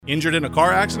Injured in a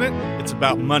car accident? It's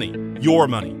about money. Your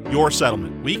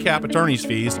settlement. We cap attorney's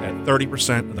fees at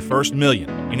 30% of the first $1 million.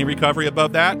 Any recovery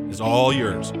above that is all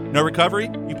yours. No recovery?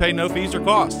 You pay no fees or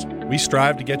costs. We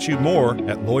strive to get you more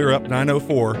at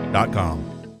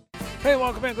lawyerup904.com. Hey,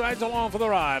 welcome in. Glad you're along for the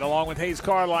ride. Along with Hayes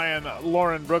Carline,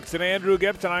 Lauren Brooks, and Andrew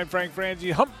Gibson, I'm Frank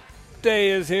Frangie. Hump Day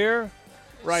is here.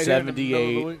 Right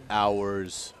 78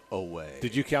 hours away.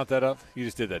 Did you count that up? You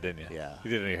just did that, didn't you? Yeah. You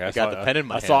did it in your head. I got the pen in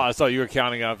my hand. I saw you were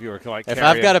counting up. You were like, if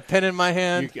I've got a pen in my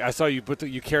hand, I saw you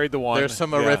you carried the one. There's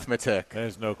some arithmetic.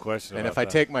 There's no question. And about if I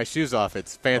that. take my shoes off,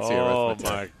 it's fancy arithmetic. Oh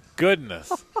my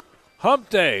goodness. Hump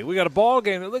Day. We got a ball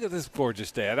game. Look at this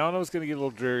gorgeous day. I don't know it's going to get a little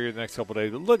drearier the next couple of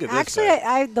days, but look at this.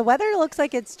 Actually, the weather looks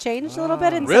like it's changed a little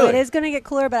bit, and really? so it is going to get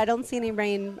cooler, but I don't see any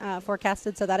rain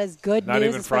forecasted, so that is good Not news,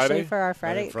 even especially Friday? for our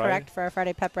Friday. Correct, for our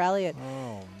Friday pep rally.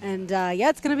 And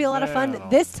it's going to be a lot of fun. Man.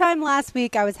 This time last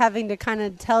week, I was having to kind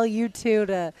of tell you two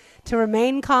to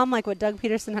remain calm, like what Doug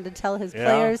Peterson had to tell his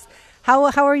players.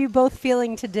 How are you both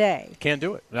feeling today? Can't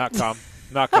do it. Not calm.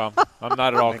 Not calm. I'm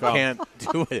not at all calm. Can't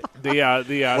do it.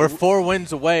 We're 4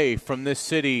 wins away from this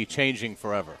city changing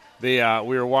forever. we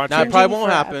were watching. Now, it probably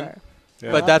won't Forever. happen,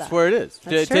 Yeah. but that's where it is.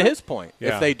 That's To true. his point,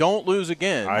 Yeah. if they don't lose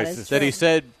again, I That is that he true.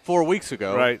 said 4 weeks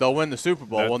ago, Right. they'll win the Super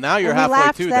Bowl. That- Well, now you're And we halfway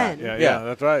laughed to then. that. Yeah,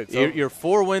 that's right. So, You're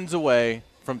 4 wins away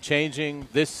from changing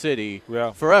this city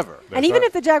Yeah. forever. And even right.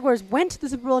 if the Jaguars went to the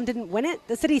Super Bowl and didn't win it,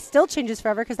 the city still changes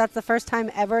forever because that's the first time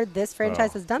ever this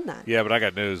franchise has done that. yeah, but I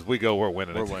got news. We go. We're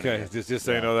winning We're it. winning Okay, it. just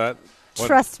so you know that.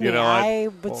 Trust me, I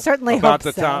would certainly about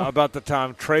hope the so. time about the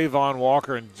time Trayvon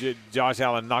Walker and Josh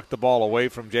Allen knocked the ball away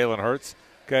from Jalen Hurts,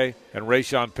 okay, and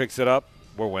Rayshon picks it up,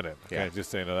 we're winning. Okay, Yeah. just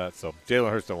so you know that. So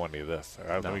Jalen Hurts don't want any of this. All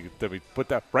right, let me put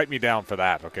that. Write me down for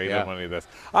that. Okay, Yeah. don't want any of this.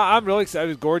 I'm really excited.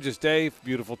 It's a gorgeous day,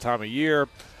 beautiful time of year.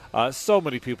 So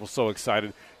many people so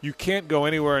excited. You can't go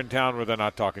anywhere in town where they're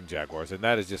not talking Jaguars, and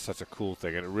that is just such a cool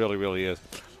thing, and it really, really is.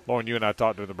 Lauren, you and I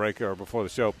talked during the break or before the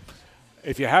show.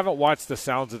 If you haven't watched the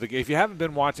Sounds of the Game, if you haven't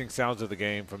been watching Sounds of the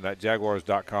Game from that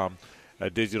Jaguars.com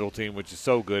digital team, which is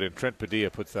so good, and Trent Padilla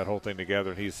puts that whole thing together,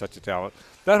 and he's such a talent.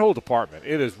 That whole department,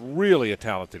 it is really a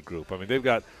talented group. I mean, they've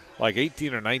got like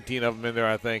 18 or 19 of them in there,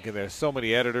 I think, and there's so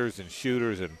many editors and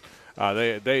shooters, and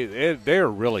they're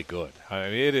really good. I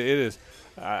mean, it is.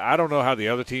 I don't know how the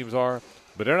other teams are,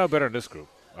 but they're no better than this group.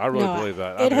 I really believe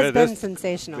that. It has been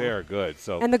sensational. They're good.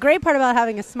 So. And the great part about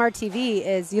having a smart TV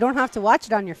is you don't have to watch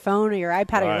it on your phone or your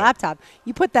iPad or your Right. laptop.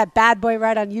 You put that bad boy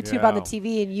right on YouTube on the Yeah.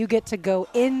 TV, and you get to go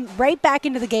right back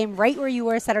into the game, right where you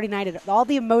were Saturday night. All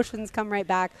the emotions come right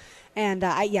back. And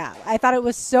I thought it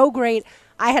was so great.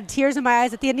 I had tears in my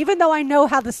eyes at the end, even though I know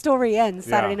how the story ends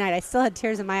Saturday night. I still had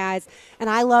tears in my eyes, and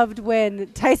I loved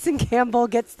when Tyson Campbell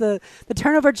gets the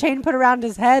turnover chain put around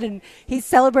his head, and he's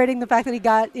celebrating the fact that he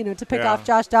got to pick off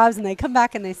Josh Dobbs, and they come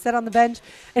back and they sit on the bench,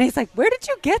 and he's like, "Where did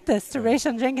you get this?" to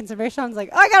Rayshon Jenkins, and Rayshon's like,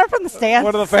 "Oh, I got it from the stands."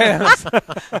 One of the fans.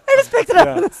 I just picked it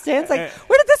up from the stands. Like,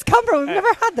 where did this come from? We've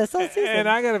never had this all season. And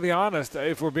I got to be honest.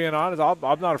 If we're being honest,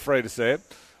 I'm not afraid to say it.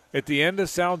 At the end of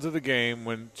Sounds of the Game,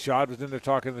 when Shad was in there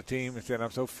talking to the team and saying,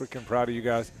 "I'm so freaking proud of you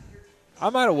guys," I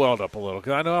might have welled up a little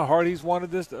because I know how hard he's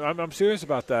wanted this. I'm serious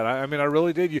about that. I mean, I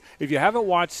really did. If you haven't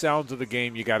watched Sounds of the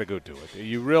Game, you got to go do it.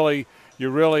 You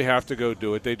really have to go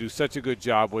do it. They do such a good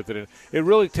job with it, and it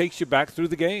really takes you back through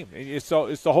the game. It's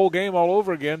the whole game all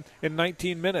over again in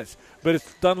 19 minutes, but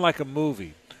it's done like a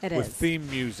movie with is. theme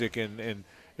music and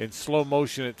slow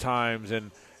motion at times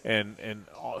and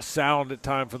sound at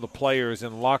time from the players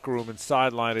in locker room and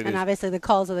sideline. And obviously the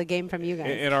calls of the game from you guys.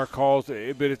 In our calls,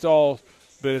 but it's all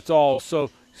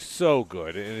so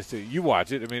good. And you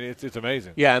watch it. I mean, it's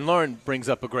amazing. Yeah, and Lauren brings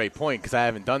up a great point because I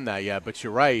haven't done that yet, but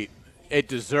you're right. It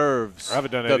deserves I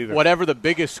haven't done it either. whatever the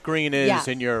biggest screen is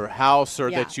in your house or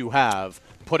Yeah. that you have,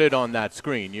 put it on that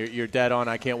screen. You're dead on.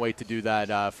 I can't wait to do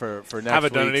that for next week. I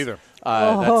haven't done it either.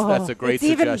 That's a great it's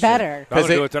suggestion. even better. I'm going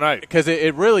to do it tonight. Because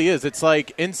it really is. It's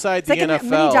like inside the like a NFL.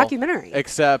 mini documentary.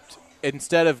 Except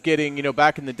instead of getting,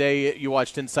 back in the day, you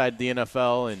watched Inside the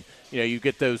NFL and, you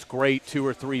get those great 2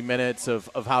 or 3 minutes of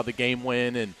how the game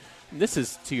went. And this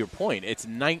is, to your point, it's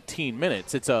 19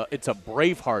 minutes. It's a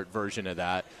Braveheart version of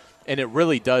that. And it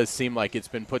really does seem like it's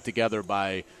been put together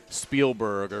by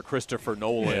Spielberg or Christopher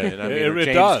Nolan. I mean, or It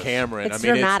James does. Cameron. It's I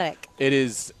mean, dramatic. It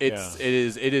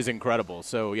is incredible.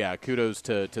 So yeah, kudos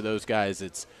to those guys.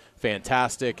 It's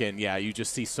fantastic, and yeah, you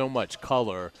just see so much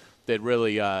color that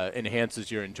really enhances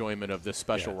your enjoyment of this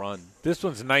special run. This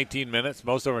one's 19 minutes.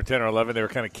 Most of them are 10 or 11. They were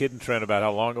kind of kidding Trent about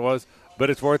how long it was. But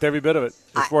it's worth every bit of it.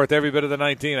 It's worth every bit of the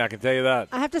 19, I can tell you that.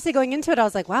 I have to say, going into it, I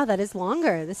was like, wow, that is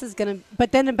longer. This is going to –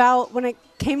 but then about when it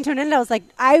came to an end, I was like,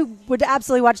 I would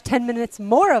absolutely watch 10 minutes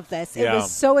more of this. It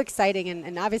was so exciting,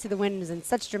 and obviously the win was in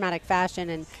such dramatic fashion.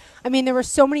 And, I mean, there were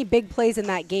so many big plays in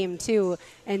that game, too.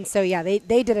 And so, yeah, they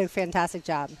did a fantastic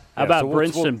job. How about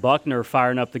Brinson Buckner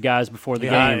firing up the guys before the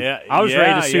game? Yeah, I was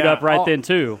ready to suit up right then,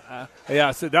 too.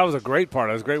 So that was a great part.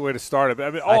 That was a great way to start it.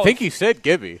 I mean, I think he said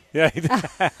Gibby. Yeah, he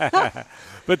did.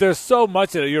 But there's so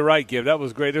much of it. You're right, Gib. That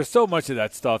was great. There's so much of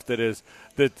that stuff that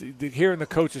hearing the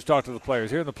coaches talk to the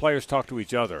players, hearing the players talk to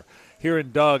each other,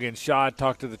 hearing Doug and Shad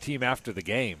talk to the team after the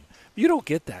game. You don't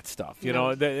get that stuff, you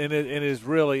know, and it's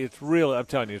really, I'm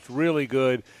telling you, it's really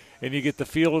good, and you get the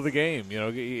feel of the game. You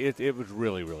know, it was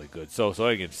really, really good. So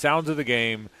again, sounds of the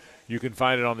game. You can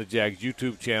find it on the Jags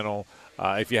YouTube channel.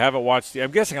 If you haven't watched it,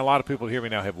 I'm guessing a lot of people hear me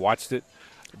now have watched it.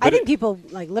 I think people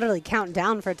literally count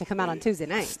down for it to come out on Tuesday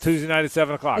night. It's Tuesday night at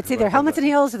 7 o'clock. It's either Helmets and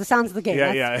Heels or the Sounds of the Game.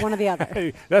 That's one or the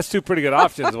other. That's two pretty good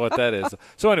options of what that is.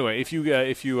 So anyway, if you get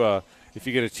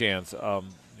a chance,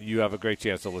 you have a great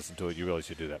chance to listen to it. You really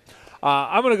should do that.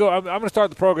 I'm going to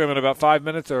start the program in about 5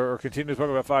 minutes, or continue the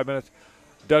program about 5 minutes.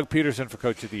 Doug Peterson for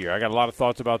Coach of the Year. I got a lot of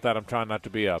thoughts about that. I'm trying not to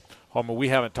be a homer. We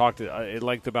haven't talked at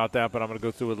length about that, but I'm going to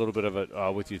go through a little bit of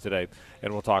it with you today,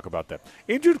 and we'll talk about that.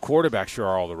 Injured quarterbacks sure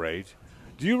are all the rage.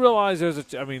 Do you realize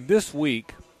this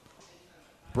week,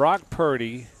 Brock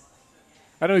Purdy,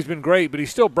 I know he's been great, but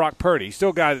he's still Brock Purdy. He's still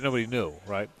a guy that nobody knew,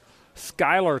 right?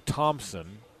 Skylar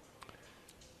Thompson.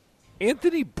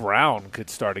 Anthony Brown could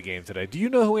start a game today. Do you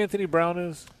know who Anthony Brown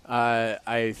is?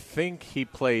 I think he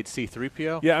played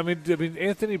C-3PO. Yeah, I mean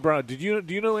Anthony Brown. Do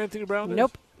you know who Anthony Brown is?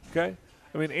 Nope. Okay.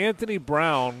 I mean, Anthony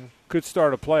Brown could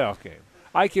start a playoff game.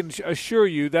 I can assure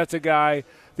you that's a guy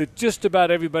that just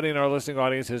about everybody in our listening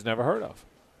audience has never heard of.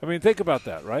 I mean, think about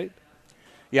that, right?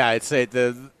 Yeah, I'd say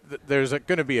there's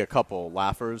going to be a couple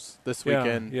laughers this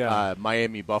weekend. Yeah.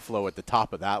 Miami Buffalo at the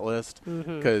top of that list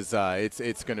because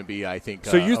it's going to be, I think.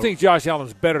 So you think Josh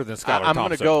Allen's better than Skylar Thompson? I'm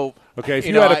going to go. Okay, if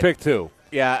you had to pick two.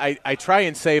 Yeah, I try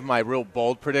and save my real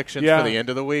bold predictions for the end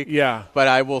of the week. Yeah. But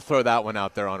I will throw that one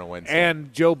out there on a Wednesday.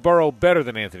 And Joe Burrow better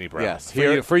than Anthony Brown. Yes.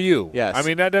 For you. Yes. I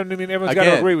mean, that doesn't mean everyone's got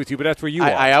to agree with you, but that's where you are.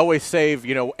 I always save,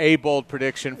 a bold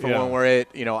prediction for when we're at,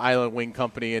 Island Wing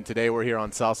Company, and today we're here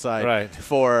on Southside.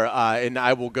 Right. And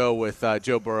I will go with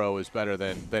Joe Burrow is better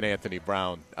than Anthony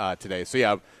Brown today. So,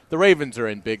 yeah, the Ravens are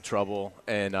in big trouble,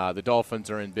 and the Dolphins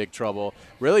are in big trouble.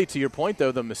 Really, to your point,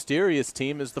 though, the mysterious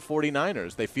team is the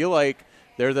 49ers. They feel like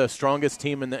they're the strongest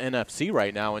team in the NFC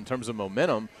right now in terms of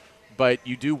momentum, but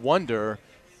you do wonder,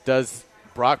 does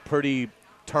Brock Purdy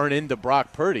turn into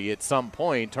Brock Purdy at some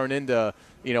point, turn into,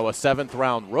 a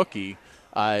seventh-round rookie,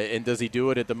 and does he do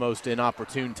it at the most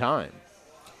inopportune time?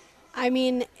 I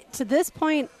mean, to this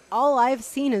point, all I've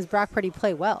seen is Brock Purdy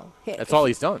play well. That's all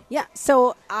he's done. Yeah,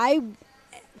 so I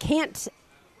can't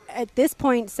at this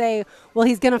point say, well,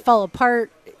 he's going to fall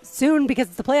apart soon because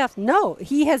it's the playoffs. No,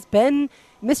 he has been –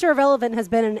 Mr. Irrelevant has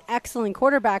been an excellent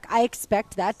quarterback. I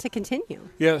expect that to continue.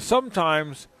 Yeah,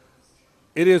 sometimes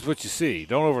it is what you see.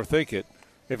 Don't overthink it.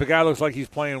 If a guy looks like he's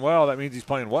playing well, that means he's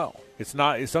playing well. It's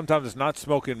not. Sometimes it's not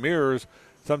smoke and mirrors.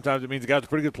 Sometimes it means the guy's a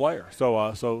pretty good player.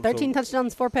 13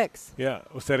 touchdowns, 4 picks. Yeah.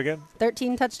 What's that again?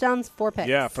 13 touchdowns, 4 picks.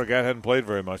 Yeah, for a guy who hadn't played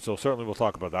very much. So certainly we'll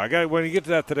talk about that. When you get to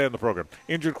that today on the program,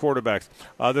 injured quarterbacks.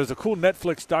 There's a cool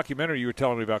Netflix documentary you were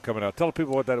telling me about coming out. Tell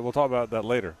people what that. We'll talk about that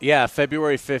later. Yeah,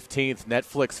 February 15th.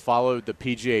 Netflix followed the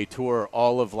PGA Tour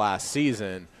all of last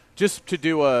season, just to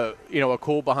do a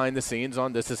cool behind the scenes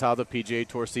on this is how the PGA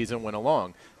Tour season went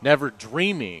along. Never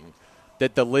dreaming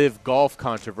that the Live Golf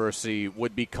controversy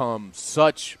would become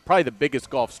probably the biggest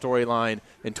golf storyline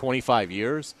in 25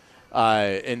 years.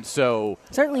 And so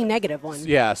certainly negative one.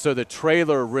 Yeah, so the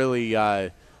trailer really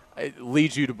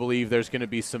leads you to believe there's going to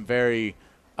be some very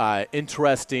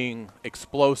interesting,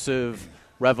 explosive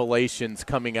revelations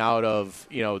coming out of,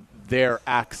 their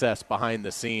access behind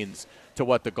the scenes to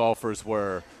what the golfers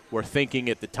were thinking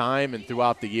at the time and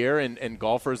throughout the year, and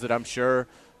golfers that I'm sure,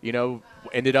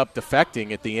 ended up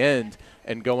defecting at the end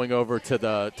and going over to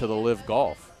the Live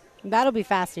Golf. That'll be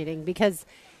fascinating because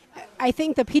I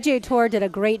think the PGA Tour did a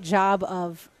great job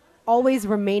of always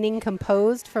remaining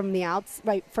composed from the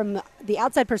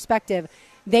outside perspective.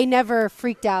 They never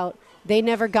freaked out. They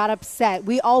never got upset.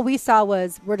 All we saw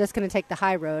was we're just going to take the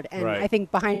high road. And right. I think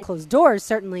behind closed doors,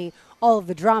 certainly all of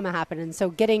the drama happened. And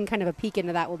so getting kind of a peek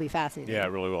into that will be fascinating. Yeah, it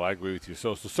really will. I agree with you.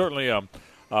 So certainly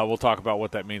we'll talk about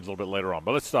what that means a little bit later on.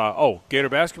 But let's Gator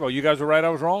basketball. You guys were right. I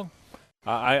was wrong.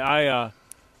 I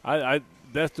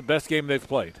that's the best game they've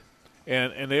played,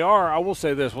 and they are. I will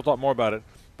say this. We'll talk more about it,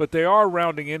 but they are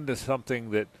rounding into something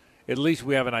that at least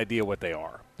we have an idea what they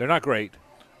are. They're not great,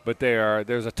 but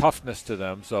there's a toughness to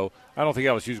them. So I don't think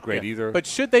LSU's great either. But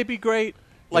should they be great?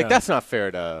 Like that's not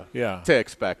fair to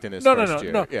expect in his first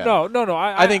year. No.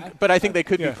 I think they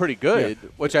could be pretty good,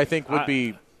 which I think would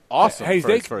be awesome for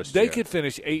his first year. They could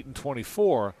finish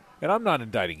 8-24, and I'm not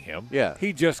indicting him. Yeah,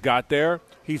 he just got there.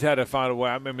 He's had to find a way.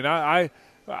 I mean, I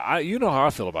you know how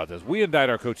I feel about this. We indict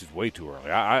our coaches way too early.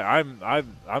 I'm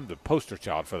the poster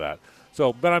child for that.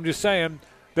 So, but I'm just saying.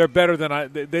 They're better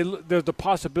than there's the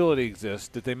possibility exists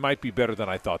that they might be better than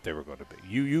I thought they were going to be.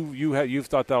 You've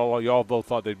thought that all along. You all both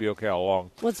thought they'd be okay all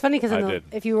along. Well, it's funny because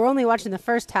if you were only watching the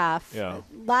first half,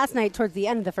 last night towards the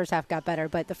end of the first half got better,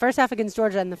 but the first half against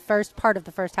Georgia and the first part of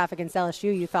the first half against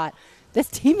LSU, you thought this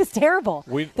team is terrible.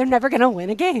 They're never going to win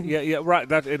a game. Yeah, right.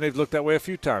 And they've looked that way a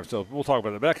few times. So we'll talk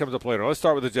about that. That comes up later. Let's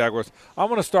start with the Jaguars. I'm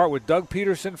going to start with Doug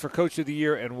Peterson for Coach of the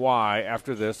Year and why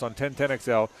after this on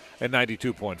 1010XL and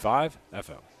 92.5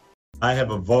 FM. I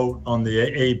have a vote on the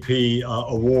AP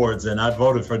awards, and I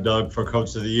voted for Doug for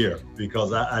Coach of the Year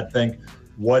because I think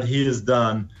what he has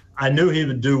done, I knew he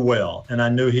would do well, and I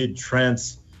knew he'd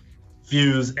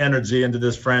transfuse energy into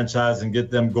this franchise and get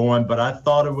them going, but I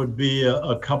thought it would be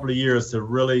a couple of years to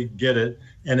really get it,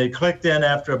 and it clicked in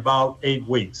after about 8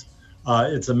 weeks.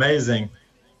 It's amazing.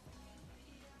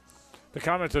 The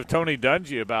comments of Tony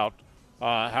Dungy about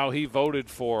how he voted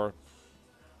for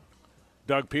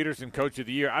Doug Peterson, Coach of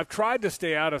the Year. I've tried to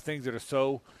stay out of things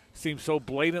that seem so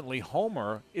blatantly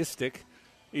Homer-istic,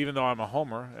 even though I'm a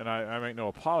Homer, and I make no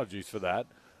apologies for that.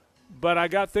 But I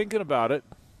got thinking about it.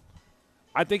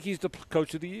 I think he's the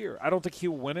Coach of the Year. I don't think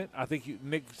he'll win it. I think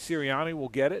Nick Sirianni will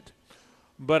get it.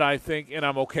 But I think, and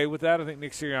I'm okay with that, I think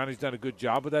Nick Sirianni's done a good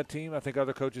job with that team. I think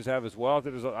other coaches have as well.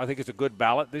 I think it's a good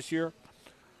ballot this year.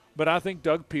 But I think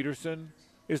Doug Peterson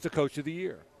is the Coach of the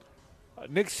Year.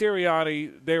 Nick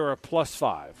Sirianni, they were a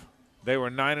 +5. They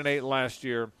were 9-8 last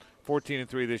year,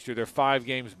 14-3 this year. They're 5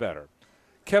 games better.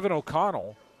 Kevin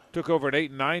O'Connell took over an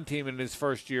 8-9 team in his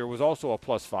first year, was also a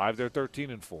 +5. They're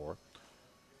 13-4.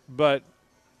 But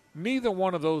neither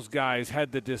one of those guys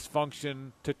had the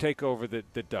dysfunction to take over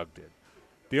that Doug did.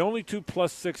 The only 2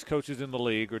 +6 coaches in the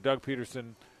league are Doug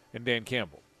Peterson and Dan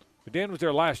Campbell. But Dan was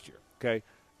there last year, okay?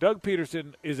 Doug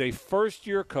Peterson is a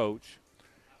first-year coach.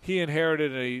 He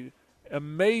inherited a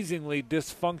amazingly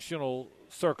dysfunctional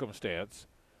circumstance,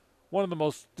 one of the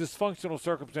most dysfunctional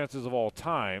circumstances of all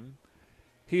time.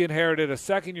 He inherited a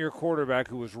second-year quarterback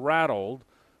who was rattled,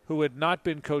 who had not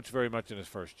been coached very much in his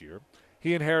first year.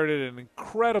 He inherited an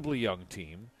incredibly young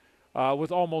team with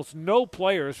almost no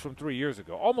players from 3 years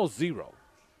ago, almost zero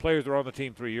players were on the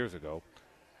team 3 years ago.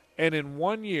 And in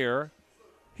 1 year,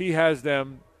 he has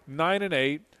them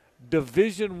 9-8,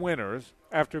 division winners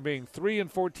after being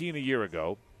 3-14 a year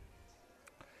ago.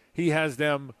 He has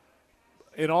them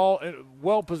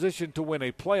well positioned to win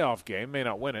a playoff game, may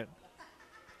not win it.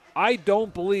 I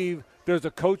don't believe there's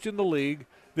a coach in the league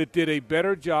that did a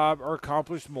better job or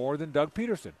accomplished more than Doug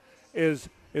Peterson. As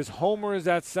homer as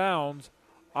that sounds,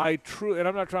 and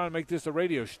I'm not trying to make this a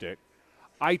radio shtick,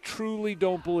 I truly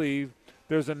don't believe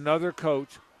there's another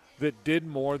coach that did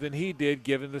more than he did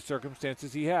given the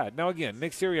circumstances he had. Now, again,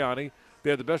 Nick Sirianni, they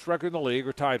had the best record in the league,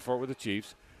 or tied for it with the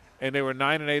Chiefs, and they were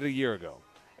 9-8 a year ago.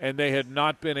 And they had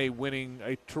not been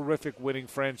a terrific winning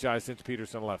franchise since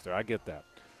Peterson left there. I get that.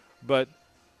 But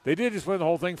they did just win the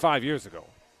whole thing 5 years ago.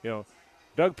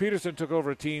 Doug Peterson took over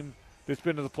a team that's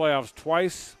been to the playoffs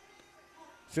twice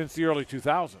since the early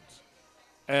 2000s.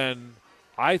 And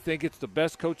I think it's the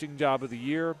best coaching job of the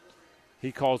year.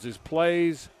 He calls his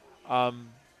plays.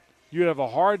 You'd have a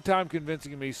hard time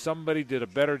convincing me somebody did a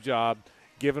better job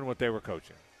given what they were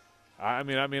coaching. I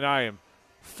am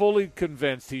fully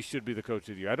convinced he should be the Coach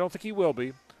of the Year. I don't think he will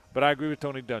be, but I agree with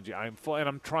Tony Dungy. And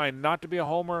I'm trying not to be a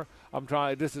homer. I'm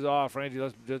trying. This is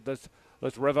Frangie.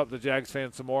 Let's rev up the Jags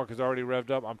fans some more because I already revved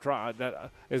up. I'm trying.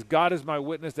 That as God is my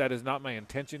witness, that is not my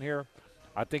intention here.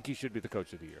 I think he should be the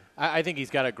Coach of the Year. I think he's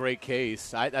got a great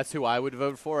case. That's who I would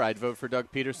vote for. I'd vote for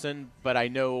Doug Peterson, but I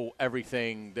know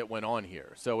everything that went on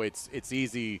here, so it's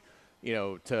easy.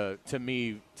 To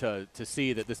me to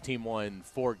see that this team won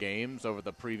 4 games over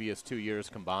the previous 2 years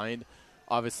combined.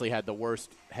 Obviously had the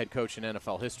worst head coach in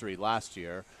NFL history last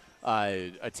year.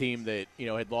 A team that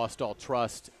had lost all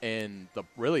trust in the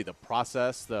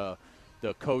process, the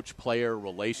coach-player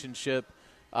relationship.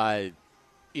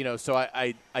 So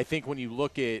I think when you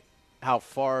look at how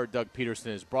far Doug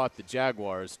Peterson has brought the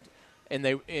Jaguars, and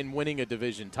in winning a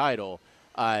division title,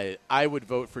 I would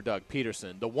vote for Doug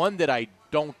Peterson. The one that I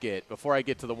don't get, before I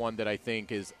get to the one that I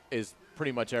think is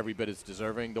pretty much every bit as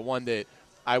deserving, the one that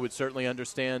I would certainly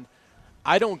understand,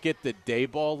 I don't get the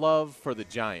Daboll love for the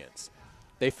Giants.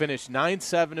 They finished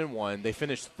 9-7-1. They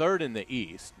finished third in the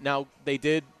East. Now, they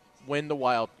did win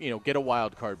get a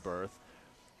wild card berth,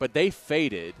 but they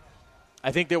faded.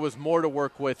 I think there was more to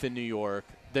work with in New York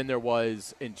than there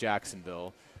was in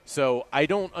Jacksonville. So I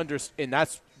don't understand.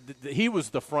 And he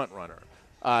was the front runner.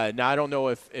 Now, I don't know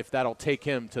if that'll take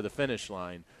him to the finish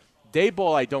line.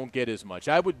 Daboll, I don't get as much.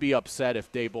 I would be upset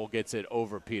if Daboll gets it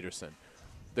over Peterson.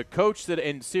 The coach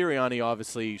and Sirianni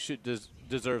obviously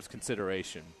deserves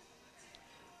consideration.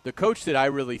 The coach that I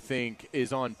really think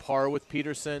is on par with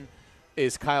Peterson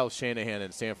is Kyle Shanahan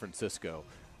in San Francisco.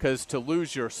 Because to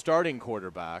lose your starting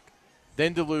quarterback,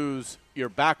 then to lose your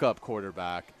backup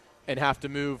quarterback, and have to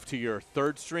move to your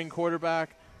third-string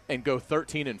quarterback and go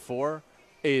 13-4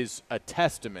 is a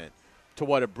testament to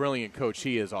what a brilliant coach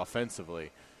he is offensively.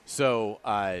 So,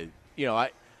 I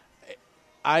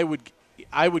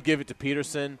would give it to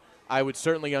Peterson. I would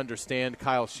certainly understand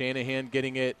Kyle Shanahan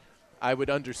getting it. I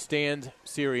would understand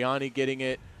Sirianni getting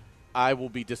it. I will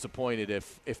be disappointed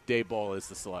if Daboll is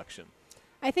the selection.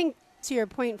 I think, to your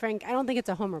point, Frank, I don't think it's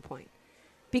a homer point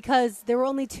because there were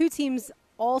only 2 teams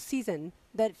all season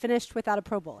that finished without a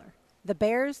Pro Bowler, the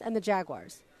Bears and the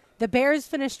Jaguars. The Bears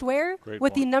finished where?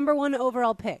 With the number 1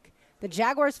 overall pick. The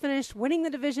Jaguars finished winning the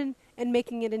division and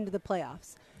making it into the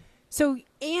playoffs. So,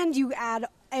 and you add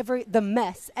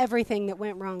everything that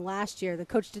went wrong last year. The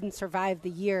coach didn't survive the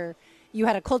year. You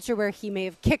had a culture where he may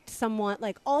have kicked someone.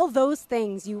 Like all those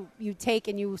things you take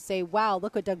and you say, wow,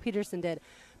 look what Doug Peterson did.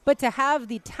 But to have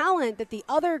the talent that the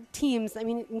other teams, I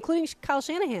mean, including Kyle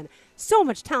Shanahan, so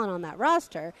much talent on that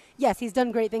roster. Yes, he's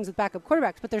done great things with backup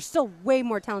quarterbacks, but there's still way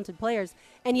more talented players.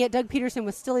 And yet Doug Peterson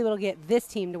was still able to get this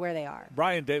team to where they are.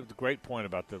 Brian Daboll, great point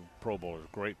about the Pro Bowlers.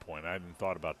 Great point. I hadn't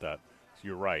thought about that.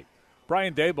 You're right.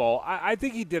 Brian Daboll, I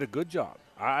think he did a good job.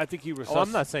 I think he resuscitated.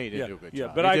 I'm not saying he didn't do a good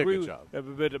job. But he I did agree. A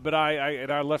good job. But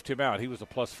I left him out. He was a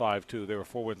 +5 too. There were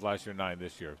 4 wins last year, 9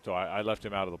 this year. So I left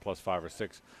him out of the +5 or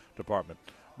 6 department.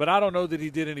 But I don't know that he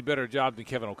did any better job than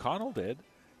Kevin O'Connell did.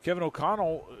 Kevin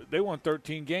O'Connell, they won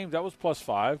 13 games. That was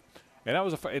 +5,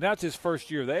 and that's his first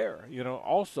year there.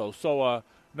 Also. So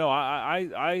no,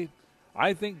 I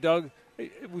think Doug,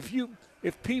 if you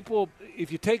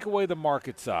take away the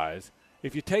market size,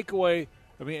 if you take away,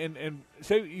 I mean, and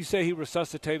say he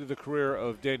resuscitated the career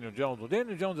of Daniel Jones. Well,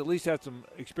 Daniel Jones at least had some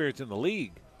experience in the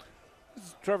league. This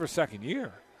is Trevor's second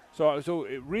year, so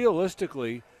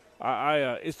realistically,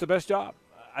 it's the best job.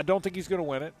 I don't think he's going to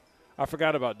win it. I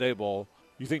forgot about Daboll.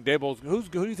 You think who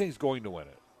do you think is going to win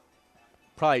it?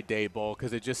 Probably Daboll,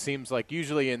 because it just seems like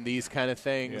usually in these kind of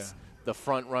things, the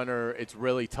front runner, it's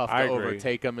really tough to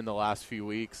overtake him in the last few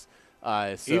weeks.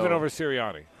 Even over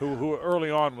Sirianni, who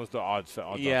early on was the odds.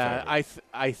 Yeah,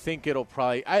 I think it'll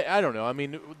probably. I don't know. I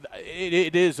mean,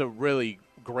 it is a really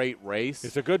great race.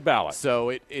 It's a good ballot, so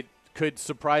it could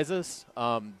surprise us.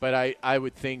 But I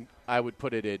would think I would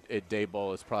put it at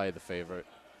Daboll as probably the favorite.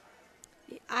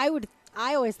 I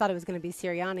always thought it was going to be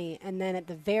Sirianni, and then at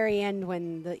the very end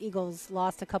when the Eagles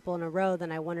lost a couple in a row,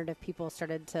 then I wondered if people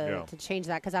started to change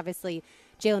that, because obviously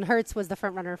Jalen Hurts was the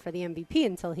front runner for the MVP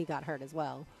until he got hurt as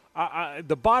well.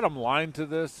 The bottom line to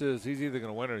this is he's either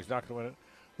going to win or he's not going to win it.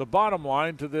 The bottom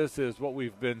line to this is what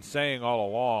we've been saying all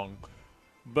along,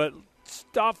 but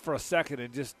stop for a second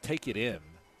and just take it in.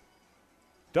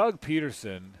 Doug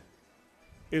Peterson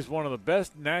is one of the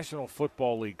best National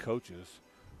Football League coaches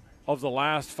of the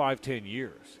last 5-10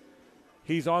 years.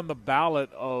 He's on the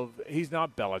ballot of – he's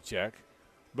not Belichick,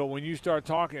 but when you start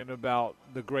talking about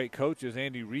the great coaches,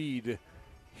 Andy Reid,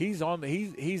 he's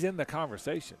in the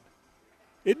conversation.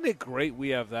 Isn't it great we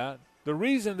have that? The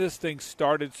reason this thing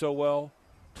started so well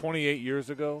 28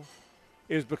 years ago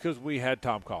is because we had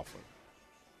Tom Coughlin.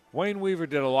 Wayne Weaver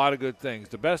did a lot of good things.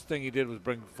 The best thing he did was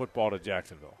bring football to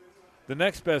Jacksonville. The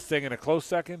next best thing in a close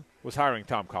second was hiring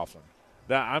Tom Coughlin.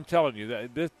 I'm telling you,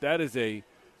 that is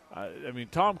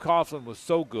Tom Coughlin was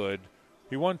so good.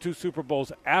 He won 2 Super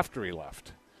Bowls after he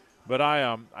left. But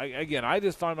I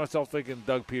just find myself thinking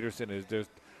Doug Peterson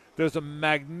there's a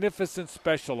magnificent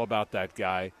special about that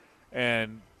guy,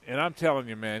 and I'm telling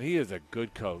you, man, he is a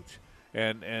good coach.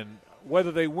 And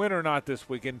whether they win or not this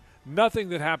weekend, nothing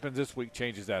that happens this week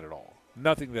changes that at all.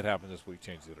 Nothing that happens this week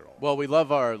changes it at all. Well, we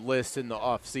love our list in the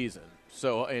off season.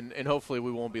 So, and hopefully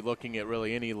we won't be looking at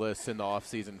really any lists in the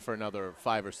offseason for another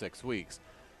 5 or 6 weeks.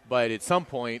 But at some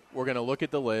point, we're going to look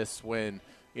at the list when,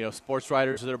 sports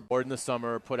writers that are bored in the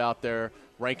summer put out there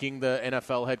ranking the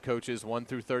NFL head coaches 1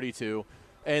 through 32.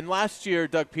 And last year,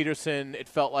 Doug Peterson, it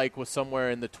felt like was somewhere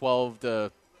in the 12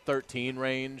 to 13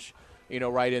 range,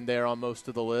 right in there on most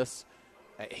of the lists.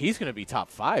 He's going to be top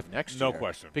 5 next year. No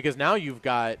question. Because now you've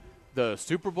got the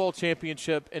Super Bowl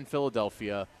championship in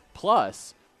Philadelphia,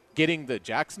 plus getting the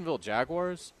Jacksonville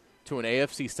Jaguars to an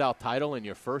AFC South title in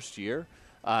your first year.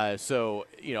 So,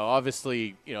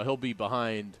 obviously, he'll be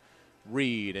behind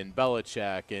Reed and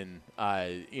Belichick. And,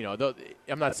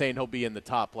 I'm not saying he'll be in the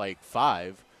top,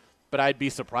 5, but I'd be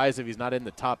surprised if he's not in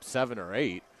the top 7 or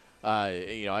 8.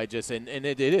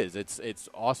 It is. It's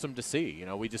awesome to see.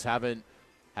 We just haven't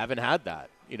had that,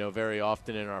 very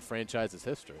often in our franchise's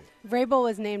history. Vrabel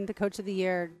was named the Coach of the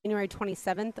Year January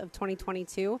 27th of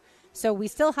 2022. So we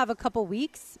still have a couple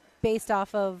weeks based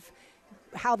off of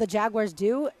how the Jaguars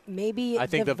do. Maybe I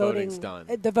think the voting's done.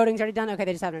 The voting's already done? Okay,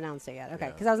 they just haven't announced it yet. Okay,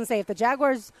 because I was going to say, if the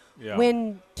Jaguars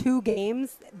win 2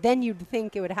 games, then you'd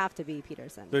think it would have to be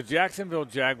Peterson. The Jacksonville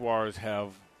Jaguars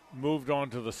have moved on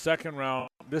to the second round.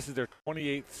 This is their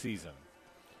 28th season.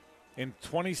 In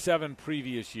 27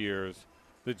 previous years,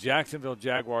 the Jacksonville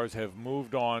Jaguars have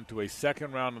moved on to a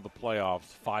second round of the playoffs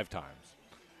 5 times.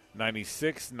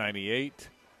 96, 98,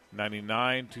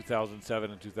 99,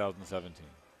 2007, and 2017.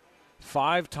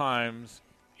 5 times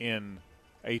in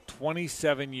a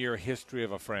 27-year history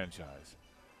of a franchise.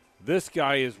 This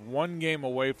guy is 1 game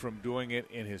away from doing it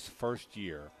in his first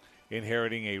year,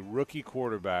 inheriting a rookie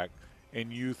quarterback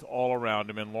and youth all around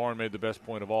him, and Lauren made the best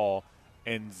point of all,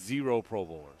 and 0 Pro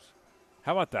Bowlers.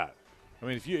 How about that? I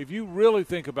mean, if you really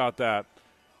think about that,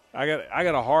 I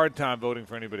got a hard time voting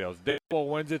for anybody else. Daboll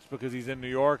wins it because he's in New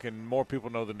York, and more people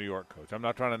know the New York coach. I'm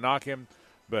not trying to knock him,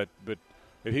 but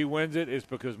if he wins it, it's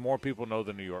because more people know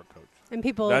the New York coach. And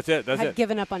people have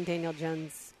given up on Daniel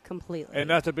Jones completely. And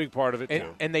that's a big part of it,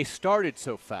 too. And they started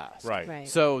so fast. Right.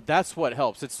 So that's what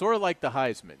helps. It's sort of like the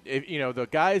Heisman. The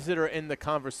guys that are in the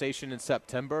conversation in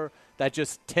September, that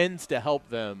just tends to help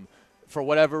them for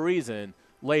whatever reason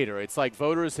later. It's like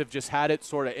voters have just had it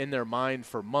sort of in their mind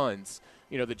for months.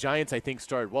 The Giants, I think,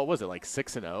 started,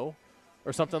 6-0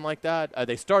 or something like that?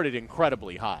 They started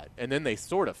incredibly hot, and then they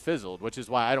sort of fizzled, which is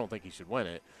why I don't think he should win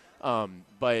it.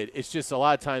 But it's just a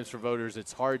lot of times for voters,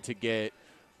 it's hard to get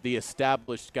the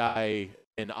established guy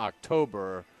in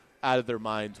October out of their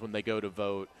minds when they go to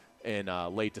vote in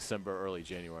late December, early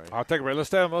January. I'll take a break. Let's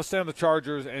stay on the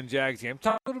Chargers and Jags game.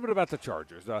 Talk a little bit about the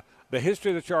Chargers. The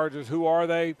history of the Chargers, who are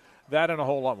they, that and a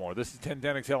whole lot more. This is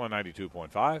 1010 XL and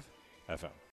 92.5 FM.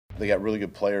 They got really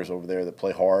good players over there that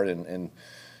play hard, and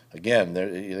again,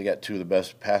 they got 2 of the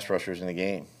best pass rushers in the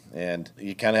game. And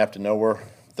you kind of have to know where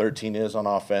 13 is on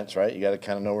offense, right? You got to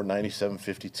kind of know where 97,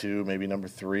 52, maybe number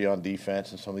 3 on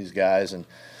defense and some of these guys, and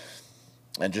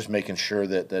just making sure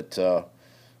that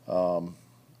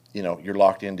you're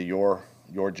locked into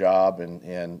your job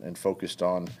and focused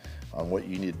on what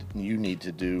you need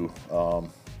to do,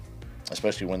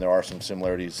 especially when there are some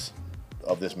similarities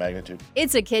of this magnitude.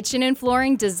 It's a Kitchen and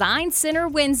Flooring Design Center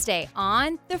Wednesday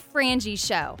on The Frangie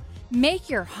Show. Make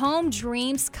your home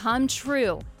dreams come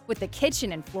true with the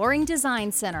Kitchen and Flooring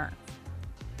Design Center.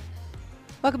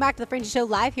 Welcome back to The Frangie Show,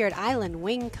 live here at Island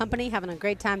Wing Company. Having a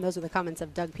great time. Those are the comments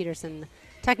of Doug Peterson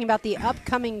talking about the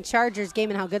upcoming Chargers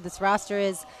game and how good this roster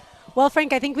is. Well,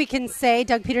 Frank, I think we can say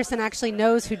Doug Peterson actually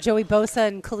knows who Joey Bosa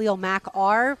and Khalil Mack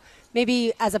are,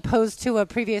 maybe as opposed to a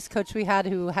previous coach we had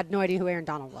who had no idea who Aaron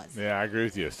Donald was. Yeah, I agree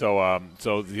with you. So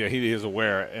he is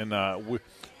aware. And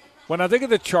when I think of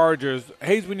the Chargers,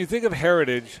 Hayes, when you think of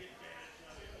heritage,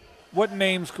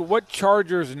 what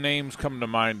Chargers names come to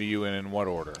mind to you, and in what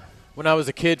order? When I was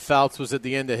a kid, Fouts was at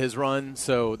the end of his run.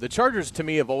 So the Chargers, to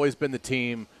me, have always been the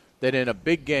team that in a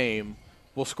big game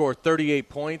will score 38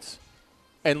 points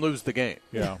and lose the game.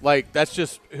 Yeah. That's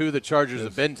just who the Chargers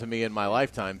have been to me in my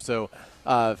lifetime. So,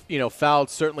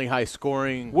 Fouts, certainly high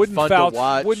scoring, fun to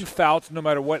watch. Wouldn't Fouts, no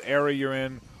matter what era you're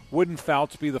in, wouldn't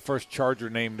Fouts be the first Charger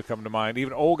name to come to mind?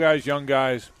 Even old guys, young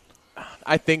guys?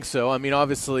 I think so. I mean,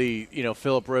 obviously,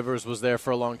 Phillip Rivers was there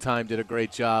for a long time, did a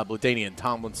great job. LaDainian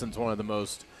Tomlinson's one of the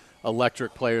most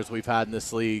electric players we've had in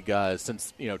this league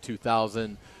since,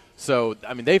 2000. So,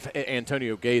 I mean,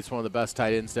 Antonio Gates, one of the best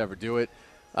tight ends to ever do it.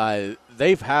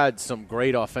 They've had some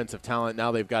great offensive talent.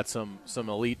 Now they've got some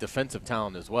elite defensive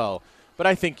talent as well. But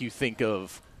I think you think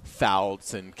of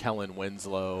Fouts and Kellen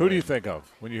Winslow. Who do you think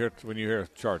of when you hear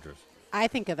Chargers? I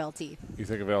think of LT. You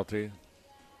think of LT?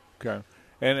 Okay.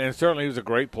 And certainly he was a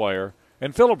great player.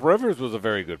 And Phillip Rivers was a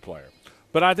very good player.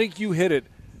 But I think you hit it.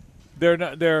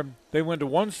 They went to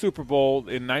one Super Bowl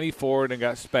in '94 and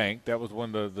got spanked. That was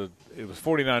when it was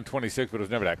 49-26, but it was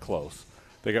never that close.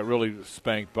 They got really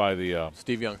spanked by the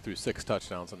Steve Young threw 6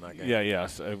 touchdowns in that game.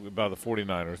 Yes, by the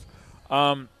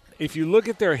 49ers. If you look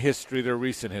at their history, their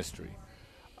recent history,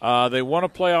 they won a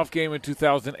playoff game in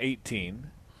 2018.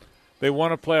 They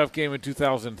won a playoff game in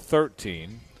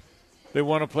 2013. They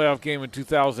won a playoff game in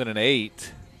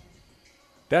 2008.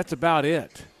 That's about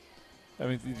it. I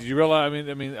mean, did you realize?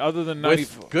 I mean, other than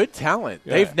 94, with good talent,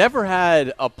 yeah. They've never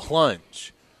had a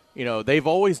plunge. You know, they've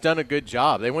always done a good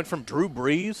job. They went from Drew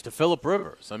Brees to Phillip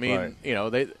Rivers. I mean, right. You know,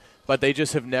 but they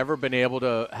just have never been able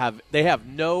to have. They have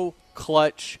no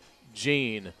clutch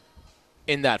gene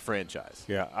in that franchise.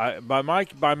 Yeah, by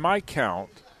my count,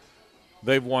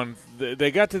 they've won.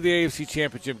 They got to the AFC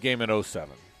Championship game in 2007,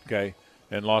 okay,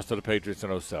 and lost to the Patriots in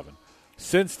 2007.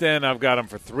 Since then, I've got them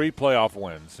for 3 playoff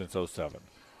wins since 2007.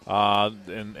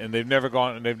 And they've never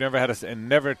gone, and they've never had and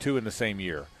never 2 in the same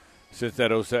year since that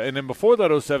 07. And then before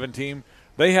that 07 team,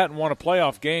 they hadn't won a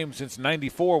playoff game since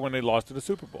 94 when they lost to the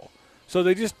Super Bowl. So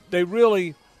they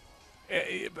really,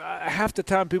 half the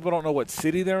time people don't know what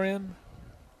city they're in.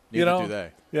 Neither do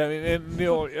they. Yeah,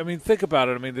 I mean, think about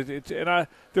it. I mean,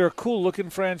 they're a cool looking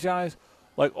franchise.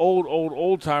 Like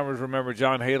old timers remember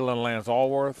John Hadle and Lance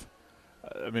Allworth.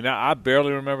 I mean, I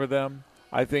barely remember them.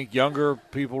 I think younger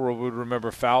people would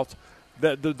remember Fouts.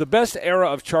 The best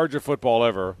era of Charger football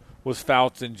ever was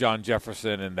Fouts and John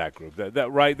Jefferson and that group.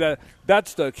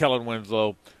 That's the Kellen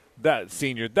Winslow, that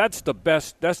senior. That's the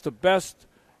best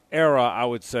era, I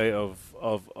would say,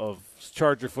 of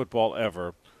Charger football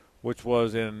ever, which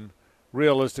was in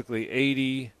realistically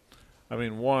 80. I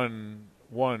mean,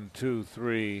 1, 2,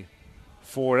 3,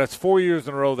 4. That's 4 years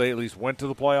in a row they at least went to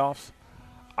the playoffs.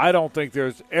 I don't think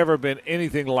there's ever been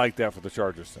anything like that for the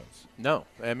Chargers since. No.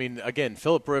 I mean, again,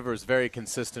 Phillip Rivers, very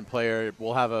consistent player,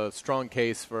 will have a strong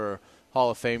case for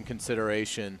Hall of Fame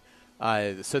consideration.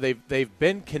 So they've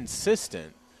been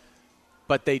consistent,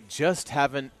 but they just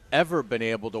haven't ever been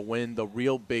able to win the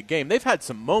real big game. They've had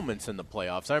some moments in the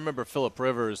playoffs. I remember Phillip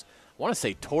Rivers, I want to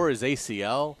say, tore his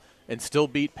ACL and still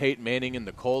beat Peyton Manning and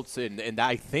the Colts, and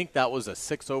I think that was a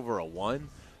 6-1.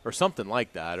 Or something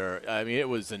like that. Or I mean, it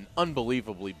was an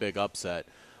unbelievably big upset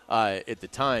at the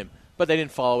time. But they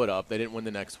didn't follow it up. They didn't win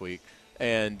the next week.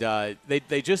 And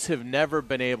they just have never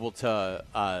been able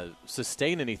to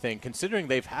sustain anything, considering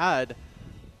they've had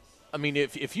 – I mean,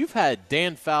 if you've had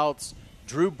Dan Fouts,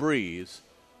 Drew Brees,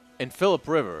 and Phillip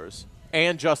Rivers,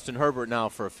 and Justin Herbert now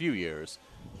for a few years,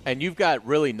 and you've got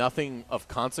really nothing of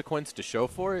consequence to show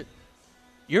for it,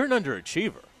 you're an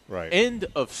underachiever. Right. End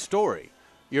of story.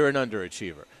 You're an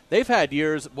underachiever. They've had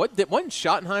years. Wasn't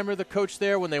Schottenheimer the coach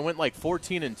there when they went like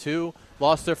 14-2,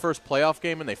 lost their first playoff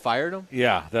game, and they fired him?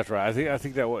 Yeah, that's right. I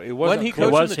think that it wasn't. When he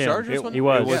coached the Chargers, it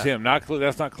was him.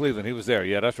 That's not Cleveland. He was there.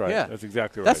 Yeah, that's right. Yeah. That's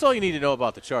exactly right. That's all you need to know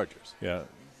about the Chargers. Yeah,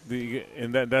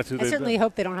 that's who. I certainly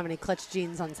hope they don't have any clutch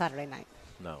genes on Saturday night.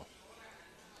 No,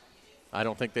 I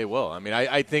don't think they will. I mean,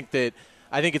 I think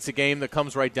it's a game that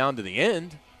comes right down to the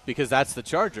end because that's the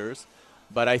Chargers.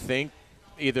 But I think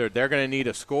either they're going to need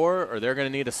a score or they're going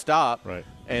to need a stop. Right.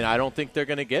 And I don't think they're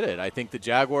going to get it. I think the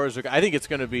Jaguars – I think it's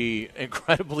going to be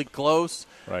incredibly close,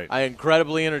 right.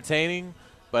 Incredibly entertaining.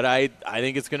 But I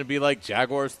think it's going to be like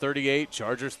Jaguars 38,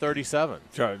 Chargers 37.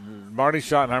 Marty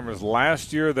Schottenheimer's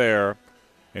last year there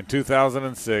in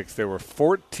 2006, they were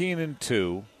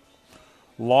 14-2,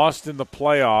 lost in the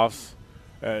playoffs.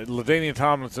 LaDainian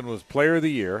Tomlinson was Player of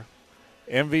the Year,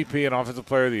 MVP and Offensive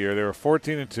Player of the Year. They were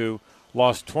 14-2.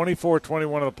 Lost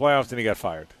 24-21 in the playoffs, and he got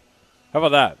fired. How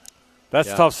about that? That's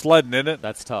tough sledding, isn't it?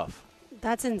 That's tough.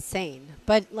 That's insane.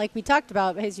 But like we talked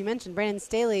about, as you mentioned, Brandon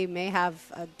Staley may have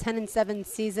a 10-7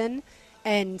 season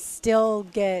and still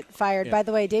get fired. Yeah. By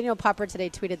the way, Daniel Popper today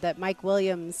tweeted that Mike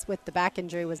Williams, with the back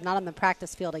injury, was not on the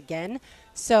practice field again.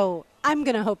 So I'm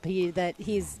going to hope that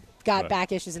he's got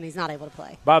back issues and he's not able to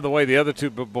play. By the way, the other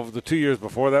the 2 years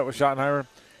before that with Schottenheimer,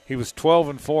 he was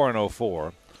 12-4 in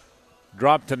 04.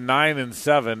 Dropped to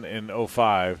 9-7 in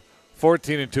 05,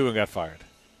 14-2, and got fired.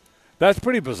 That's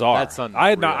pretty bizarre. That's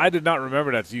unreal. I did not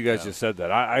remember that. So you guys just said that.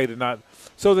 I did not.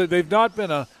 So that they've not been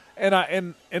a.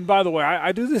 And by the way,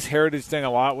 I do this heritage thing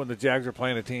a lot when the Jags are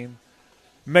playing a team.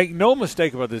 Make no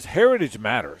mistake about this. Heritage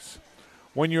matters.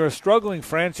 When you're a struggling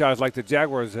franchise like the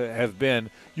Jaguars have been,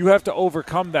 you have to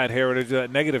overcome that heritage,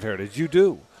 that negative heritage. You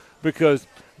do, because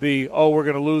we're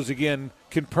going to lose again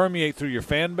can permeate through your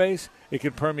fan base. It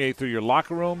can permeate through your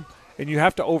locker room, and you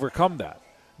have to overcome that.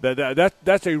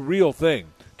 That's a real thing.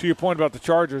 To your point about the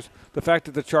Chargers, the fact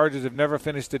that the Chargers have never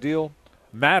finished a deal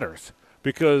matters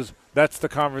because that's the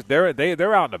conference.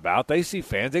 They're out and about. They see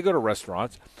fans. They go to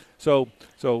restaurants. So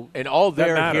and all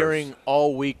they're matters. Hearing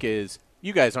all week is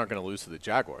you guys aren't going to lose to the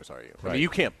Jaguars, are you? Right. I mean, you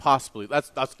can't possibly.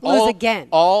 That's lose all again.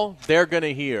 All they're going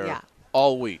to hear. Yeah.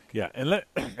 All week. Yeah, and let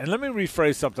me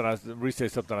restate something I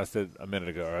said a minute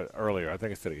ago earlier. I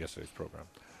think I said it yesterday's program.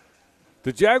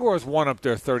 The Jaguars won up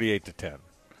there 38-10.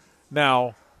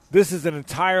 Now, this is an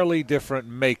entirely different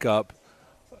makeup.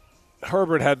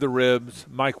 Herbert had the ribs.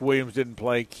 Mike Williams didn't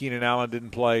play. Keenan Allen didn't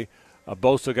play.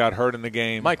 Bosa got hurt in the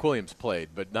game. Mike Williams played,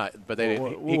 but they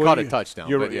didn't. He caught a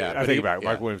touchdown. I think about it.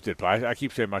 Mike Williams did play. I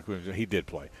keep saying Mike Williams. He did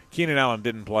play. Keenan Allen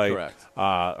didn't play. Correct.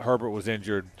 Herbert was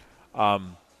injured.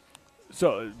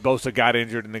 So Bosa got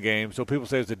injured in the game. So people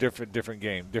say it's a different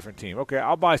game, different team. Okay,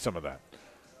 I'll buy some of that.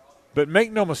 But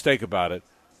make no mistake about it.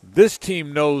 This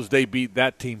team knows they beat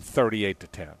that team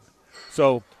 38-10.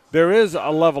 So there is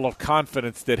a level of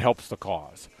confidence that helps the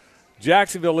cause.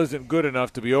 Jacksonville isn't good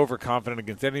enough to be overconfident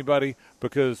against anybody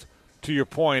because, to your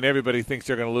point, everybody thinks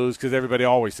they're going to lose because everybody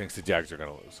always thinks the Jags are going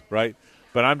to lose, right?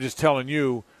 But I'm just telling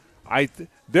you,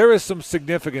 there is some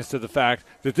significance to the fact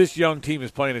that this young team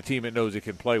is playing a team it knows it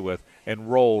can play with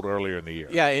and rolled earlier in the year.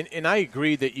 Yeah, and I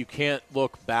agree that you can't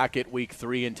look back at Week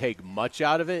 3 and take much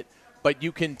out of it, but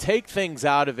you can take things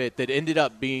out of it that ended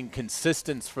up being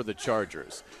consistent for the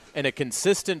Chargers. And a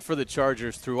consistent for the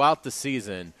Chargers throughout the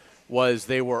season was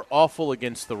they were awful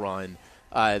against the run.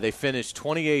 They finished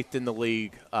 28th in the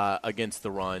league against the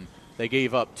run. They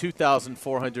gave up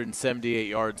 2,478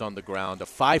 yards on the ground, a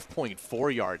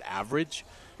 5.4-yard average,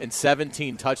 and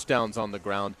 17 touchdowns on the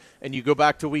ground. And you go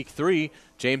back to Week 3,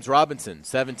 James Robinson,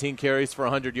 17 carries for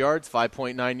 100 yards,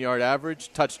 5.9-yard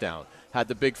average, touchdown. Had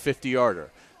the big 50-yarder.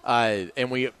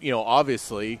 And we,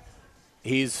 obviously,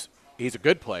 he's a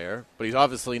good player, but he's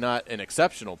obviously not an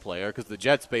exceptional player because the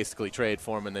Jets basically traded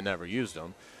for him and they never used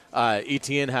him.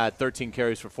 Etienne had 13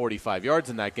 carries for 45 yards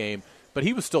in that game, but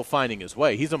he was still finding his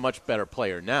way. He's a much better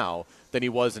player now than he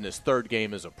was in his third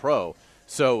game as a pro.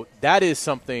 So that is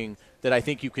something that I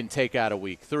think you can take out of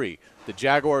Week 3. The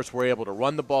Jaguars were able to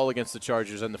run the ball against the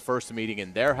Chargers in the first meeting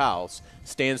in their house.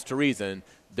 Stands to reason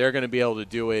they're going to be able to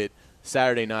do it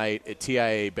Saturday night at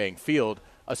TIAA Bank Field,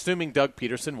 assuming Doug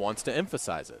Peterson wants to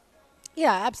emphasize it.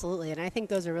 Yeah, absolutely, and I think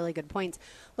those are really good points.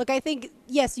 Look, I think,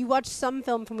 yes, you watch some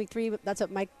film from Week 3. That's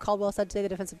what Mike Caldwell said today, the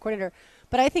defensive coordinator.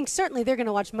 But I think certainly they're going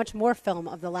to watch much more film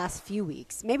of the last few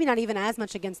weeks. Maybe not even as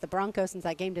much against the Broncos since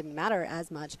that game didn't matter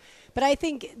as much. But I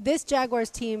think this Jaguars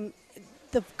team,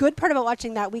 the good part about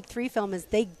watching that Week 3 film is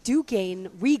they do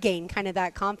regain kind of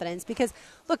that confidence. Because,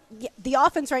 look, the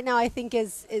offense right now I think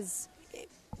is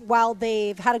while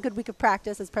they've had a good week of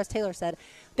practice, as Press Taylor said,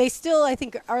 they still, I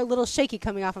think, are a little shaky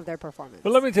coming off of their performance.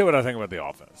 But let me tell you what I think about the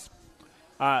offense.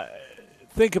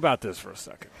 Think about this for a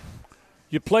second.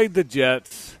 You played the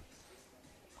Jets.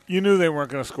 You knew they weren't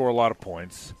going to score a lot of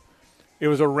points. It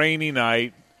was a rainy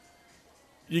night.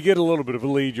 You get a little bit of a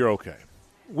lead, you're okay.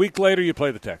 Week later, you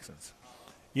play the Texans.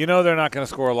 You know they're not going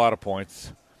to score a lot of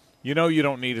points. You know you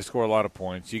don't need to score a lot of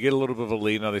points. You get a little bit of a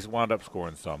lead. Now, they wound up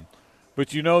scoring some.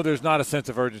 But you know there's not a sense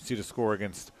of urgency to score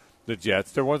against the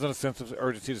Jets. There wasn't a sense of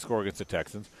urgency to score against the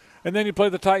Texans. And then you play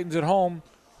the Titans at home,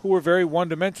 who were very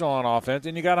one-dimensional on offense,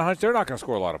 and you got a hunch they're not going to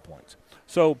score a lot of points.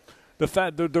 So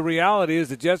the reality is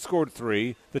the Jets scored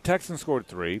 3, the Texans scored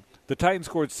 3, the Titans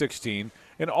scored 16,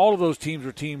 and all of those teams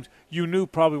were teams you knew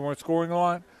probably weren't scoring a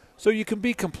lot. So you can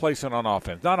be complacent on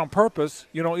offense. Not on purpose.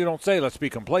 You don't say let's be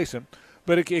complacent,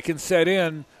 but it can set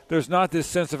in. There's not this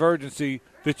sense of urgency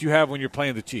that you have when you're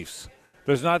playing the Chiefs.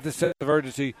 There's not this sense of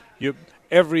urgency.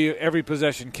 Every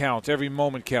possession counts. Every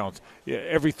moment counts.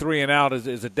 Every 3 and out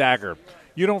is a dagger.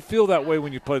 You don't feel that way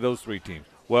when you play those 3 teams.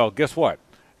 Well, guess what?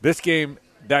 That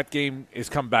game is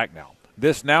come back now.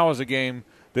 This now is a game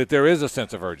that there is a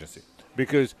sense of urgency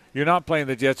because you're not playing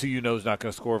the Jets, who you know is not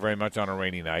going to score very much on a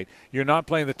rainy night. You're not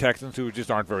playing the Texans, who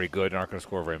just aren't very good and aren't going to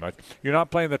score very much. You're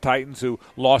not playing the Titans, who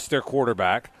lost their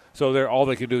quarterback, so all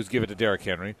they can do is give it to Derrick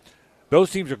Henry. Those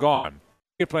teams are gone.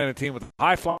 You're playing a team with a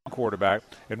high-flying quarterback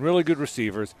and really good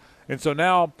receivers. And so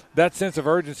now that sense of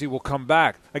urgency will come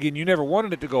back. Again, you never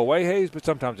wanted it to go away, Hayes, but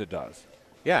sometimes it does.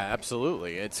 Yeah,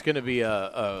 absolutely. It's going to be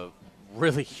a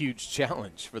really huge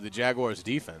challenge for the Jaguars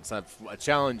defense. A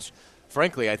challenge,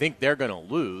 frankly, I think they're going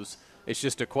to lose. It's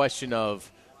just a question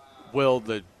of will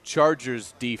the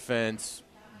Chargers defense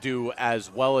do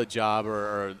as well a job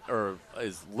or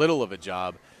as little of a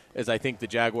job as I think the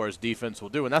Jaguars defense will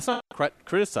do. And that's not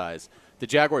criticize the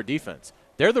Jaguar defense.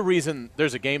 They're the reason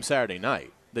there's a game Saturday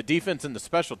night. The defense and the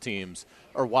special teams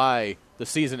are why the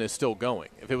season is still going.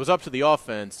 If it was up to the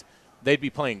offense, they'd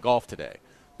be playing golf today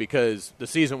because the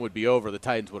season would be over. The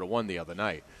Titans would have won the other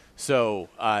night. So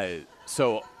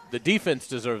the defense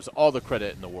deserves all the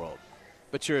credit in the world.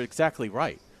 But you're exactly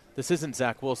right. This isn't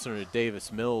Zach Wilson or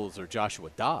Davis Mills or Joshua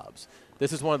Dobbs.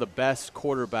 This is one of the best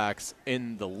quarterbacks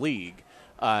in the league.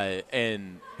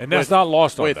 And that's not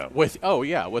lost on them. With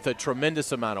a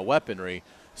tremendous amount of weaponry.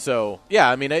 So, yeah,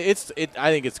 I mean, I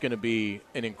think it's going to be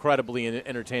an incredibly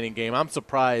entertaining game. I'm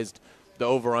surprised the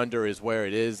over-under is where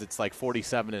it is. It's like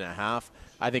 47.5.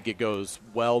 I think it goes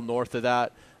well north of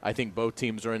that. I think both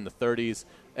teams are in the 30s.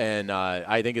 And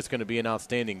I think it's going to be an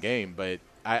outstanding game. But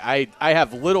I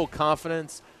have little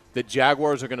confidence that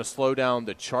Jaguars are going to slow down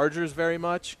the Chargers very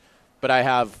much. But I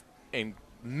have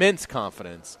immense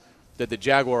confidence that the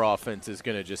Jaguar offense is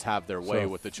going to just have their way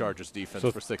with the Chargers defense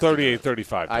for 60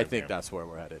 38-35. I think that's where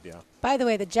we're headed, yeah. By the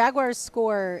way, the Jaguars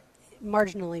score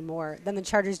marginally more than the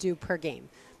Chargers do per game.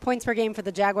 Points per game for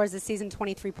the Jaguars this season,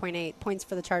 23.8. Points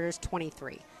for the Chargers,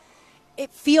 23.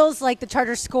 It feels like the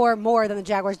Chargers score more than the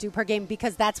Jaguars do per game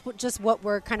because that's just what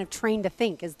we're kind of trained to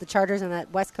think is the Chargers and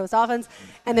that West Coast offense.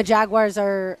 And the Jaguars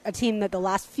are a team that the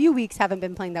last few weeks haven't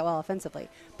been playing that well offensively.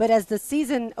 But as the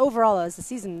season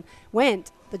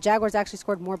went, the Jaguars actually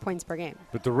scored more points per game.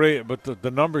 But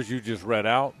the numbers you just read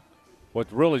out,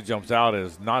 what really jumps out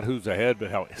is not who's ahead,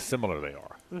 but how similar they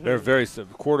are. Mm-hmm. They're very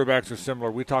quarterbacks are similar.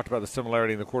 We talked about the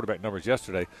similarity in the quarterback numbers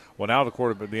yesterday. Well, now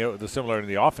the similarity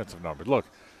in the offensive numbers. Look,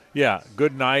 yeah,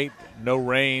 good night, no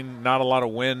rain, not a lot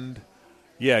of wind.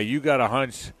 Yeah, you got a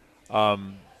hunch.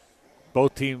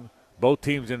 Both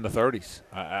teams in the 30s.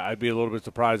 I'd be a little bit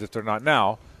surprised if they're not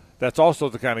now. That's also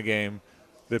the kind of game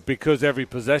that because every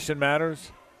possession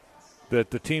matters,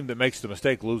 that the team that makes the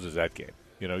mistake loses that game.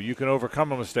 You know, you can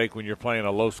overcome a mistake when you're playing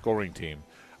a low-scoring team.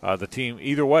 The team,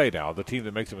 either way now, the team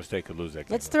that makes a mistake could lose that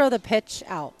game. Let's throw the pitch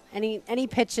out. Any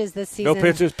pitches this season? No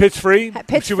pitches? Pitch-free?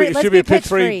 Pitch should free. Be a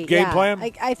pitch-free game plan?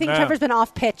 I think Trevor's been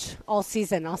off pitch all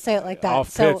season. I'll say it like that.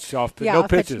 Off pitch. Yeah, no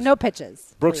pitches. No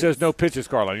pitches. Brooks says no pitches,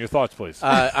 Carline. Your thoughts, please.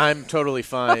 I'm totally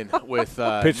fine with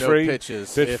pitch-free, no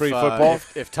pitches. Pitch-free football?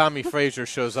 If Tommy Frazier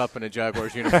shows up in a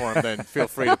Jaguars uniform, then feel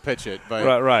free to pitch it.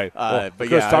 But, right. But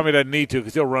because Tommy doesn't need to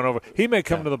because he'll run over. He may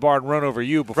come to the bar and run over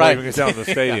you before he even gets down to the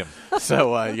stadium.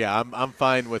 So, I'm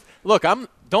fine with – look,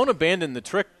 don't abandon the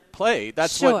trick play.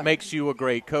 That's what makes you a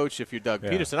great coach if you're Doug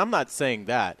Peterson. I'm not saying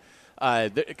that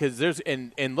because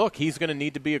and look, he's going to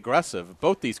need to be aggressive.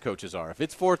 Both these coaches are. If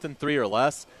it's 4th and 3 or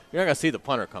less, you're not going to see the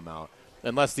punter come out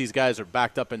unless these guys are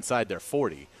backed up inside their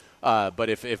 40. But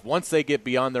if once they get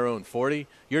beyond their own 40,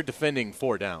 you're defending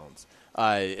 4 downs.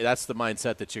 That's the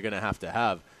mindset that you're going to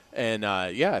have. And,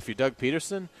 if you're Doug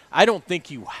Peterson, I don't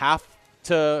think you have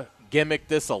to gimmick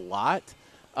this a lot.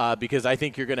 Because I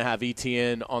think you're going to have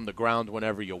ETN on the ground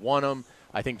whenever you want him.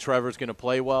 I think Trevor's going to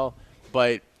play well.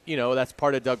 But, that's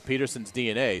part of Doug Peterson's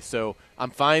DNA. So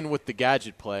I'm fine with the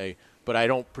gadget play, but I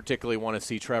don't particularly want to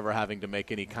see Trevor having to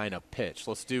make any kind of pitch.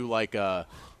 Let's do like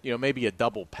maybe a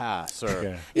double pass.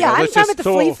 Or, I'm fine with the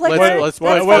flea flicker. Let's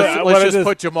just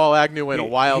put Jamal Agnew in a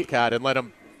wildcat and let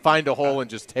him find a hole and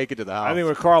just take it to the house. I think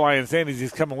what Carline is saying is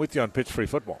he's coming with you on pitch-free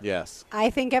football. Yes.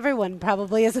 I think everyone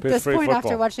probably is at this point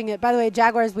after watching it. By the way,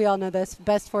 Jaguars, we all know this,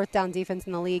 best 4th down defense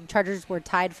in the league. Chargers were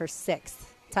tied for 6th,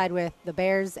 tied with the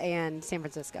Bears and San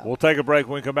Francisco. We'll take a break.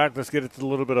 When we come back, let's get into a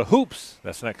little bit of hoops.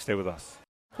 That's next. Stay with us.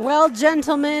 Well,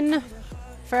 gentlemen,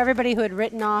 for everybody who had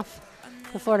written off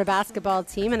the Florida basketball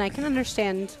team, and I can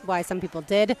understand why some people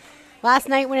did, last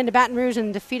night went into Baton Rouge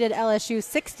and defeated LSU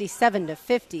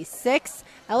 67-56.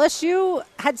 LSU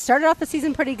had started off the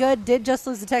season pretty good, did just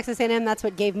lose to Texas A&M. That's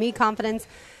what gave me confidence.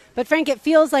 But, Frank, it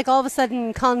feels like all of a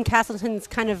sudden Colin Castleton's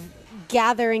kind of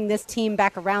gathering this team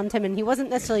back around him, and he wasn't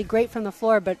necessarily great from the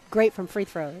floor, but great from free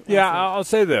throw. Yeah, I'll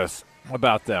say this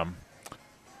about them.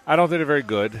 I don't think they're very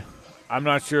good. I'm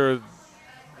not sure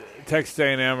Texas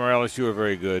A&M or LSU are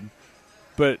very good,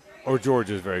 or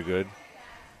Georgia is very good.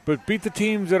 But beat the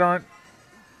teams that aren't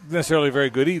necessarily very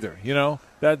good either.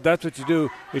 That's what you do.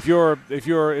 If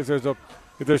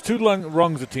there's 2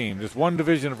 rungs of teams, there's one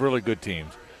division of really good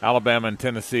teams, Alabama and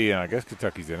Tennessee, and I guess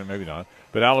Kentucky's in it, maybe not,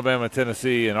 but Alabama,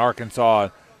 Tennessee, and Arkansas,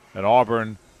 and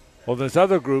Auburn. Well, there's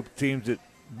other group teams that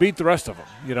beat the rest of them.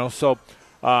 So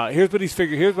here's what he's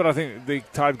figured. Here's what I think the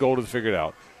Todd Gold has figured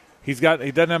out. He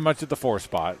doesn't have much at the 4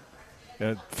 spot.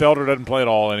 Felder doesn't play at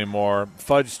all anymore.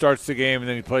 Fudge starts the game, and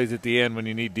then he plays at the end when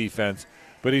you need defense.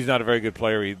 But he's not a very good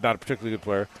player. He's not a particularly good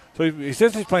player. So he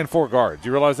says he's playing 4 guards.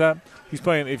 You realize that? He's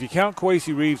playing, if you count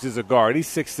Kwesi Reeves as a guard, he's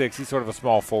 6'6". He's sort of a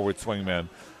small forward swingman.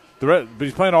 But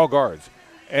he's playing all guards.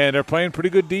 And they're playing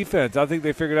pretty good defense. I think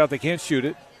they figured out they can't shoot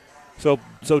it. So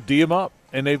D them up.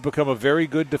 And they've become a very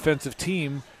good defensive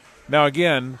team. Now,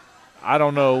 again, I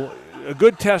don't know. A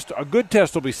good test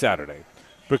will be Saturday.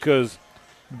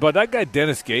 But that guy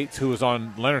Dennis Gates, who was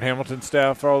on Leonard Hamilton's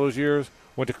staff for all those years,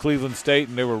 went to Cleveland State,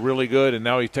 and they were really good, and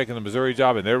now he's taking the Missouri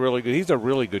job, and they're really good. He's a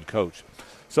really good coach.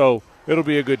 So it'll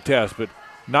be a good test. But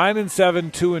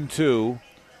 9-7,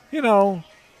 2-2,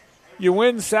 you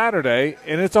win Saturday,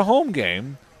 and it's a home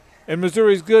game, and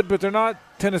Missouri's good, but they're not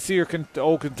Tennessee or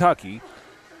old Kentucky.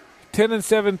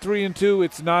 10-7, 3-2,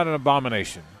 it's not an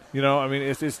abomination.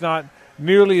 It's not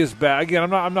nearly as bad.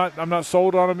 Again, I'm not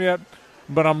sold on them yet.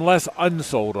 but I'm less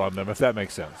unsold on them, if that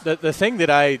makes sense. The thing that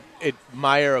I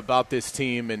admire about this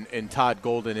team and Todd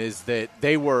Golden is that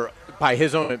they were, by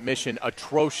his own admission,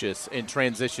 atrocious in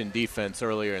transition defense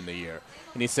earlier in the year.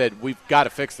 And he said, we've got to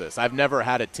fix this. I've never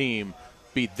had a team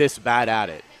be this bad at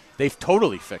it. They've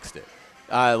totally fixed it.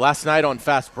 Last night on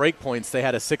fast break points, they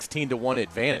had a 16-1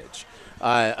 advantage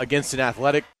against an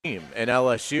athletic team in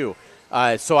LSU.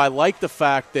 So I like the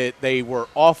fact that they were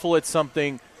awful at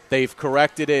something, they've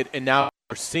corrected it, and now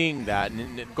we're seeing that.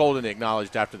 And Golden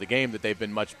acknowledged after the game that they've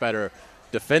been much better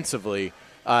defensively.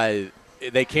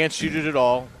 They can't shoot it at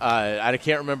all. I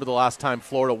can't remember the last time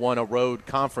Florida won a road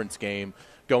conference game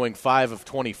going 5 of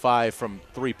 25 from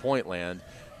three-point land,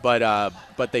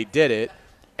 but they did it,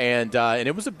 and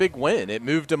it was a big win. It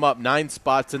moved them up 9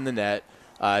 spots in the net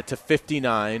to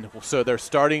 59, so they're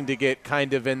starting to get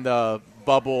kind of in the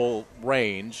bubble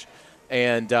range,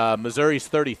 and Missouri's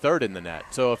 33rd in the net.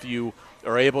 So if you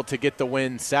are able to get the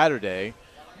win Saturday,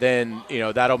 then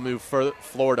that'll move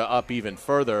Florida up even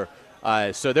further.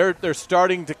 So they're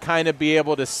starting to kind of be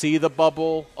able to see the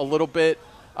bubble a little bit,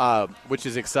 which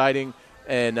is exciting.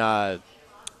 And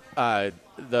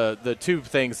the two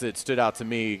things that stood out to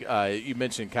me, you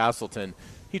mentioned Castleton.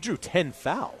 He drew 10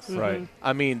 fouls. Mm-hmm. Right.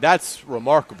 I mean, that's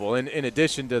remarkable. In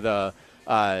addition to the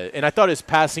and I thought his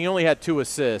passing, he only had 2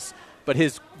 assists, but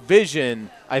his vision,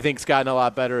 I think, has gotten a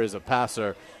lot better as a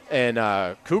passer. And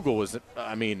Kugel was,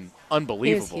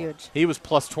 unbelievable. He was huge. He was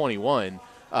plus 21,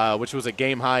 which was a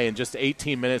game high in just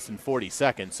 18 minutes and 40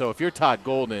 seconds. So if you're Todd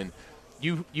Golden,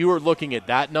 you are looking at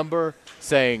that number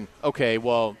saying, okay,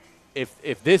 well,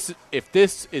 if this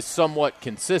is somewhat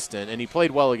consistent, and he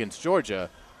played well against Georgia,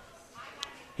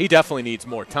 he definitely needs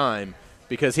more time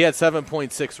because he had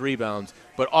 7.6 rebounds.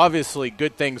 But obviously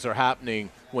good things are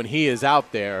happening when he is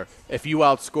out there. If you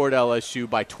outscored LSU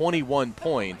by 21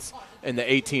 points in the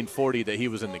 18-40 that he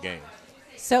was in the game.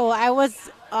 So I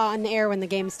was on the air when the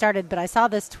game started, but I saw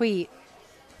this tweet.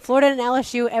 Florida and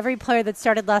LSU, every player that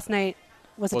started last night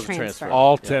was a transfer.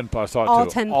 All 10. I saw it all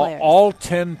too. 10 players. All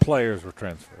 10 players were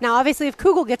transferred. Now, obviously, if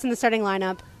Kugel gets in the starting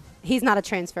lineup, he's not a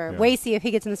transfer. Yeah. Wasey, if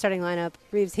he gets in the starting lineup,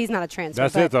 Reeves, he's not a transfer.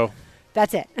 That's it, though.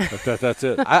 That's it. That's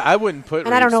it. I wouldn't put and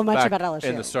Reeves I don't know much back about LSU.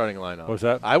 in the starting lineup. What's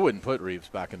that? I wouldn't put Reeves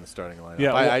back in the starting lineup.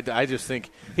 Yeah, I just think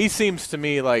he seems to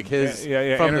me like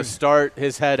from the start,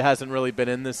 his head hasn't really been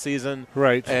in this season.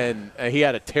 Right. And he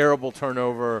had a terrible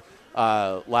turnover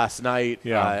last night.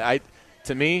 Yeah.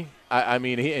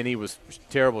 He was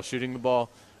terrible shooting the ball.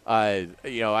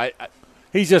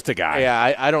 He's just a guy.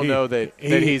 Yeah, I don't know that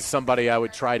he's somebody I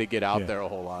would try to get out there a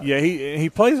whole lot. Yeah, he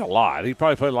plays a lot. He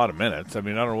probably played a lot of minutes. I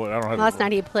mean, I don't have last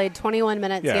night he played 21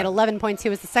 minutes. Yeah. He had 11 points. He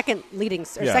was the second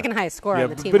highest scorer on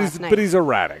the team last night. But he's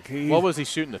erratic. What was he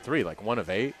shooting the 3? Like 1 of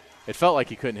 8? It felt like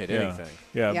he couldn't hit anything.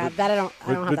 Yeah, but, that I don't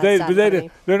have that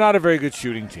stat. They're not a very good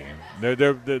shooting team.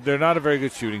 They're not a very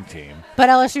good shooting team. But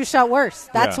LSU shot worse.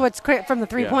 That's what's from the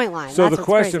 3-point line. So That's the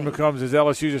question crazy. becomes: is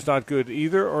LSU just not good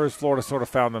either, or has Florida sort of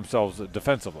found themselves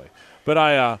defensively? But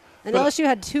LSU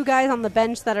had 2 guys on the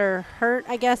bench that are hurt,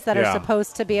 I guess, that are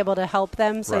supposed to be able to help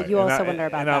them. So you also wonder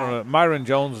about that. I don't know. Myron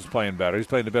Jones is playing better. He's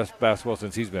playing the best basketball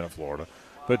since he's been at Florida.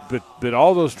 But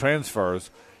all those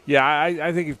transfers,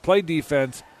 I think if you play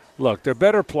defense. Look, they're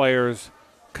better players.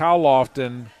 Kyle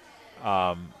Lofton,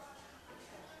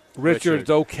 Richard's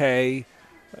okay.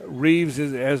 Reeves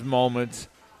has moments.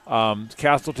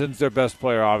 Castleton's their best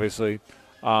player, obviously.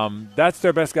 That's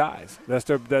their best guys.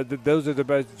 Those are the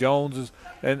best. Jones is,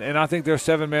 and I think their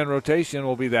 7-man rotation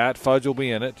will be that. Fudge will be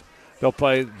in it. They'll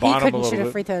play Bonham a little bit. He couldn't shoot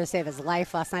a free throw to save his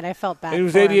life last night. I felt bad. He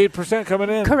was 88%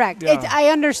 coming in. Correct. Yeah. I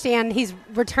understand he's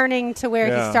returning to where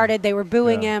he started. They were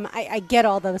booing him. I get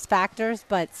all those factors,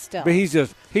 but still. But he's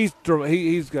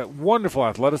got wonderful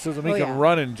athleticism. He can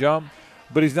run and jump,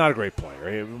 but he's not a great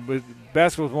player.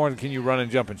 Basketball is more than can you run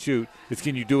and jump and shoot. It's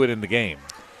can you do it in the game.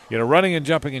 Running and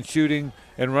jumping and shooting,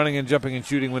 and running and jumping and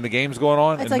shooting when the game's going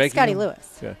on. It's like Scotty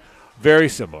Lewis. Yeah. Very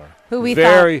similar. Who we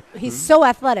thought he's so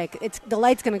athletic. The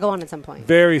light's going to go on at some point.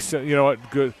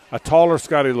 Good. A taller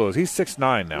Scotty Lewis. He's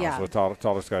 6'9" now. Yeah. So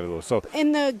taller Scotty Lewis. So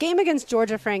in the game against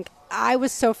Georgia, Frank, I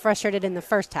was so frustrated in the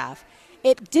first half.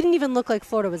 It didn't even look like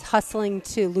Florida was hustling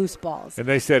to loose balls. And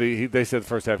they said the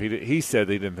first half he said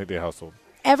they didn't think they hustled.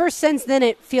 Ever since then,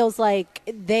 it feels like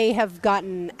they have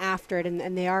gotten after it,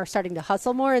 and they are starting to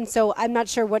hustle more. And so I'm not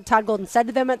sure what Todd Golden said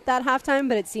to them at that halftime,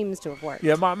 but it seems to have worked.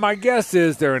 Yeah, my guess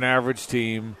is they're an average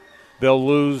team They'll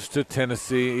lose to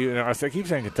Tennessee. I keep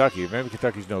saying Kentucky. Maybe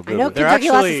Kentucky's no good. I know Kentucky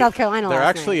lost to South Carolina They're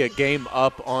last actually night. A game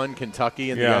up on Kentucky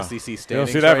in the SEC standings. You don't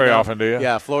see that very now. often, do you?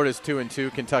 Yeah, Florida's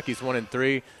 2-2, Kentucky's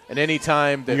 1-3. And any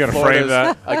time that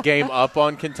Florida's a game up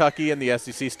on Kentucky in the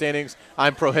SEC standings,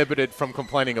 I'm prohibited from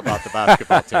complaining about the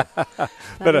basketball team.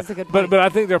 But I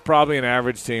think they're probably an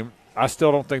average team. I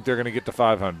still don't think they're going to get to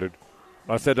 500.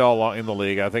 I said all along in the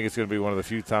league, I think it's going to be one of the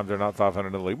few times they're not 500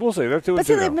 in the league. We'll see. They're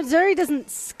 2-2 now. Missouri doesn't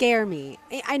scare me.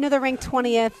 I know they're ranked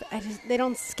 20th. They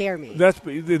don't scare me. And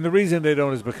the reason they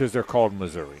don't is because they're called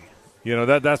Missouri.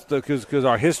 That's because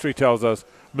our history tells us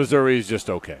Missouri is just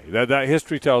okay. That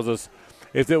history tells us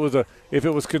if it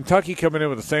was Kentucky coming in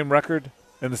with the same record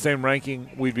and the same ranking,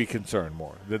 we'd be concerned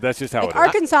more. That's just how it is.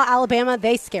 Arkansas, Alabama,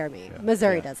 they scare me. Yeah.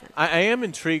 Missouri doesn't. I am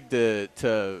intrigued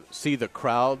to see the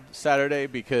crowd Saturday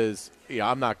because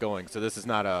I'm not going, so this is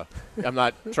not I'm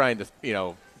not trying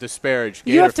to disparage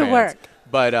Gator You have to fans, work.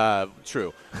 But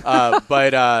true.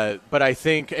 But I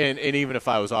think, and even if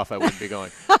I was off, I wouldn't be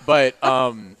going. But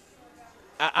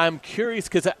I'm curious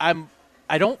because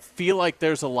I don't feel like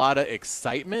there's a lot of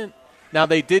excitement. Now,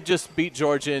 they did just beat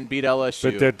Georgia and beat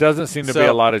LSU. But there doesn't seem to be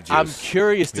a lot of juice. I'm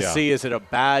curious to see, is it a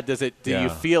bad? Do you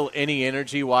feel any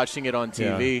energy watching it on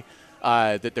TV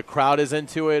that the crowd is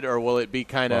into it, or will it be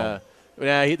kind of,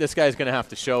 this guy's going to have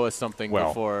to show us something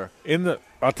before?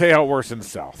 I'll tell you how it works in the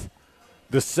South.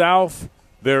 The South,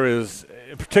 there is,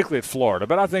 particularly at Florida,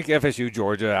 but I think FSU,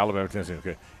 Georgia, Alabama, Tennessee,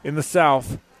 okay. In the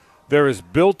South, there is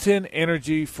built-in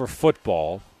energy for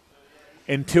football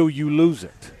until you lose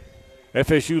it.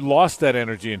 FSU lost that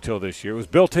energy until this year. It was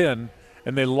built in,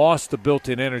 and they lost the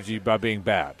built-in energy by being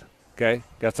bad. Okay?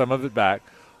 Got some of it back.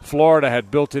 Florida had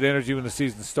built-in energy when the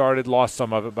season started, lost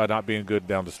some of it by not being good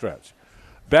down the stretch.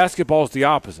 Basketball is the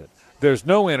opposite. There's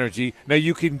no energy. Now,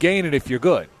 you can gain it if you're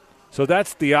good. So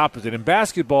that's the opposite. In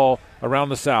basketball around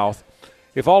the South,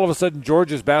 if all of a sudden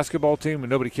Georgia's basketball team and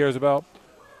nobody cares about,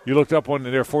 you looked up when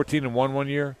they're 14-1 one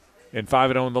year and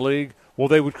 5-0 in the league, well,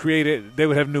 they would create it. They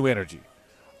would have new energy.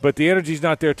 But the energy's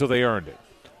not there till they earned it.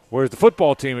 Whereas the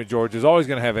football team at Georgia is always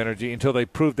going to have energy until they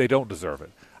prove they don't deserve it.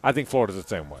 I think Florida's the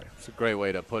same way. It's a great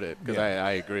way to put it because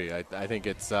I agree. I think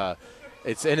it's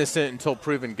innocent until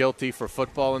proven guilty for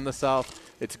football in the South.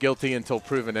 It's guilty until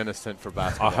proven innocent for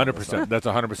basketball. 100%. That's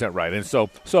 100% right. And so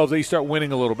if they start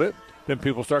winning a little bit, then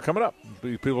people start coming up.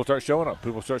 People start showing up.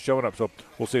 So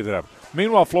we'll see if that happens.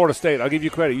 Meanwhile, Florida State, I'll give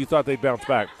you credit. You thought they'd bounce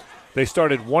back. They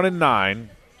started 1-9.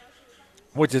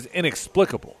 Which is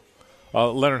inexplicable.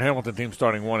 Leonard Hamilton team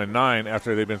starting 1-9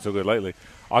 after they've been so good lately.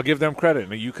 I'll give them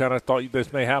credit. And you kind of thought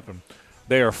this may happen.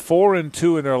 They are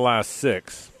 4-2 in their last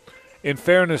 6. In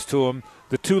fairness to them,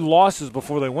 the 2 losses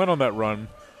before they went on that run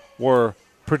were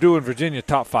Purdue and Virginia,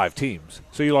 top 5 teams.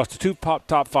 So you lost to 2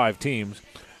 top 5 teams.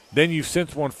 Then you've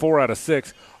since won 4 out of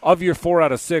 6. Of your 4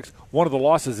 out of 6, one of the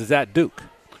losses is at Duke.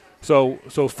 So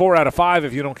 4 out of 5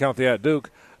 if you don't count the at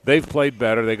Duke. They've played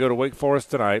better. They go to Wake Forest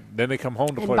tonight. Then they come home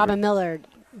to play. And Baba Miller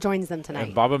joins them tonight.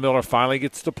 And Baba Miller finally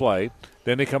gets to play.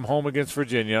 Then they come home against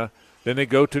Virginia. Then they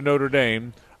go to Notre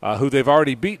Dame, who they've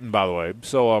already beaten, by the way.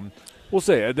 So we'll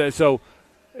see. So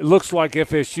it looks like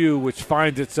FSU, which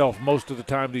finds itself most of the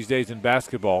time these days in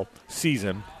basketball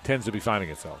season, tends to be finding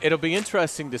itself. It'll be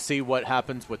interesting to see what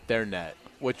happens with their net,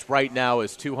 which right now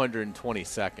is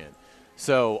 222nd.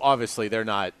 So, obviously, they're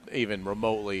not even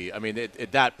remotely – I mean,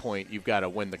 at that point, you've got to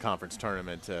win the conference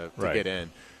tournament to get in.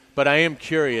 But I am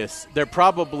curious. They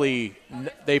probably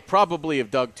have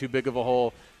dug too big of a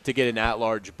hole to get an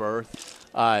at-large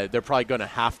berth. They're probably going to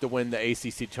have to win the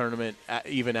ACC tournament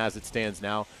even as it stands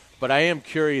now. But I am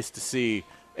curious to see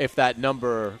if that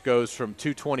number goes from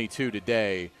 222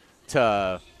 today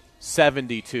to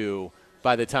 72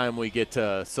 by the time we get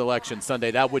to Selection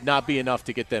Sunday. That would not be enough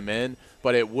to get them in,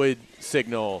 but it would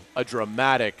signal a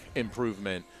dramatic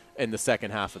improvement in the second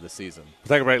half of the season.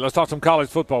 Take a break. Let's talk some college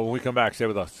football when we come back. Stay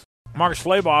with us. Mark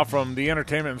Schlabach from the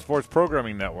Entertainment and Sports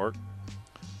Programming Network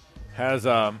has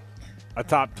a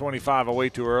top 25 way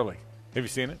too early. Have you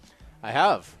seen it? I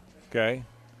have. Okay.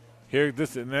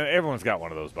 And everyone's got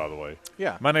one of those, by the way.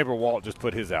 Yeah. My neighbor Walt just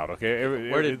put his out, okay?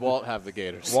 Where did Walt have the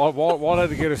Gators? Walt had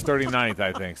the Gators 39th,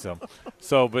 I think.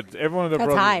 So, but everyone of their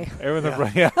brothers. High.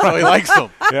 So he likes them.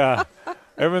 Yeah.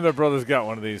 Everyone of their brothers got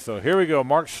one of these. So here we go.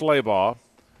 Mark Schlabach,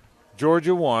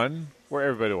 Georgia 1, where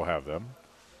everybody will have them.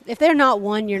 If they're not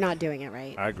 1, you're not doing it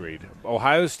right. I agreed.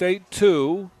 Ohio State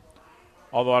 2,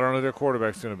 although I don't know who their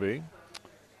quarterback's going to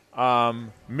be.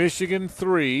 Michigan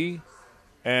 3.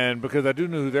 And because I do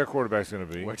know who their quarterback's going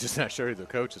to be. We're just not sure who the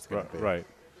coach is going to be. Right.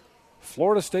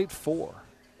 Florida State 4.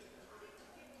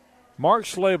 Mark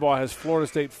Schlabach has Florida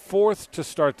State 4th to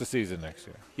start the season next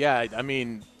year. Yeah, I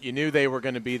mean, you knew they were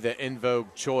going to be the in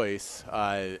vogue choice,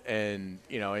 and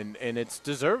it's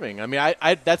deserving. I mean,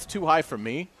 I that's too high for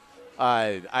me.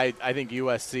 I think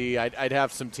USC. I'd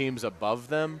have some teams above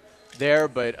them there,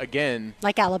 but again,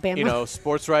 like Alabama,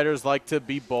 sports writers like to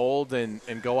be bold and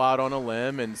go out on a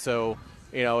limb, and so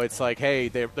it's like, hey,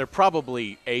 they're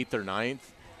probably 8th or 9th,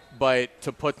 but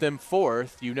to put them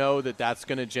 4th, that's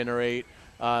going to generate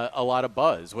a lot of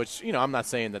buzz, which, I'm not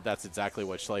saying that that's exactly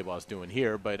what Schlabach's doing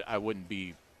here, but I wouldn't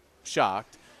be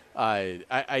shocked.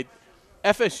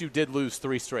 FSU did lose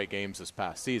 3 straight games this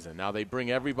past season. Now they bring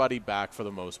everybody back for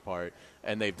the most part,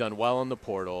 and they've done well in the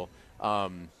portal. I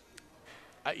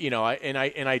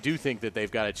do think that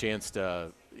they've got a chance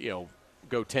to, go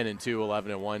 10-2,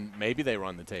 11-1. Maybe they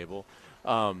run the table,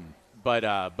 but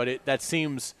that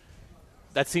seems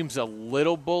a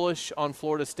little bullish on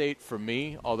Florida State for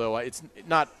me, although it's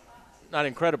not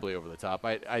incredibly over the top.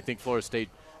 I think Florida State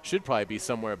should probably be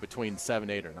somewhere between 7,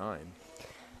 8, or 9.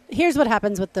 Here's what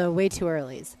happens with the way too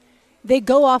earlys. They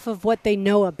go off of what they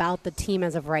know about the team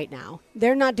as of right now.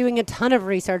 They're not doing a ton of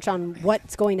research on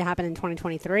what's going to happen in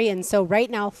 2023. And so right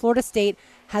now, Florida State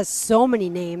has so many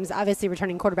names, obviously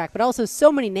returning quarterback, but also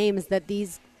so many names that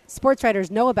these sports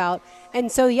writers know about. And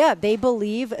so, yeah, they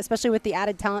believe, especially with the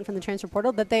added talent from the transfer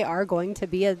portal, that they are going to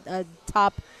be a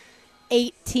top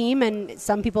 8 team, and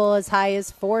some people as high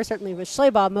as 4, certainly with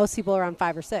Schlabach. Most people around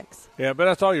 5 or 6. Yeah, but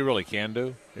that's all you really can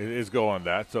do is go on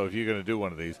that. So if you're going to do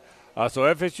one of these. So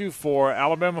FSU 4,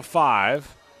 Alabama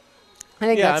 5. I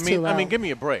think that's too low. I mean, give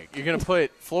me a break. You're going to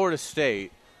put Florida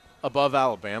State above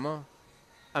Alabama?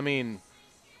 I mean,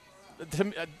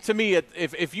 to me,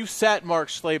 if you sat Mark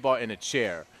Schlabach in a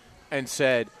chair and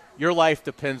said, your life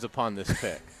depends upon this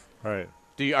pick. Right.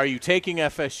 Are you taking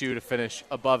FSU to finish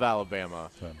above Alabama?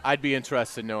 Right. I'd be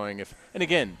interested in knowing if – and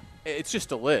again, it's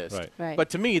just a list. Right. But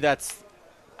to me, that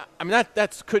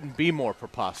couldn't be more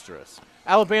preposterous.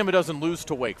 Alabama doesn't lose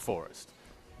to Wake Forest.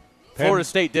 Florida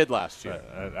State did last year.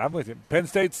 I'm with you. Penn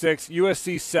State 6,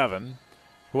 USC 7,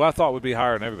 who I thought would be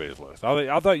higher on everybody's list.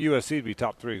 I thought USC would be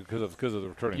top 3 because of the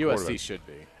returning quarterback. USC should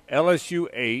be. LSU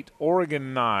 8,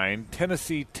 Oregon 9,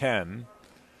 Tennessee 10.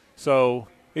 So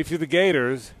if you're the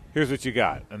Gators, here's what you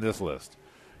got in this list.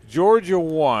 Georgia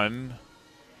 1,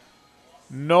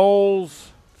 Knowles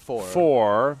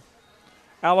 4,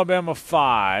 Alabama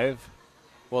 5.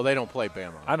 Well, they don't play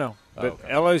Bama. I know. But okay.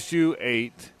 LSU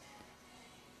 8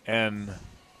 and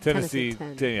Tennessee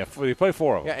 10. Yeah, they play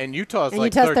 4 of them. Yeah, and Utah's and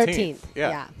like Utah's 13th. 13th. Yeah.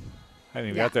 I haven't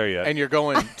even got there yet. And you're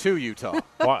going to Utah.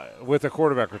 With a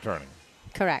quarterback returning.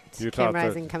 Correct. Utah Cam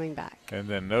Rising coming back. And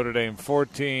then Notre Dame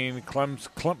 14,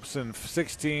 Clemson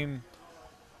 16.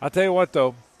 I'll tell you what,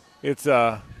 though. It's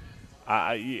Ole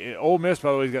Miss,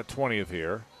 by the way, he's got 20th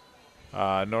here.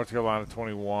 North Carolina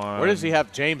 21. Where does he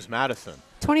have James Madison?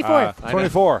 24th.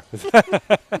 24.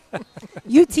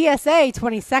 UTSA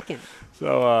 22nd.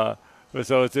 So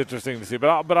it's interesting to see.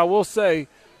 But I will say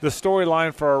the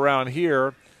storyline for around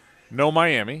here, no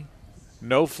Miami,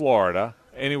 no Florida,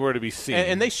 anywhere to be seen.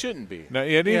 And they shouldn't be. No,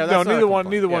 neither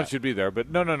one should be there. But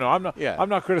no, I'm not. Yeah. I'm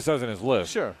not criticizing his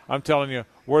list. Sure. I'm telling you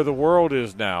where the world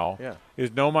is now. Yeah.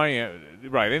 Is no Miami.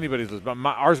 Right. Anybody's list, but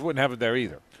ours wouldn't have it there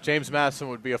either. James Madison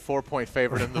would be a 4-point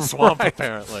favorite in the swamp, right.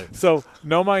 Apparently. So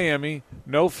no Miami,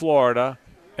 no Florida,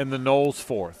 and the Knowles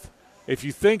 4th. If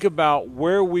you think about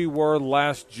where we were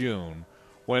last June,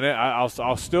 when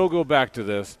I'll still go back to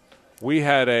this, we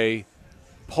had a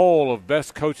poll of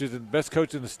best coach in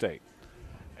the state,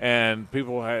 and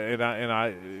people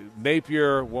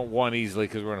Napier won easily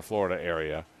because we're in a Florida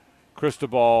area,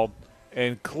 Cristobal,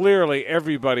 and clearly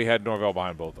everybody had Norvell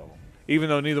behind both of them, even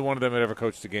though neither one of them had ever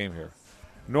coached a game here.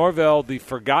 Norvell, the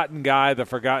forgotten guy, the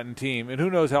forgotten team, and who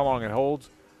knows how long it holds,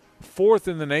 4th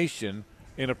in the nation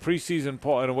in a preseason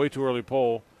poll, in a way too early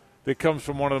poll that comes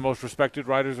from one of the most respected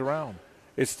writers around.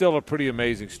 It's still a pretty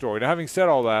amazing story. Now, having said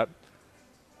all that,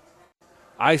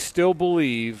 I still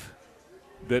believe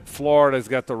that Florida's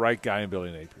got the right guy in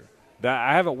Billy Napier.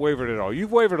 I haven't wavered at all.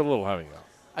 You've wavered a little, haven't you?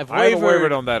 I haven't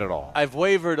wavered on that at all. I've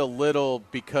wavered a little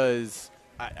because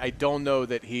I don't know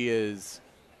that he is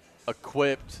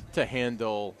equipped to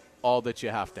handle all that you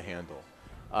have to handle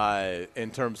in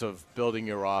terms of building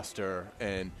your roster.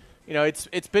 And,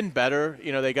 it's been better.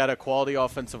 They got a quality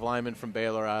offensive lineman from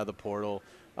Baylor out of the portal.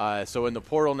 So in the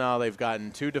portal now they've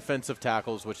gotten 2 defensive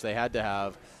tackles, which they had to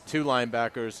have, 2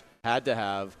 linebackers had to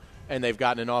have, and they've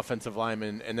gotten an offensive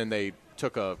lineman, and then they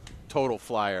took a total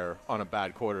flyer on a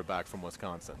bad quarterback from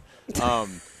Wisconsin. So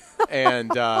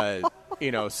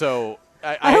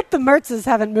I hope the Mertzes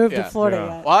haven't moved to Florida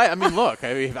yet. Well, I mean, look,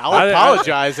 I'll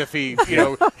apologize if he,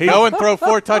 go and throw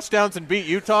 4 touchdowns and beat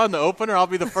Utah in the opener. I'll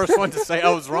be the first one to say I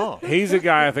was wrong. He's a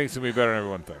guy I think is going to be better than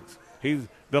everyone thinks.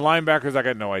 The linebackers, I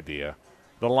got no idea.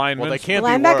 The linemen, they can't the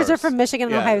linebackers be worse. are from Michigan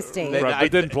and Ohio State.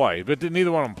 But didn't play. But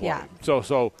neither one of them played. Yeah.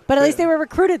 So. But at least they were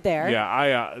recruited there.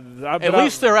 Yeah, at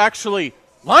least they're actually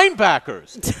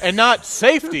linebackers and not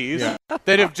safeties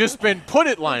that have just been put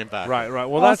at linebacker. Right.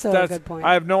 Well, that's a good point.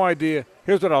 I have no idea.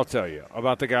 Here's what I'll tell you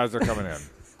about the guys that are coming in.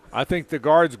 I think the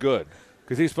guard's good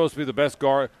because he's supposed to be the best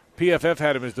guard. PFF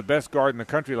had him as the best guard in the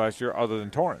country last year, other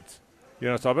than Torrance.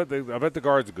 So I bet the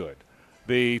guard's good.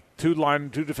 The two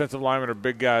defensive linemen are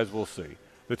big guys. We'll see.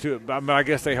 I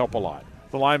guess they help a lot.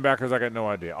 The linebackers, I got no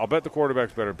idea. I'll bet the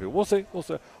quarterback's better than people. We'll see.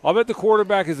 I'll bet the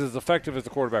quarterback is as effective as the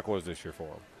quarterback was this year for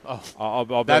him. Oh,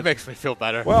 I'll that makes me feel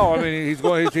better. Well, I mean, he's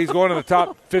going to the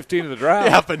top 15 of the draft.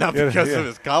 Yeah, but not because of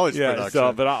his college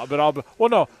production.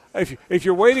 No. If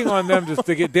you're waiting on them just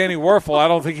to get Danny Werfel, I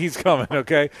don't think he's coming.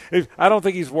 Okay, I don't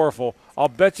think he's Werfel. I'll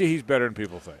bet you he's better than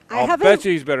people think. I'll bet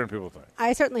you he's better than people think.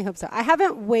 I certainly hope so. I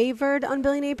haven't wavered on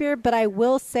Billy Napier, but I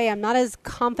will say I'm not as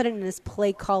confident in his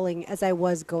play calling as I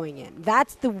was going in.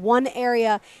 That's the one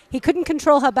area he couldn't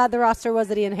control how bad the roster was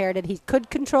that he inherited. He could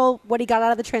control what he got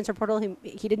out of the transfer portal.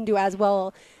 He didn't do as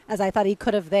well as I thought he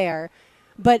could have there.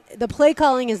 But the play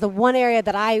calling is the one area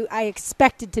that I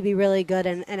expected to be really good,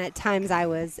 and at times I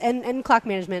was, and clock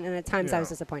management, and at times I was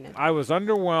disappointed. I was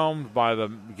underwhelmed by the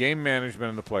game management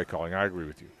and the play calling. I agree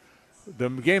with you. The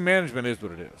game management is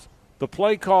what it is. The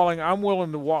play calling, I'm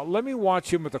willing to watch. Let me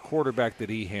watch him with the quarterback that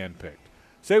he handpicked.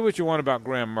 Say what you want about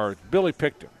Graham Mertz. Billy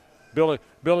picked him.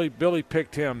 Billy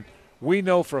picked him. We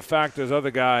know for a fact there's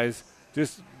other guys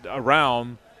just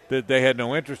around that they had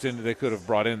no interest in that they could have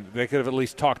brought in. They could have at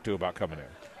least talked to about coming in.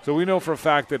 So we know for a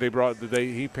fact that he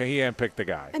handpicked the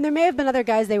guy. And there may have been other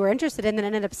guys they were interested in that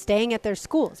ended up staying at their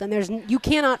schools. And you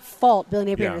cannot fault Billy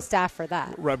Napier and his staff for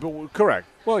that. Right, but correct.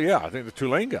 Well, yeah, I think the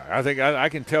Tulane guy. I think I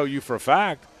can tell you for a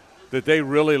fact that they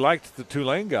really liked the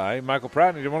Tulane guy, Michael Pratt,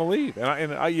 and he didn't want to leave.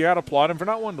 And you got to applaud him for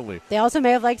not wanting to leave. They also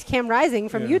may have liked Cam Rising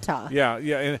from Utah. Yeah.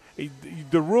 And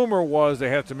the rumor was they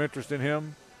had some interest in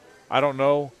him. I don't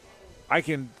know. I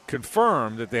can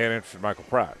confirm that they had interest in Michael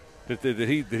Pratt. That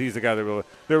he's the guy that really.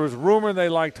 There was rumor they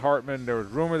liked Hartman. There was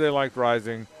rumor they liked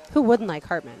Rising. Who wouldn't like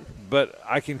Hartman? But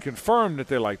I can confirm that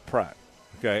they liked Pratt.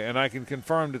 Okay, and I can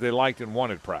confirm that they liked and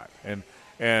wanted Pratt.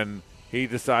 And he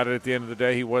decided at the end of the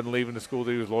day he wasn't leaving the school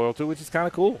that he was loyal to, which is kind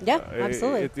of cool. Yeah,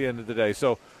 absolutely. At the end of the day.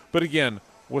 So, but again,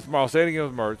 I'll say it again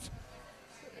with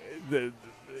Mertz.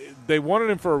 They wanted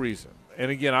him for a reason. And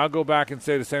again, I'll go back and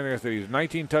say the same thing I said. He was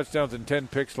 19 touchdowns and 10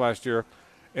 picks last year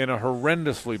in a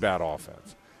horrendously bad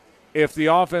offense. If the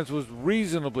offense was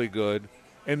reasonably good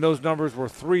and those numbers were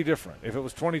 3 different, if it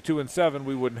was 22-7,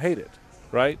 we wouldn't hate it,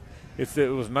 right? It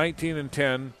was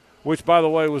 19-10, which, by the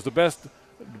way, was the best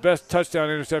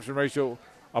touchdown-interception ratio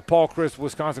a Paul Chryst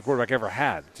Wisconsin quarterback ever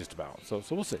had, just about. So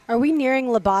we'll see. Are we nearing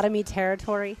lobotomy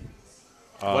territory?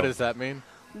 What does that mean?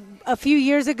 A few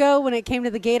years ago, when it came to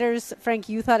the Gators, Frank,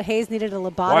 you thought Hayes needed a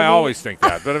lobotomy. Well, I always think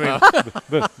that, but I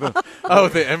mean,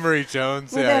 the Emory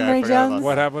Jones. Emory Jones.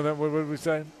 What happened? What did we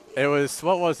say? It was,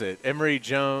 what was it? Emory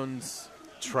Jones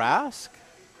Trask?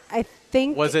 I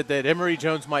think. Was it that Emory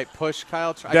Jones might push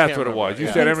Kyle Trask? That's what it was. You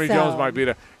said Emory Jones might beat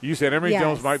out. You said Emory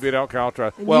Jones might beat out Kyle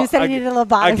Trask. Well, you said he needed a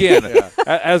lobotomy. Again,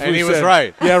 as and we he said, was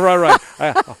right. Yeah,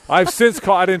 right. I've since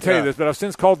called. I didn't tell you this, but I've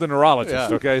since called the neurologist.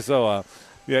 Yeah. Okay, so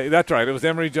yeah, that's right. It was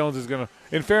Emory Jones is going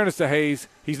to. In fairness to Hayes,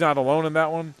 he's not alone in that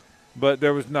one. But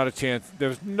there was not a chance. There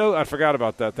was no. I forgot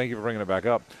about that. Thank you for bringing it back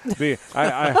up. There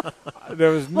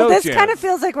was no chance. This kind of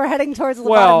feels like we're heading towards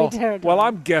lobotomy territory. Well,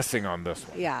 I'm guessing on this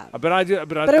one. Yeah. But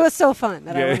it was so fun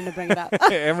that I wanted to bring it up.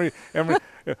 Emory.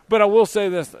 But I will say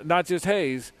this: not just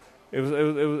Hayes. It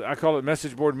was. I call it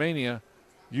message board mania.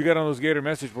 You got on those Gator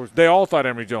message boards. They all thought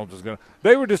Emory Jones was going to.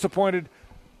 They were disappointed.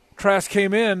 Trask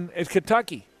came in at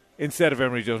Kentucky instead of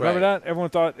Emory Jones. Right. Remember that?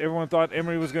 Everyone thought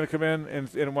Emory was going to come in, and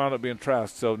it wound up being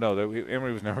Trask. So, no,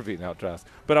 Emory was never beating out Trask.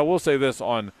 But I will say this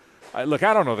look, I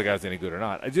don't know if the guy's any good or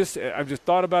not. I've just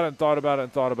thought about it and thought about it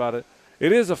and thought about it.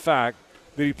 It is a fact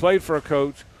that he played for a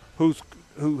coach who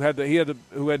had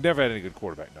never had any good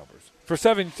quarterback numbers. For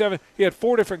seven, he had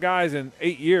 4 different guys in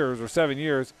 8 years or 7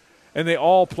 years, and they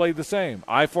all played the same.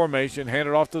 I formation,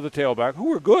 handed off to the tailback, who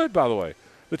were good, by the way.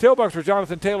 The tailbacks were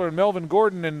Jonathan Taylor and Melvin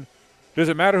Gordon, and does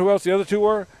it matter who else the other 2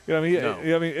 were? No.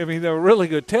 I mean, they were really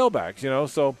good tailbacks.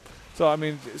 So I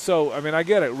mean, I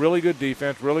get it. Really good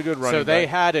defense, really good running. So they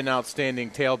had an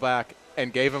outstanding tailback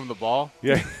and gave him the ball.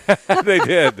 Yeah, they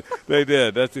did. They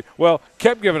did.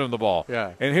 Kept giving him the ball.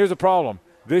 Yeah. And here's the problem: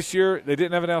 This year they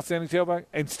didn't have an outstanding tailback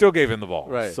and still gave him the ball.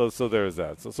 Right. So there's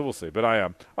that. So we'll see. But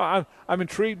I'm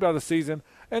intrigued by the season.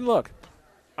 And look,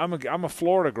 I'm a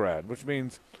Florida grad, which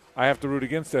means I have to root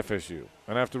against FSU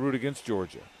and I have to root against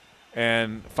Georgia,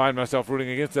 and find myself rooting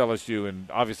against LSU and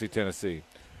obviously Tennessee.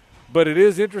 But it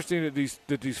is interesting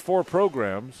that these four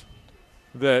programs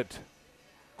that,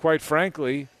 quite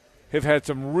frankly, have had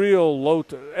some real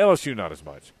LSU not as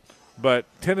much, but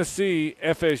Tennessee,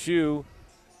 FSU,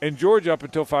 and Georgia up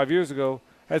until 5 years ago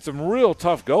had some real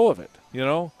tough go of it. You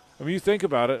know, I mean, you think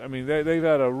about it. I mean, they've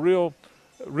had a real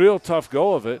tough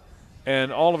go of it,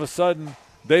 and all of a sudden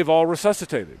they've all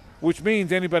resuscitated, which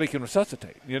means anybody can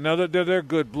resuscitate. You know, they're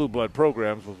good blue blood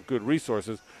programs with good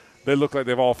resources. They look like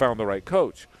they've all found the right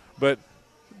coach. But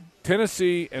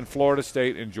Tennessee and Florida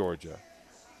State and Georgia,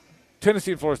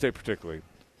 Tennessee and Florida State particularly,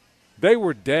 they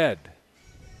were dead.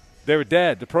 They were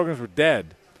dead. The programs were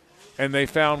dead. And they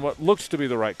found what looks to be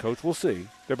the right coach. We'll see.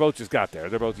 They both just got there.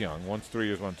 They're both young. One's 3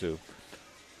 years, one 2.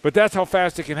 But that's how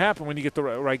fast it can happen when you get the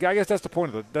right guy. I guess that's the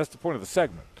point of the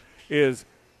segment, is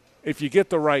if you get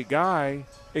the right guy,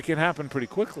 it can happen pretty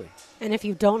quickly. And if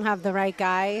you don't have the right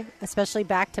guy, especially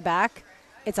back-to-back,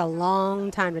 it's a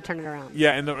long time to turn it around.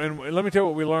 Yeah, and let me tell you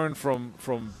what we learned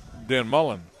from Dan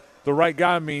Mullen. The right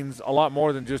guy means a lot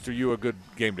more than just, are you a good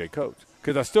game day coach?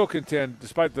 Because I still contend,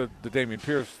 despite the Dameon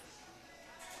Pierce,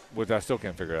 which I still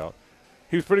can't figure out,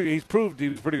 he's proved he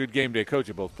was a pretty good game day coach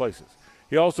at both places.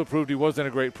 He also proved he wasn't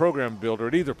a great program builder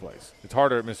at either place. It's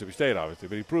harder at Mississippi State, obviously,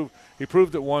 but he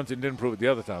proved it once and didn't prove it the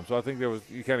other time. So I think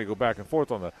you kind of go back and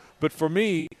forth on that. But for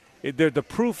me, the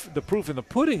proof in the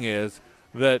pudding is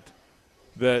that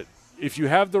if you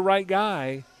have the right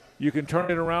guy, you can turn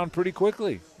it around pretty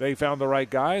quickly. They found the right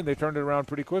guy and they turned it around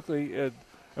pretty quickly.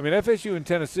 I mean, FSU and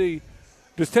Tennessee.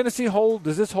 Does Tennessee hold?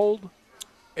 Does this hold?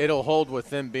 It'll hold with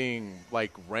them being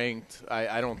ranked.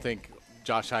 I don't think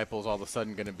Josh Heupel's all of a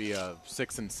sudden going to be a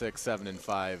 6-6,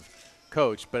 7-5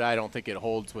 coach, but I don't think it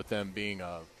holds with them being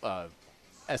a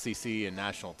SEC and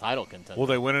national title contender. Will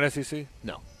they win an SEC?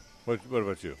 No. What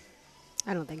about you?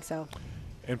 I don't think so.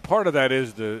 And part of that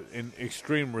is the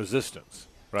extreme resistance,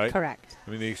 right? Correct.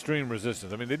 I mean, the extreme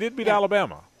resistance. I mean, they did beat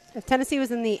Alabama. If Tennessee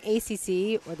was in the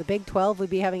ACC or the Big 12, we'd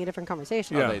be having a different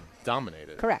conversation. Yeah, they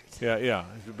dominated. Correct. Yeah.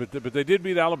 But they did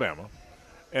beat Alabama,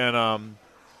 and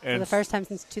for the first time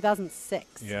since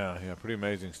 2006. Yeah, pretty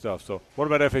amazing stuff. So, what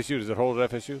about FSU? Does it hold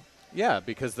at FSU? Yeah,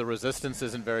 because the resistance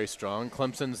isn't very strong.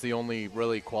 Clemson's the only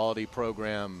really quality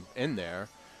program in there,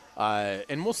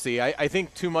 and we'll see. I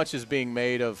think too much is being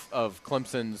made of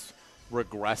Clemson's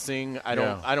regressing.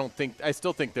 I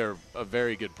still think they're a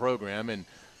very good program, and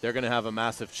they're going to have a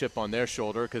massive chip on their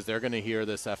shoulder because they're going to hear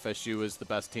this FSU is the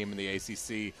best team in the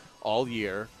ACC all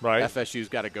year. Right. FSU's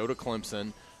got to go to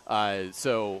Clemson.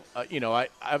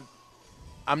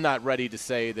 I'm not ready to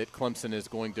say that Clemson is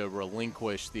going to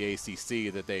relinquish the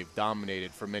ACC that they've dominated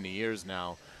for many years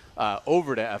now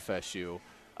over to FSU.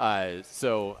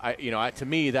 To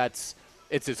me, it's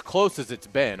as close as it's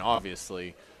been,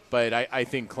 obviously. But I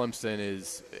think Clemson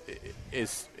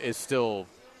is still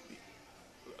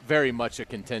very much a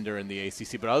contender in the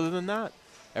ACC. But other than that,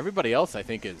 everybody else I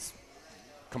think is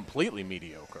completely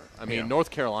mediocre. I mean,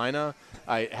 North Carolina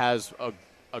has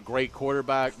a great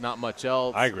quarterback, not much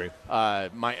else. I agree.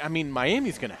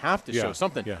 Miami's going to have to show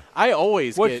something. Yeah. I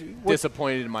always get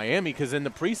disappointed in Miami because in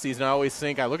the preseason I always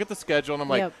think, I look at the schedule and I'm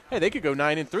like, hey, they could go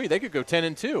 9-3, they could go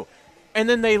 10-2, and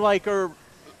then they are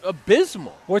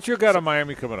abysmal. What you got on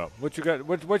Miami coming up? What you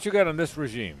got on this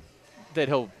regime? That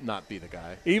he'll not be the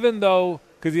guy. Even though,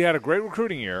 because he had a great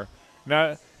recruiting year.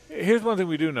 Now, here's one thing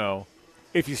we do know: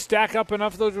 if you stack up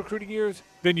enough of those recruiting years,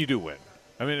 then you do win.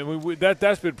 I mean,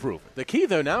 that's been proven. The key,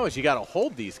 though, now is you got to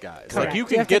hold these guys. Correct. You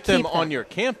can get them on your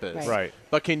campus, right?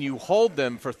 But can you hold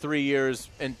them for 3 years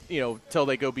and till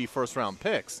they go be first-round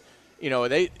picks? A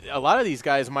lot of these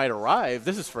guys might arrive.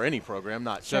 This is for any program,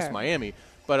 not just Miami.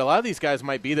 But a lot of these guys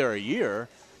might be there a year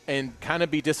and kind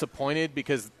of be disappointed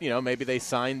because maybe they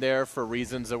signed there for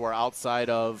reasons that were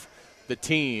outside of the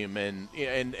team and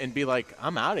be like,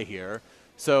 I'm out of here.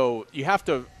 So you have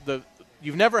to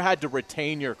you've never had to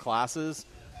retain your classes.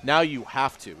 Now you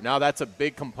have to. Now that's a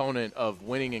big component of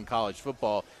winning in college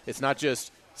football. It's not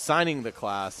just signing the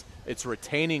class, it's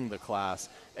retaining the class.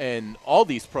 And all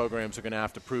these programs are going to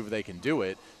have to prove they can do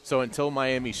it. So until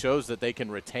Miami shows that they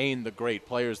can retain the great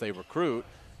players they recruit,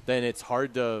 then it's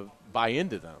hard to buy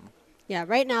into them. Yeah,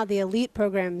 right now the elite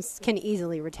programs can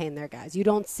easily retain their guys. You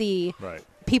don't see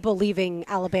people leaving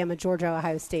Alabama, Georgia,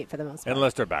 Ohio State for the most part.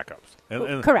 Unless they're backups.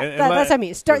 Correct. That's what I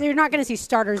mean. You're not going to see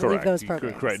starters leave those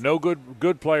programs. Correct. No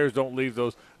good players don't leave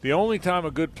those. The only time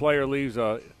a good player leaves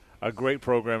a great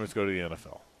program is go to the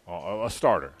NFL. a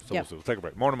starter. So Yep. we'll take a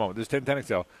break. More in a moment. This is 1010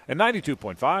 XL and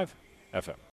 92.5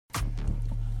 FM.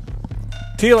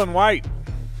 Teal and white.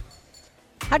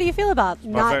 How do you feel about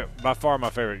not? By far my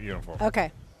favorite uniform.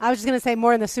 Okay, I was just going to say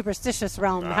more in the superstitious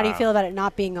realm. How do you feel about it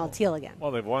not being all teal again?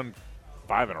 Well, they've won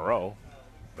 5 in a row.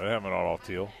 They haven't been all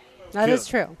teal. That is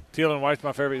true. Teal and white's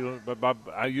my favorite. But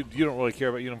you don't really care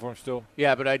about uniforms still?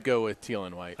 Yeah, but I'd go with teal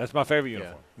and white. That's my favorite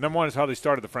uniform. Number one is how they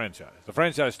started the franchise. The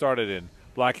franchise started in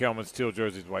black helmets, teal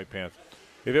jerseys, white pants.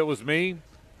 If it was me,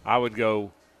 I would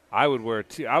wear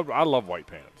teal. I love white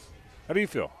pants. How do you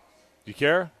feel? Do you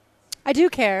care? I do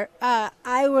care.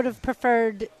 I would have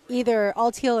preferred either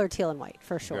all teal or teal and white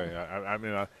for sure.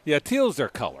 Okay, teal's their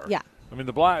color. Yeah. I mean,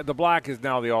 the black is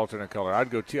now the alternate color. I'd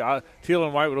go teal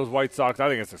and white with those white socks. I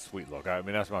think it's a sweet look. I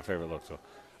mean, that's my favorite look. So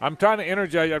I'm trying to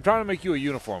energize you. I'm trying to make you a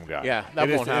uniform guy. Yeah, that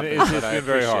won't happen. It's been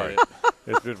very hard.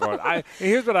 It's been hard.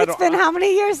 Here's what I don't. It's been how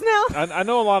many years now? I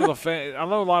know a lot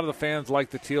of the fans like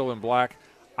the teal and black.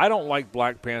 I don't like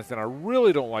black pants, and I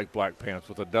really don't like black pants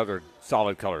with another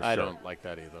solid color shirt. I don't like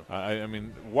that either. I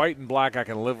mean, white and black I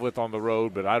can live with on the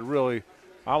road, but I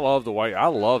love the white. I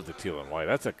love the teal and white.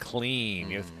 That's a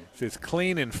clean. It's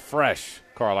clean and fresh,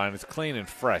 Carline. It's clean and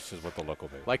fresh is what the look will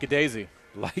be. Like a daisy.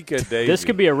 Like a daisy. This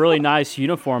could be a really nice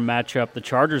uniform matchup. The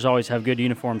Chargers always have good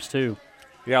uniforms, too.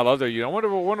 Yeah, I love their uniform. I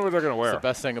wonder what they're going to wear. It's the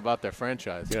best thing about their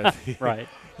franchise. Yeah. Right.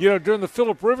 During the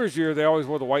Phillip Rivers year, they always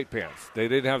wore the white pants. They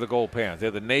didn't have the gold pants. They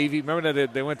had the navy. Remember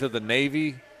that they went to the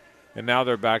navy, and now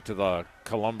they're back to the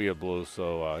Columbia blue.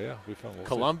 So, we found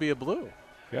Columbia blue.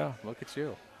 Yeah. Look at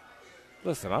you.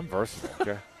 Listen, I'm versatile,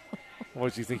 okay?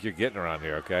 What do you think you're getting around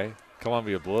here, okay?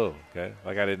 Columbia blue, okay?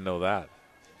 Like I didn't know that.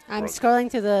 I'm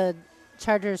scrolling through the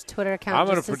Chargers Twitter account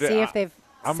just to see if they've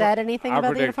said anything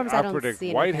about the uniforms. I don't see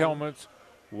anything. White helmets,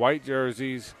 white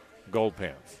jerseys, gold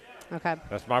pants. Okay.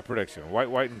 That's my prediction.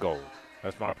 White, and gold.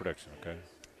 That's my prediction, okay?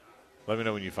 Let me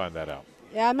know when you find that out.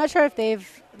 Yeah, I'm not sure if they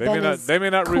may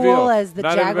not cool reveal. As the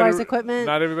Jaguars equipment.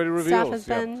 Not everybody reveals. Stuff has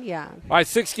been, yeah. All right,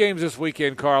 6 games this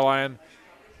weekend, Carline.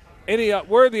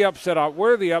 Where are the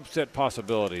upset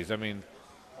possibilities? I mean,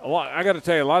 I got to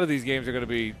tell you, a lot of these games are going to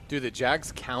be. Do the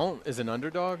Jags count as an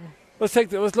underdog? Let's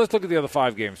look at the other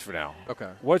 5 games for now. Okay.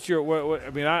 What's your?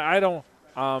 I mean, I don't.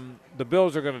 The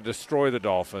Bills are going to destroy the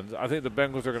Dolphins. I think the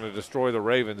Bengals are going to destroy the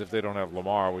Ravens if they don't have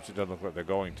Lamar, which it doesn't look like they're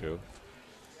going to.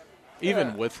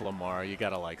 Even with Lamar, you got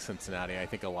to like Cincinnati, I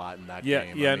think, a lot in that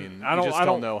game. I mean, I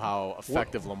don't know how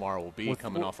effective Lamar will be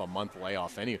coming off a month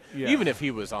layoff. Even if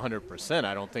he was 100%,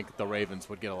 I don't think the Ravens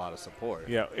would get a lot of support.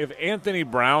 Yeah, if Anthony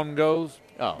Brown goes,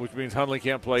 which means Hundley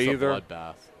can't play either.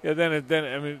 Bloodbath. Yeah, then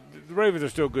I mean, the Ravens are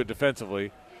still good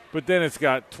defensively, but then it's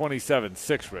got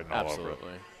 27-6 written all over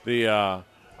it.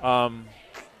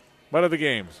 What are the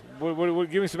games?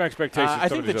 Give me some expectations. I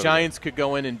think the Giants could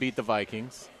go in and beat the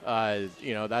Vikings.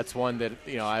 That's one that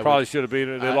I probably should have beat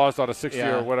it. They lost on a 60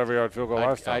 or whatever yard field goal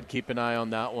last time. I'd keep an eye on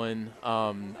that one.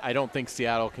 I don't think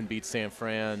Seattle can beat San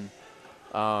Fran.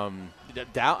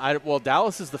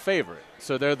 Dallas is the favorite,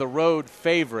 so they're the road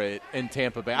favorite in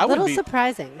Tampa Bay.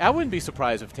 Surprising. I wouldn't be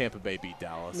surprised if Tampa Bay beat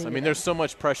Dallas. I mean, there's so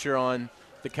much pressure on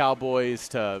the Cowboys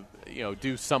to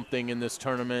do something in this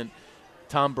tournament.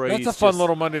 Tom Brady's That's a fun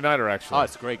little Monday nighter, actually. Oh,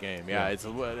 it's a great game. Yeah, it's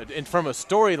and from a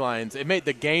storylines,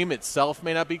 the game itself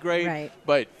may not be great, right,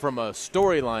 but from a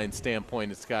storyline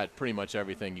standpoint, it's got pretty much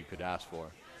everything you could ask for.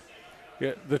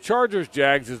 Yeah, the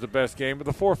Chargers-Jags is the best game, but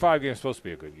the 4-5 game is supposed to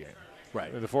be a good game.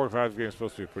 Right. The 4-5 game is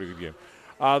supposed to be a pretty good game.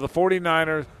 The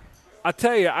 49ers, I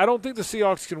tell you, I don't think the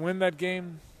Seahawks can win that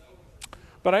game,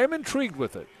 but I am intrigued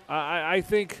with it. I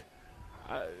think.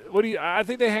 I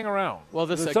think they hang around. Well,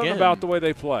 there's something about the way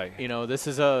they play. This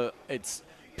is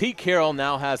Pete Carroll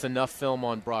now has enough film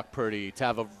on Brock Purdy to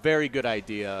have a very good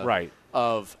idea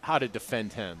of how to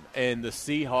defend him. And the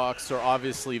Seahawks are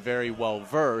obviously very well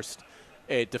versed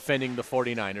at defending the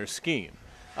 49ers scheme,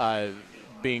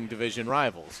 being division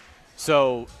rivals.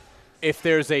 So if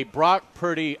there's a Brock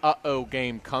Purdy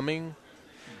game coming,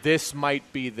 this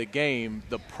might be the game.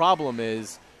 The problem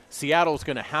is Seattle's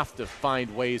going to have to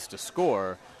find ways to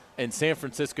score, and San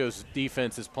Francisco's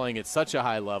defense is playing at such a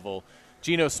high level.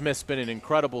 Geno Smith's been an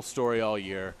incredible story all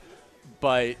year,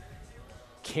 but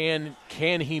can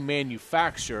he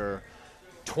manufacture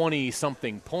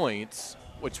 20-something points,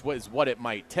 which was what it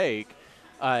might take?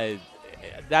 I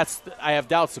have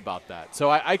doubts about that. So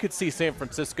I could see San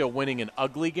Francisco winning an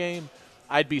ugly game.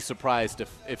 I'd be surprised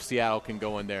if Seattle can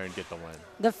go in there and get the win.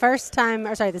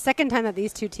 The second time that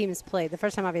these two teams played, the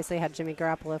first time obviously had Jimmy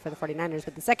Garoppolo for the 49ers,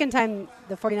 but the second time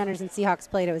the 49ers and Seahawks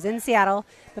played, it was in Seattle.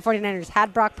 The 49ers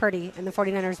had Brock Purdy, and the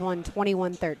 49ers won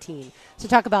 21-13. So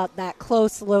talk about that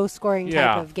close, low-scoring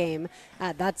type of game.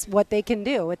 That's what they can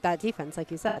do with that defense,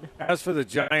 like you said. As for the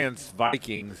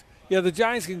Giants-Vikings, the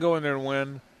Giants can go in there and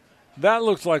win. That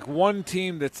looks like one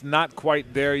team that's not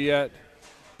quite there yet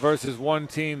versus one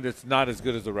team that's not as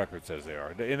good as the record says they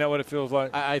are. Isn't that what it feels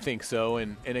like? I think so.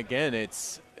 And again,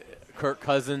 it's Kirk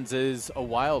Cousins is a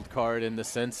wild card in the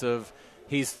sense of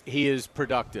he is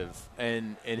productive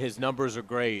and his numbers are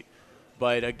great.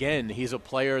 But again, he's a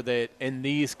player that in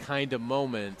these kind of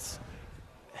moments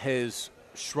has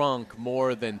shrunk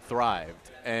more than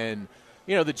thrived. And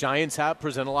the Giants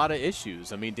present a lot of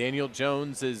issues. I mean, Daniel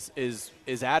Jones is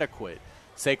adequate.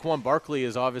 Saquon Barkley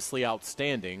is obviously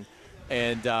outstanding.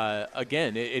 And,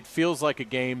 again, it feels like a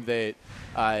game that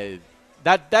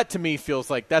to me feels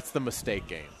like that's the mistake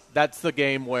game. That's the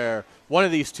game where one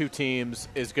of these two teams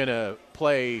is going to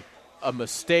play a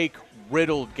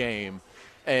mistake-riddled game.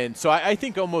 And so I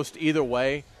think almost either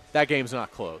way, that game's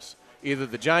not close. Either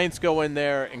the Giants go in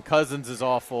there and Cousins is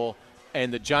awful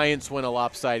and the Giants win a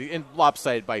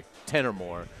lopsided by 10 or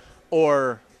more,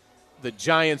 or the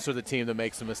Giants are the team that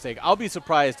makes a mistake. I'll be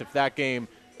surprised if that game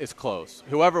is close.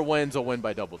 Whoever wins will win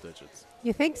by double digits.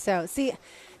 You think so? See,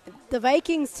 the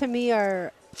Vikings to me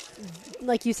are,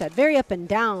 like you said, very up and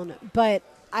down, but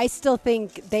I still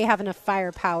think they have enough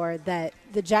firepower that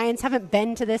the Giants haven't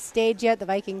been to this stage yet. The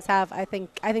Vikings have. I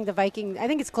think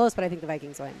it's close, but I think the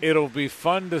Vikings win. It'll be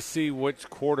fun to see which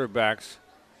quarterbacks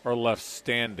are left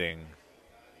standing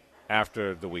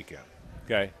after the weekend.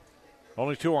 Okay,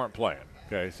 only two aren't playing.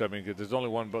 Okay, so I mean, there's only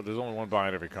one bye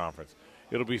in every conference.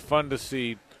 It'll be fun to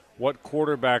see what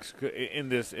quarterbacks in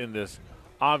this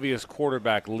obvious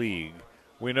quarterback league.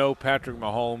 We know Patrick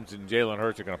Mahomes and Jalen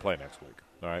Hurts are going to play next week.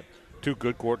 All right, two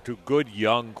good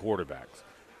young quarterbacks.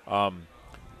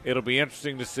 It'll be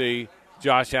interesting to see.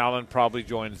 Josh Allen probably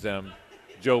joins them.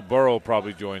 Joe Burrow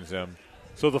probably joins them.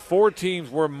 So the four teams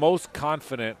we're most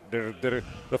confident the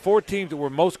four teams that we're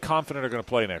most confident are going to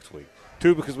play next week.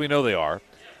 Two because we know they are.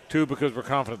 Two because we're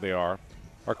confident they are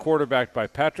quarterbacked by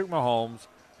Patrick Mahomes,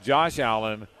 Josh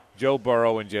Allen, Joe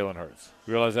Burrow, and Jalen Hurts.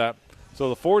 You realize that? So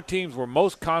the four teams we're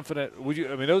most confident.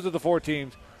 Those are the four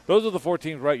teams. Those are the four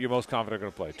teams, right? You're most confident are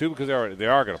going to play. Two because they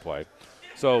are going to play.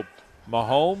 So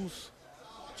Mahomes,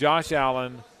 Josh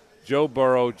Allen, Joe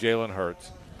Burrow, Jalen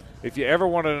Hurts. If you ever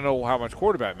wanted to know how much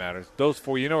quarterback matters, those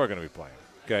four are going to be playing.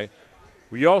 Okay.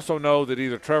 We also know that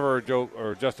either Trevor or Joe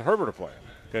or Justin Herbert are playing.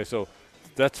 Okay, so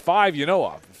that's five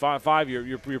of. Five.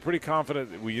 You're pretty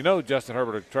confident. Well, Justin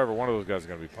Herbert or Trevor, one of those guys is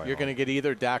going to be playing. You're going to get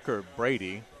either Dak or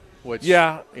Brady. Which,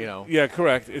 Yeah,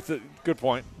 correct. It's a good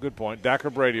point. Dak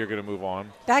or Brady are going to move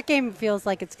on. That game feels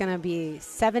like it's going to be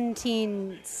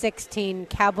 17-16,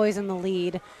 Cowboys in the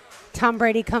lead. Tom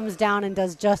Brady comes down and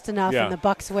does just enough, and the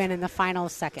Bucs win in the final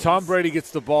seconds. Tom Brady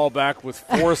gets the ball back with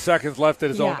 4 seconds left at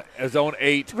his own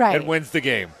 8 and wins the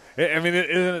game. I mean,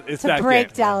 it's that game. To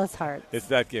break Dallas' heart. It's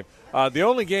that game. The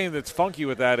only game that's funky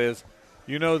with that is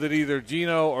that either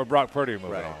Geno or Brock Purdy are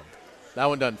moving on. That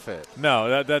one doesn't fit.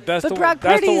 No, that's the Brock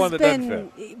that's the one that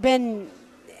doesn't fit. Been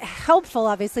helpfful,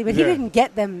 obviously, but he didn't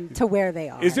get them to where they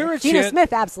are. Is there a Geno chance?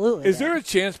 Smith, absolutely. Is there a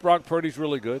chance Brock Purdy's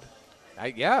really good?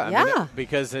 I mean,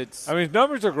 because it's. I mean, his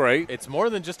numbers are great. It's more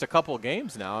than just a couple of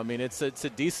games now. I mean, it's a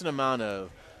decent amount of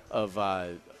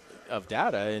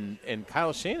data, and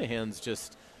Kyle Shanahan's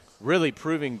just really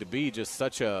proving to be just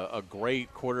such a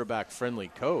great quarterback-friendly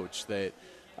coach that.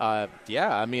 I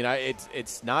mean,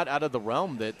 it's not out of the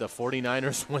realm that the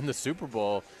 49ers win the Super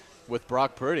Bowl with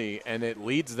Brock Purdy, and it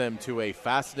leads them to a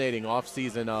fascinating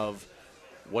offseason of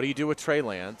what do you do with Trey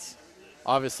Lance?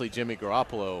 Obviously, Jimmy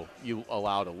Garoppolo you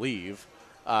allow to leave.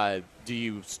 Do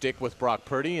you stick with Brock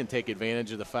Purdy and take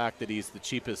advantage of the fact that he's the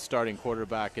cheapest starting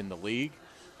quarterback in the league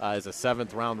as a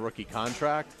 7th-round rookie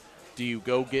contract? Do you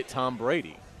go get Tom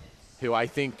Brady, who I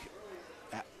think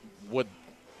would –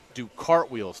 do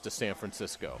cartwheels to San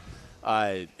Francisco?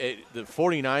 The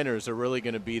 49ers are really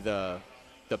going to be the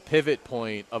pivot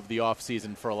point of the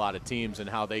offseason for a lot of teams and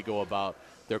how they go about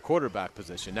their quarterback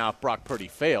position. Now, if Brock Purdy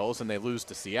fails and they lose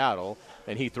to Seattle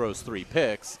and he throws 3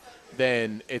 picks,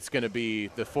 then it's going to be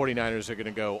the 49ers are going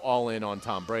to go all in on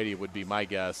Tom Brady, would be my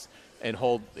guess, and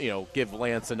give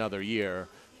Lance another year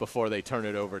before they turn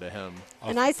it over to him.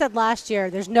 And I said last year,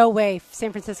 there's no way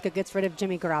San Francisco gets rid of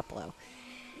Jimmy Garoppolo.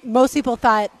 Most people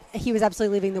thought he was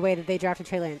absolutely leaving the way that they drafted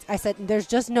Trey Lance. I said, there's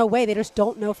just no way. They just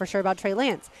don't know for sure about Trey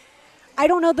Lance. I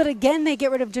don't know that, again, they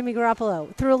get rid of Jimmy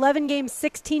Garoppolo. Through 11 games,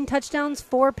 16 touchdowns,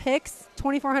 4 picks,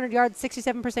 2,400 yards,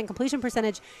 67% completion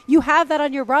percentage. You have that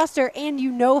on your roster, and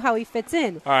you know how he fits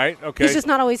in. All right, okay. He's just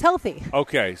not always healthy.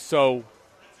 Okay, so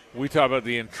we talk about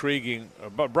the intriguing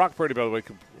but Brock Purdy, by the way,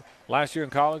 last year in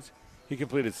college, he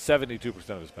completed 72%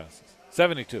 of his passes.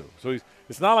 72. So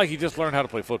it's not like he just learned how to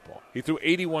play football. He threw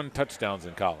 81 touchdowns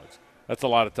in college. That's a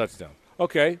lot of touchdowns.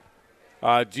 Okay,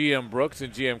 GM Brooks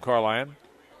and GM Carlyon.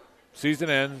 Season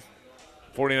ends,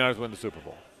 49ers win the Super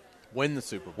Bowl. Win the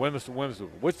Super Bowl. Win the Super Bowl,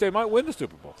 which they might win the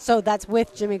Super Bowl. So that's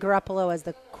with Jimmy Garoppolo as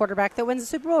the quarterback that wins the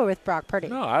Super Bowl, or with Brock Purdy?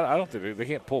 No, I don't think they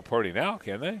can't pull Purdy now,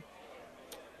 can they?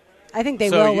 I think they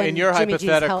will when Jimmy G's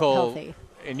healthy.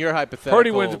 In your hypothetical,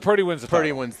 Purdy wins the title.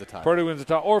 Purdy wins the title. Purdy wins the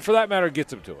title, or for that matter,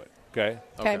 gets him to it. Okay.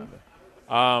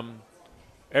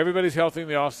 Everybody's healthy in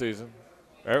the offseason,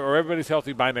 or everybody's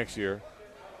healthy by next year.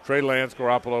 Trey Lance,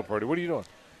 Garoppolo, Purdy. What are you doing?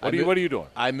 What are you doing?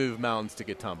 I move mountains to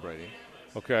get Tom Brady.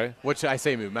 Okay. Which I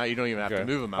say move mountains. You don't even have to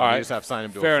move him out. Right. You just have to sign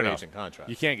him to Fair a free enough. agent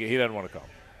contract. You can't get. He doesn't want to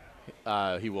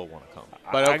come. He will want to come.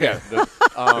 But okay.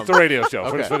 It's a radio show.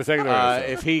 Okay. For the sake of the radio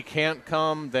show. If he can't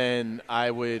come, then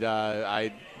I would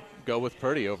I'd go with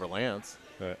Purdy over Lance.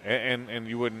 And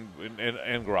you wouldn't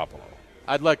and Garoppolo.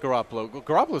 I'd let Garoppolo.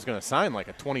 Garoppolo's going to sign like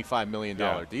a $25 million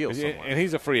deal somewhere. And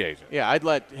he's a free agent. Yeah, I'd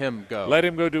let him go. Let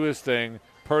him go do his thing.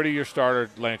 Purdy, your starter.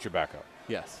 Lance, your backup.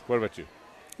 Yes. What about you?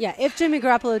 Yeah, if Jimmy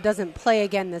Garoppolo doesn't play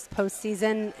again this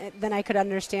postseason, then I could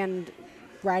understand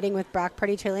riding with Brock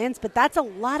Purdy, Trey Lance, but that's a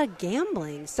lot of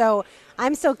gambling. So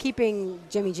I'm still keeping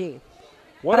Jimmy G.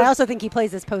 But I also think he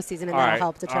plays this postseason, and that'll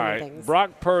help determine things.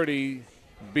 Brock Purdy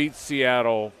beats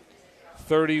Seattle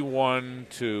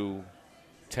 31-10.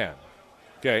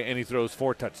 Okay, and he throws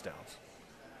 4 touchdowns.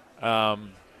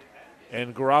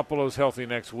 And Garoppolo's healthy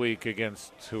next week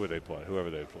against whoever they play.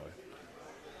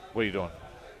 What are you doing?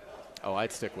 Oh,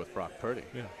 I'd stick with Brock Purdy.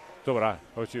 Yeah, so would I.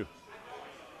 How about you?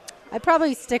 I'd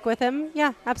probably stick with him.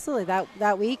 Yeah, absolutely,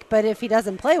 that week. But if he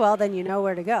doesn't play well, then you know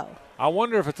where to go. I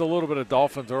wonder if it's a little bit of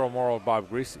Dolphins, Earl Morrall, Bob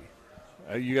Greasy.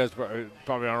 You guys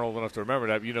probably aren't old enough to remember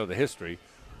that. You know the history.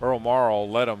 Earl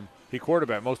Morrall led him. He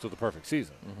quarterbacked most of the perfect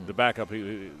season. Mm-hmm. The backup,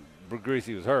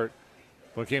 Greasy was hurt.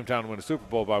 When it came time to win the Super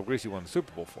Bowl, Bob Greasy won the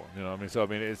Super Bowl for him.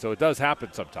 So it does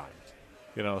happen sometimes.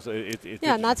 So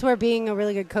and that's where being a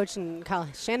really good coach in Kyle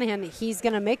Shanahan, he's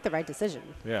going to make the right decision.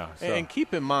 Yeah. So. And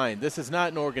keep in mind, this is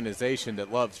not an organization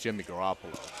that loves Jimmy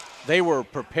Garoppolo. They were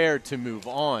prepared to move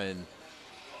on.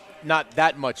 Not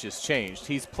that much has changed.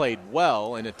 He's played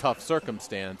well in a tough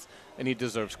circumstance, and he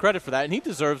deserves credit for that. And he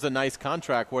deserves a nice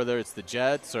contract, whether it's the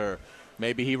Jets or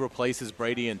maybe he replaces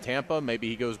Brady in Tampa. Maybe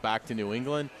he goes back to New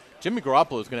England. Jimmy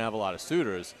Garoppolo is going to have a lot of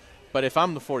suitors. But if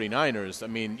I'm the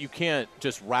 49ers, you can't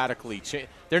just radically change.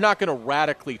 They're not going to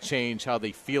radically change how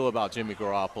they feel about Jimmy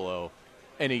Garoppolo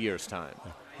in a year's time.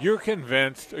 You're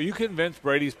convinced. Are you convinced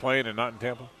Brady's playing and not in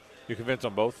Tampa? You're convinced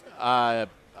on both?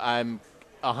 I'm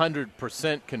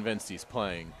 100% convinced he's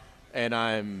playing, and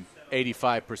I'm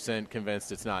 85%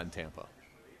 convinced it's not in Tampa.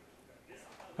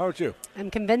 How about you?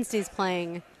 I'm convinced he's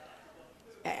playing.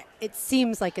 It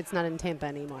seems like it's not in Tampa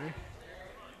anymore.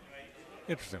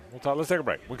 Interesting. Let's take a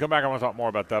break. When we come back, I want to talk more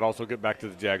about that. Also, get back to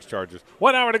the Jags Chargers.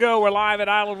 1 hour to go. We're live at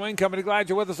Island Wing Company. Glad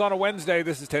you're with us on a Wednesday.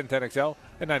 This is 1010XL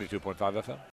at 92.5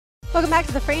 FM. Welcome back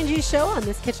to the Frangie Show on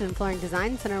this Kitchen and Flooring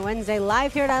Design Center Wednesday,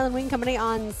 live here at Island Wing Company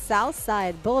on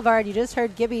Southside Boulevard. You just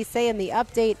heard Gibby say in the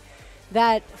update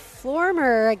that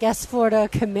former, Florida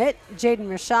commit Jaden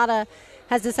Rashada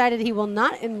has decided he will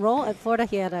not enroll at Florida.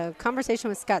 He had a conversation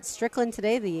with Scott Strickland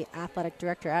today, the athletic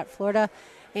director at Florida,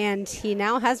 and he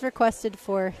now has requested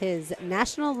for his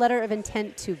national letter of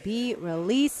intent to be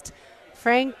released.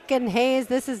 Frank and Hayes,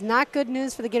 this is not good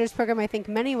news for the Gators program, I think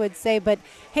many would say. But,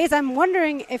 Hayes, I'm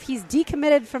wondering if he's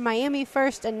decommitted from Miami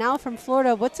first and now from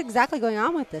Florida. What's exactly going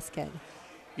on with this kid?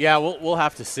 Yeah, we'll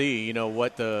have to see,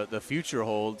 what the future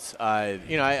holds.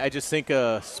 I just think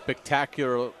a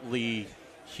spectacularly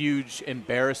huge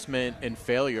embarrassment and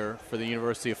failure for the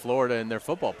University of Florida and their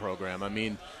football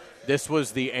program. This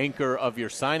was the anchor of your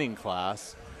signing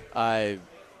class. Now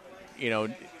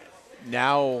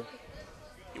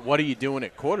what are you doing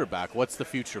at quarterback? What's the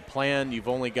future plan? You've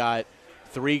only got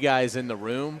 3 guys in the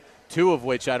room, 2 of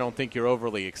which I don't think you're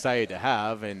overly excited to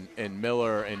have, and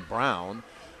Miller and Brown.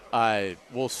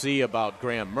 We'll see about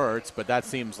Graham Mertz, but that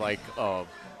seems like a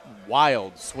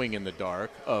wild swing in the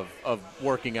dark of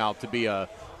working out to be a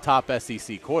top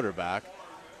SEC quarterback.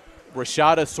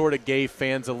 Rashada sort of gave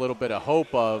fans a little bit of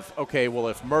hope of, okay, well,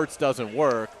 if Mertz doesn't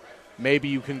work, maybe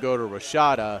you can go to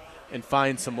Rashada and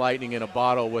find some lightning in a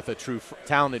bottle with a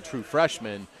talented true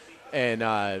freshman, and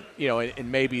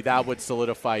and maybe that would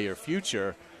solidify your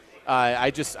future.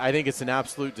 I think it's an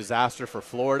absolute disaster for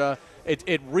Florida.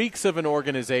 It reeks of an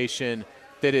organization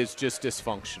that is just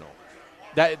dysfunctional.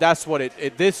 That's what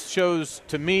this shows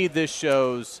to me. This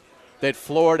shows that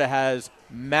Florida has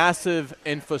massive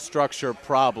infrastructure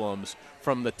problems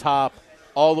from the top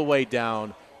all the way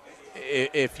down.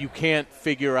 If you can't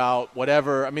figure out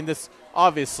whatever, I mean, this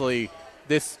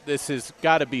has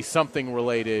got to be something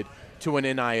related to an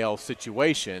NIL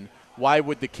situation. Why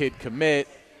would the kid commit,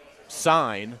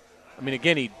 sign? I mean,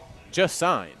 again, he just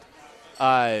signed.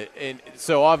 And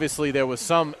so obviously there was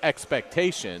some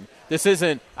expectation. This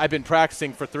isn't, I've been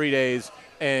practicing for 3 days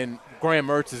and Graham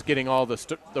Mertz is getting all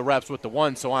the reps with the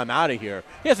one, so I'm out of here.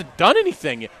 He hasn't done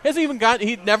anything yet.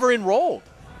 He never enrolled.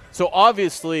 So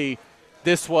obviously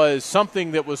this was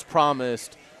something that was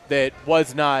promised that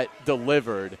was not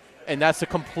delivered, and that's a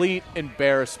complete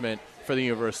embarrassment for the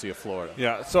University of Florida.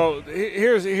 Yeah, so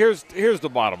here's the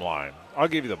bottom line. I'll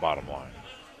give you the bottom line.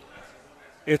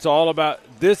 It's all about,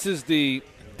 this is the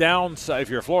downside, if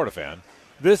you're a Florida fan,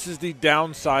 this is the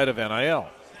downside of NIL.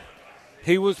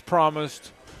 He was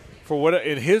promised,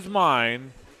 in his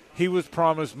mind, he was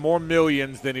promised more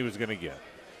millions than he was going to get.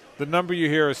 The number you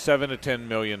hear is $7 to $10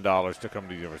 million to come to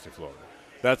the University of Florida.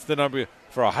 That's the number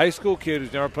for a high school kid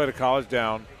who's never played a college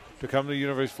down to come to the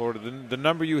University of Florida. The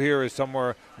number you hear is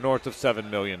somewhere north of $7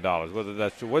 million. Whether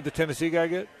that's true. What did the Tennessee guy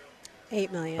get?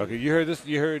 $8 million. Okay, you heard this.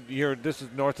 You heard this is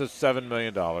north of $7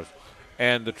 million.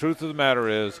 And the truth of the matter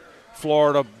is,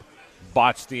 Florida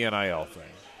botched the NIL thing.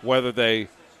 Whether they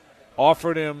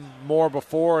offered him more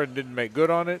before and didn't make good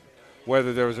on it,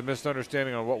 whether there was a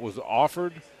misunderstanding on what was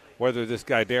offered, whether this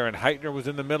guy Darren Heitner was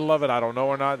in the middle of it, I don't know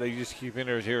or not. They just keep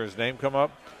hear his name come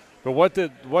up. But what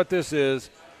this is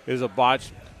a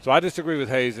botch. So I disagree with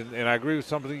Hayes, and I agree with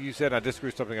something you said, and I disagree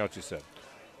with something else you said.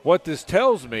 What this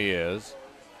tells me is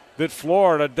that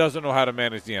Florida doesn't know how to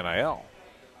manage the NIL.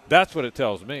 That's what it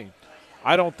tells me.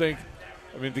 The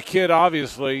kid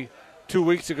obviously 2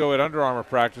 weeks ago at Under Armour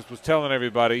practice was telling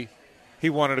everybody he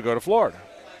wanted to go to Florida,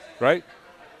 right?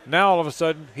 Now all of a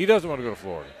sudden he doesn't want to go to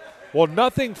Florida. Well,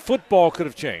 nothing football could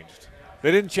have changed.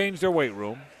 They didn't change their weight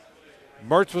room.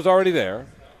 Mertz was already there,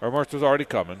 or Mertz was already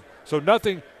coming. So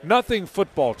nothing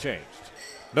football changed.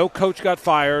 No coach got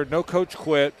fired. No coach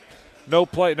quit. No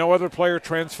other player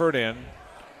transferred in.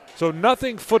 So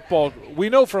nothing football. We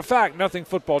know for a fact nothing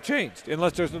football changed,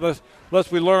 unless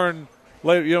we learn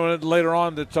later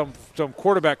on that some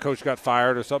quarterback coach got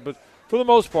fired or something. But for the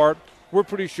most part, we're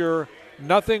pretty sure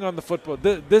nothing on the football.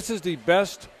 This is the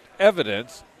best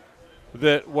evidence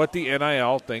that what the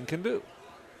NIL thing can do.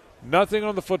 Nothing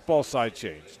on the football side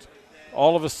changed.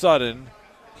 All of a sudden,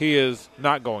 he is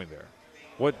not going there.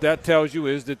 What that tells you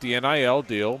is that the NIL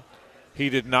deal, he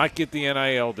did not get the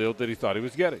NIL deal that he thought he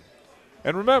was getting.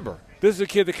 And remember, this is a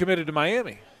kid that committed to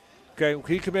Miami. Okay,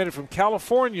 he committed from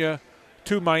California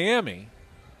to Miami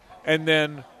and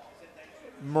then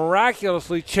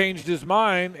miraculously changed his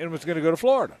mind and was going to go to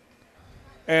Florida.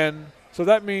 And so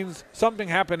that means something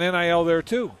happened in NIL there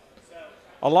too.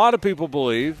 A lot of people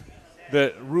believe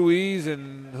that Ruiz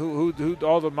and who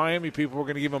all the Miami people were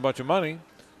going to give him a bunch of money,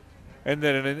 and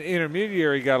then an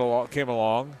intermediary came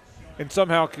along and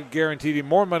somehow guaranteed him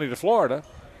more money to Florida.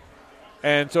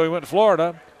 And so he went to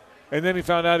Florida, and then he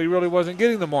found out he really wasn't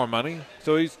getting the more money,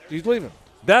 so he's leaving.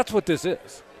 That's what this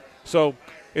is. So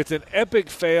it's an epic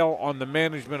fail on the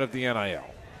management of the NIL.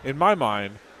 In my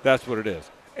mind, that's what it is.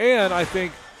 And I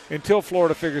think until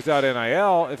Florida figures out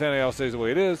NIL, if NIL stays the way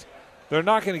it is, they're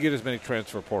not going to get as many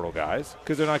transfer portal guys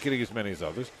because they're not getting as many as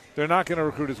others. They're not going to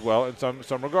recruit as well in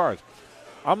some regards.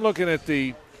 I'm looking at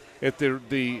the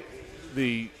 24.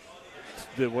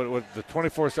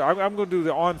 I'm going to do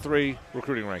the on-3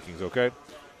 recruiting rankings. Okay.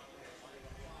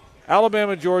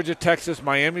 Alabama, Georgia, Texas,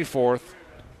 Miami 4th,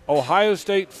 Ohio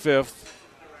State 5th,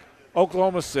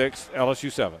 Oklahoma 6th, LSU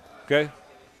 7th. Okay.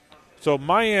 So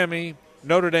Miami,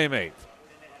 Notre Dame 8th.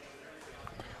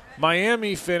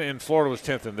 Miami and Florida was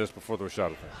 10th in this before the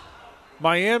Rashada thing.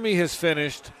 Miami has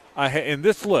finished in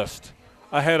this list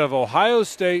ahead of Ohio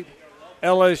State,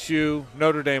 LSU,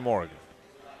 Notre Dame, Oregon.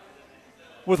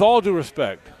 With all due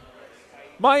respect,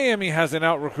 Miami hasn't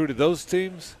out-recruited those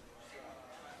teams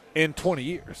in 20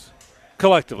 years,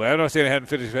 collectively. I'm not saying they hadn't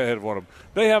finished ahead of one of them.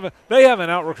 They haven't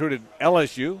out-recruited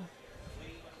LSU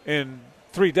in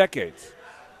 3 decades.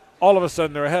 All of a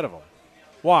sudden, they're ahead of them.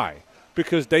 Why?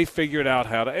 Because they figured out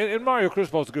how to – and Mario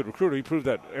Cristobal's a good recruiter. He proved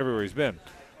that everywhere he's been.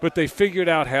 But they figured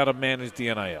out how to manage the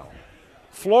NIL.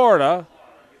 Florida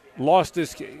lost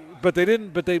this – but they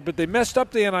didn't – but they messed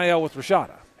up the NIL with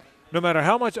Rashada. No matter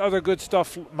how much other good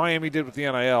stuff Miami did with the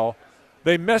NIL,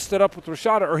 they messed it up with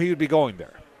Rashada or he would be going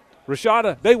there.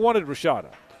 Rashada – they wanted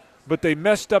Rashada. but they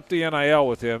messed up the NIL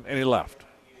with him, and he left.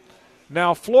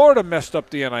 Now Florida messed up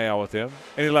the NIL with him,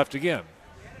 and he left again.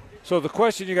 So the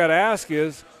question you got to ask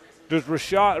is, does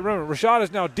Rashad – remember, Rashad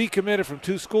is now decommitted from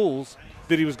 2 schools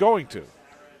that he was going to.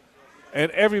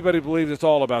 And everybody believes it's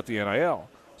all about the NIL.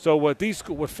 So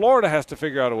what Florida has to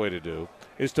figure out a way to do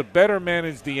is to better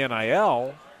manage the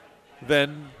NIL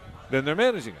than they're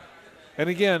managing it. And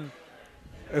again,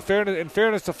 in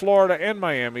fairness to Florida and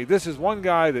Miami, this is one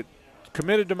guy that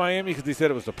committed to Miami because he said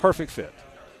it was the perfect fit.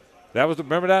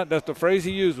 Remember that? That's the phrase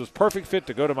he used, was perfect fit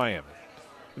to go to Miami.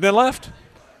 And then left.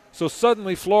 So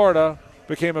suddenly Florida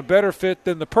became a better fit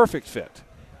than the perfect fit.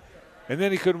 And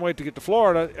then he couldn't wait to get to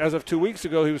Florida. As of 2 weeks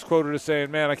ago, he was quoted as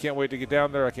saying, man, I can't wait to get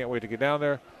down there. I can't wait to get down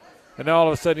there. And now all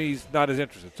of a sudden he's not as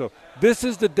interested. So this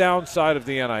is the downside of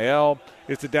the NIL.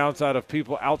 It's the downside of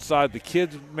people outside the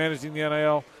kids managing the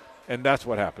NIL, and that's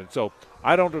what happened. So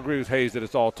I don't agree with Hayes that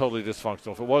it's all totally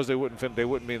dysfunctional. If it was, they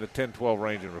wouldn't be in the 10-12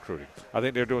 range in recruiting. I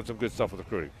think they're doing some good stuff with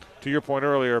recruiting. To your point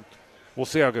earlier, we'll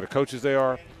see how good of coaches they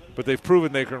are, but they've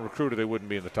proven they can recruit or they wouldn't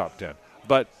be in the top 10.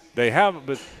 But they haven't.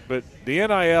 But the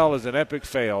NIL is an epic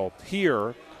fail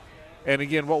here. And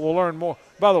again, what we'll learn more.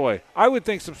 By the way, I would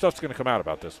think some stuff's going to come out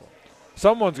about this one.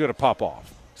 Someone's going to pop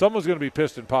off. Someone's going to be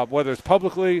pissed and pop, whether it's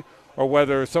publicly or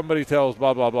whether somebody tells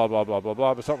blah blah blah blah blah blah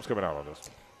blah. But something's coming out on this.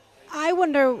 I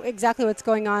wonder exactly what's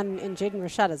going on in Jaden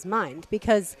Rashada's mind,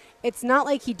 because it's not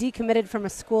like he decommitted from a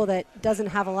school that doesn't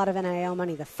have a lot of NIL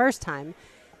money the first time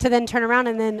to then turn around.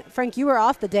 And then, Frank, you were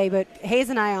off the day, but Hayes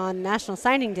and I on National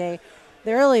Signing Day,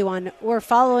 the early one, were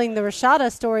following the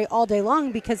Rashada story all day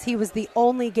long because he was the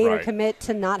only Gator commit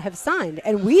to not have signed.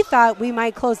 And we thought we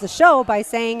might close the show by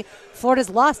saying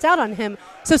Florida's lost out on him.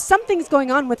 So something's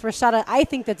going on with Rashada, I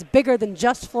think, that's bigger than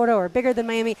just Florida or bigger than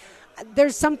Miami.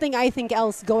 There's something, I think,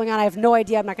 else going on. I have no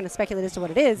idea. I'm not going to speculate as to what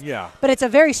it is. Yeah. But it's a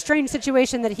very strange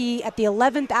situation that he, at the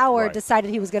 11th hour, decided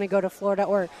he was going to go to Florida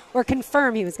or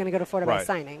confirm he was going to go to Florida by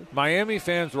signing. Miami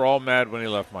fans were all mad when he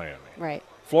left Miami. Right.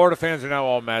 Florida fans are now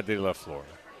all mad that he left Florida.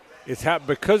 It's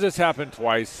because it's happened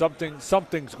twice.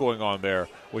 Something's going on there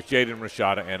with Jaden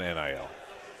Rashada and NIL.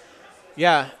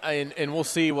 Yeah, and we'll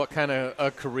see what kind of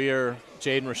a career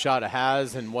Jaden Rashada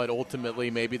has and what ultimately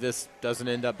maybe this doesn't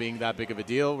end up being that big of a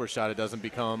deal. Rashada doesn't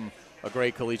become a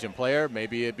great collegiate player.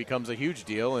 Maybe it becomes a huge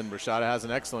deal, and Rashada has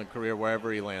an excellent career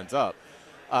wherever he lands up.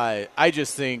 I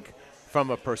just think from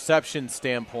a perception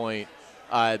standpoint,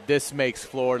 this makes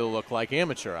Florida look like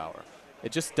amateur hour.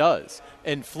 It just does.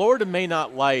 And Florida may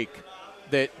not like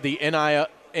that the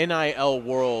NIL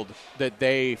world that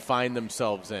they find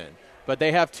themselves in. But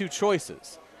they have two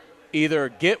choices. Either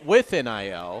get with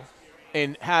NIL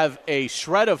and have a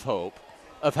shred of hope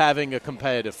of having a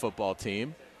competitive football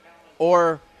team,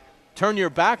 or turn your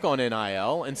back on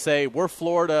NIL and say, we're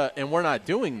Florida and we're not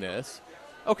doing this.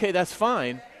 Okay, that's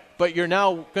fine, but you're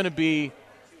now going to be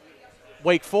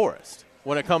Wake Forest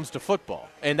when it comes to football.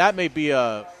 And that may be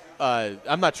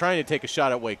I'm not trying to take a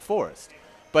shot at Wake Forest,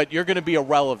 but you're going to be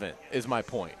irrelevant is my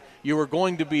point. You are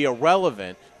going to be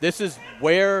irrelevant. This is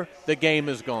where the game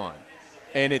is gone,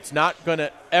 and it's not going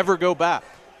to ever go back.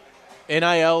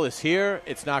 NIL is here.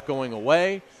 It's not going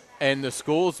away, and the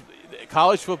schools –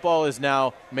 college football is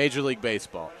now Major League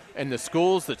Baseball, and the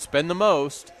schools that spend the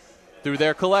most through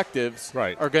their collectives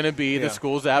are going to be the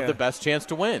schools that have the best chance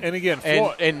to win. And again,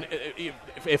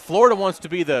 if Florida wants to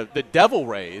be the Devil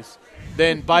Rays,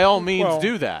 then by all means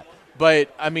do that.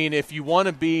 But, I mean, if you want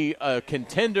to be a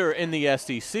contender in the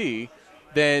SEC,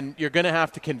 then you're going to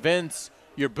have to convince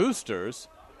your boosters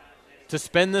to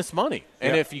spend this money.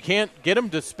 And if you can't get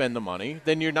them to spend the money,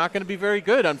 then you're not going to be very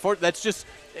good. Unfortunately, that's just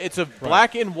 – it's a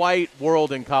black and white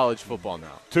world in college football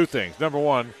now. Two things. Number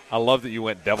one, I love that you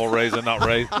went Devil Rays and not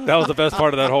Rays. That was the best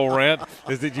part of that whole rant,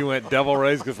 is that you went Devil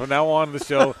Rays, because from now on in the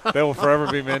show, they will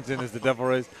forever be mentioned as the Devil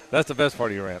Rays. That's the best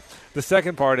part of your rant. The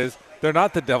second part is – they're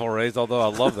not the Devil Rays, although I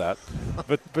love that.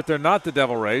 but they're not the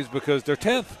Devil Rays because they're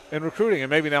 10th in recruiting and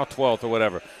maybe now 12th or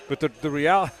whatever. But the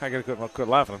reality – I got to quit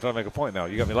laughing. I'm trying to make a point now.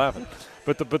 You got me laughing.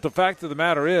 But the fact of the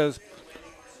matter is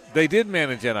they did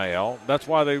manage NIL. That's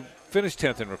why they finished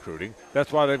 10th in recruiting.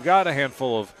 That's why they've got a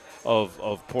handful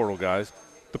of portal guys.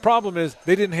 The problem is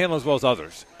they didn't handle as well as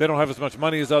others. They don't have as much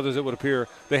money as others, it would appear.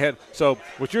 They had. So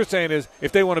what you're saying is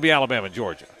if they want to be Alabama and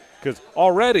Georgia, because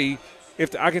already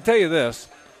I can tell you this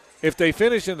 – if they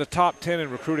finish in the top 10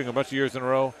 in recruiting a bunch of years in a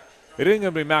row, it ain't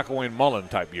going to be McElwain and Mullen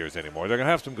type years anymore. They're going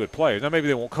to have some good players. Now, maybe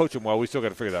they won't coach them well. We still got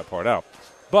to figure that part out.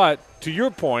 But to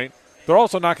your point, they're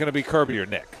also not going to be Kirby or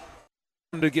Nick.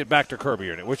 To get back to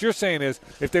Kirby or Nick. What you're saying is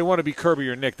if they want to be Kirby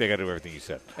or Nick, they got to do everything you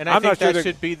said. And I'm think that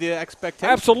should be the expectation.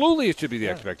 Absolutely it should be the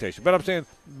expectation. But I'm saying,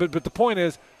 but the point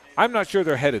is, I'm not sure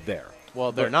they're headed there.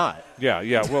 Well, they're not.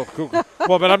 Yeah. Well, cool.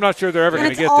 Well, but I'm not sure they're ever going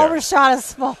to get there. It's all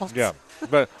Rashada's fault. Yeah.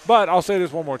 But I'll say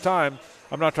this one more time.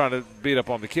 I'm not trying to beat up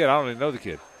on the kid. I don't even know the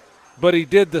kid. But he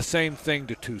did the same thing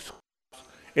to 2 schools.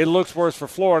 It looks worse for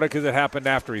Florida because it happened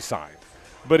after he signed.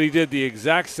 But he did the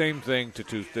exact same thing to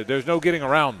 2. There's no getting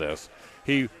around this.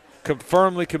 He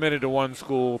firmly committed to 1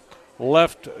 school,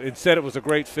 left and said it was a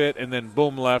great fit, and then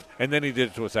boom, left, and then he did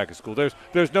it to a second school.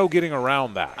 There's no getting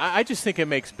around that. I just think it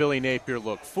makes Billy Napier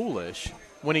look foolish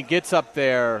when he gets up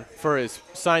there for his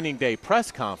signing day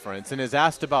press conference and is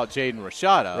asked about Jaden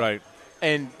Rashada. Right.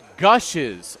 And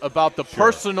gushes about the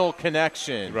personal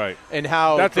connection. Right. And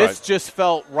how just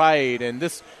felt right. And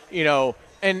this,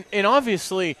 and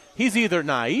obviously he's either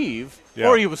naive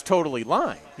or he was totally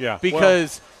lying. Yeah.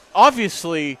 Because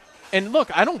obviously – and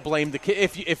look, I don't blame the kid.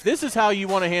 If this is how you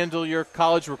want to handle your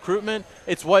college recruitment,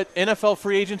 it's what NFL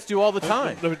free agents do all the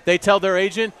time. They tell their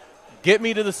agent, get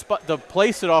me to the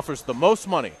place that offers the most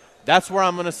money. That's where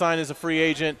I'm going to sign as a free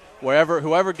agent.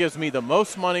 Whoever gives me the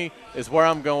most money is where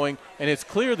I'm going. And it's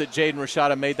clear that Jaden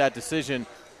Rashada made that decision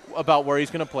about where he's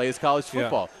going to play his college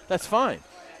football. Yeah. That's fine.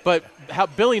 But how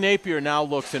Billy Napier now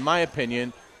looks, in my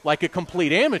opinion, like a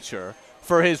complete amateur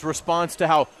for his response to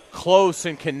how close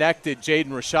and connected Jaden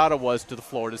Rashada was to the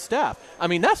Florida staff. I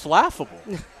mean, that's laughable.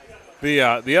 The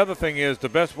other thing is the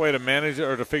best way to manage it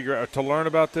or to figure out, to learn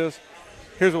about this,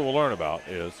 here's what we'll learn about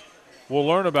is we'll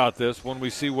learn about this when we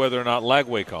see whether or not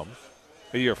Lagway comes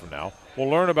a year from now. We'll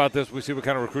learn about this when we see what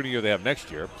kind of recruiting year they have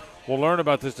next year. We'll learn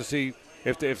about this to see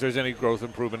if there's any growth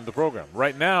improvement in the program.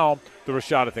 Right now, the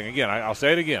Rashada thing, again, I'll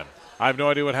say it again. I have no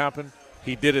idea what happened.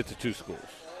 He did it to 2 schools.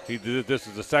 He did it. This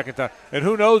is the second time. And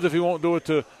who knows if he won't do it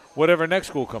to whatever next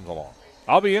school comes along.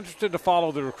 I'll be interested to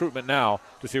follow the recruitment now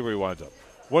to see where he winds up.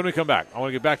 When we come back, I want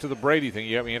to get back to the Brady thing.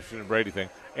 You got me interested in the Brady thing.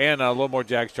 And a little more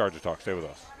Jags-Chargers talk. Stay with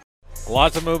us.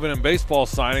 Lots of movement in baseball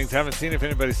signings. Haven't seen if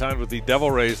anybody signed with the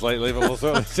Devil Rays lately, but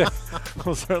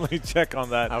we'll certainly check on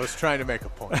that. I was trying to make a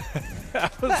point.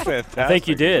 That was fantastic. I think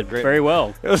you did very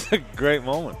well. It was a great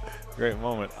moment. Great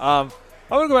moment. I'm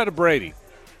going to go back to Brady.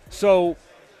 So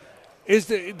is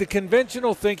the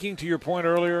conventional thinking, to your point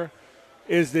earlier,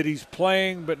 is that he's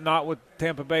playing but not with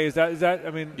Tampa Bay? Is that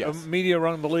I mean, yes. Media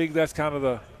around the league, that's kind of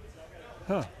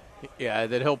the Yeah,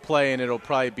 that he'll play, and it'll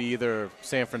probably be either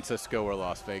San Francisco or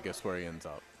Las Vegas where he ends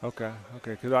up. Okay.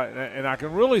 Because I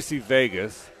can really see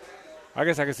Vegas. I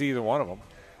guess I can see either one of them.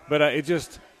 But it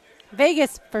just –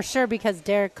 Vegas for sure because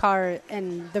Derek Carr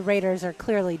and the Raiders are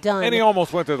clearly done. And he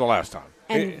almost went there the last time.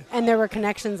 And there were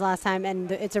connections last time,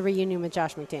 and it's a reunion with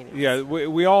Josh McDaniels. Yeah,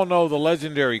 we all know the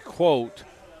legendary quote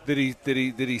that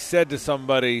he said to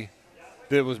somebody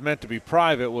that was meant to be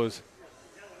private was,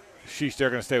 sheesh, they're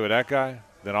going to stay with that guy?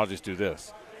 Then I'll just do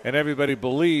this. And everybody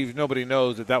believes, nobody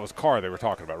knows that was Carr they were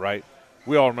talking about, right?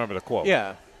 We all remember the quote.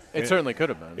 Yeah, it certainly could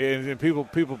have been. And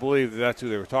people believe that that's who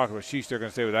they were talking about. Sheesh, they're going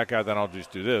to stay with that guy, then I'll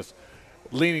just do this.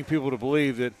 Leading people to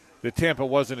believe that Tampa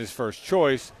wasn't his first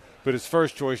choice, but his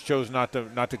first choice chose not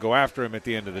to go after him at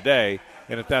the end of the day.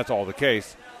 And if that's all the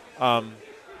case,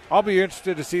 I'll be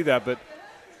interested to see that. But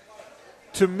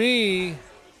to me,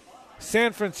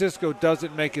 San Francisco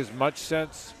doesn't make as much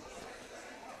sense,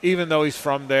 even though he's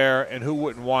from there, and who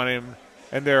wouldn't want him?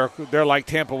 And they're like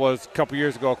Tampa was a couple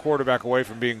years ago, a quarterback away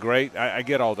from being great. I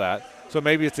get all that. So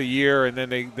maybe it's a year, and then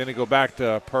they go back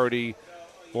to Purdy,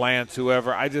 Lance,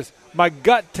 whoever. My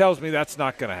gut tells me that's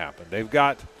not going to happen.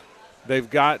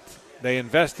 They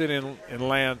invested in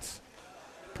Lance.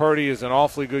 Purdy is an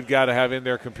awfully good guy to have in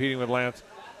there competing with Lance.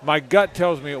 My gut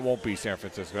tells me it won't be San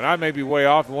Francisco. And I may be way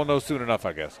off, and we'll know soon enough,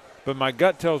 I guess. But my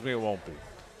gut tells me it won't be.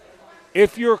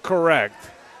 If you're correct,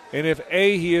 and if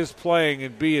A, he is playing,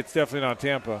 and B, it's definitely not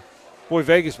Tampa, boy,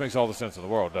 Vegas makes all the sense in the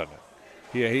world, doesn't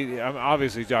it? Yeah,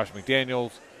 obviously Josh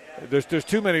McDaniels. There's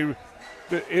too many.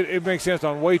 It makes sense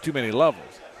on way too many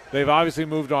levels. They've obviously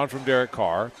moved on from Derek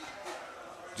Carr.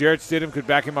 Jarrett Stidham could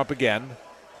back him up again.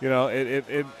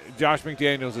 Josh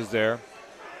McDaniels is there.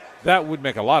 That would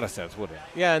make a lot of sense, wouldn't it?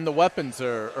 Yeah, and the weapons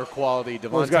are quality.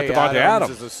 Devontae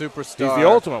Adams is a superstar. He's the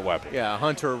ultimate weapon. Yeah,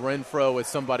 Hunter Renfrow is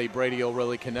somebody Brady will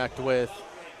really connect with.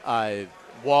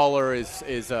 Waller is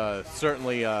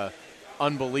certainly an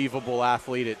unbelievable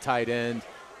athlete at tight end.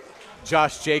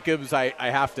 Josh Jacobs, I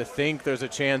have to think there's a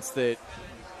chance that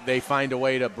they find a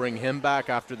way to bring him back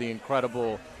after the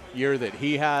incredible year that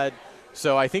he had.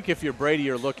 So I think if you're Brady,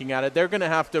 you're looking at it. They're going to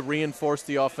have to reinforce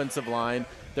the offensive line.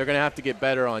 They're going to have to get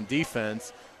better on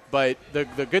defense. But the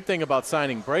good thing about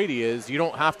signing Brady is you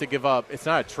don't have to give up. It's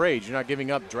not a trade. You're not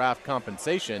giving up draft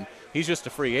compensation. He's just a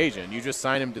free agent. You just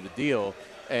sign him to the deal,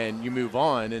 and you move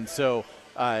on. And so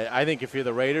I think if you're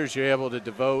the Raiders, you're able to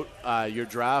devote your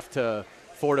draft to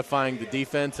fortifying the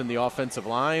defense and the offensive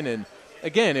line. And,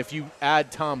 again, if you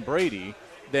add Tom Brady,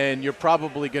 then you're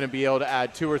probably going to be able to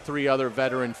add 2 or 3 other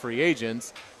veteran free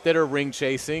agents that are ring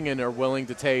chasing and are willing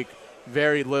to take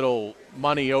very little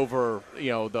money over,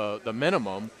 the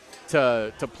minimum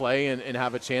to play and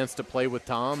have a chance to play with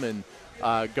Tom and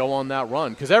go on that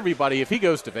run. Because everybody, if he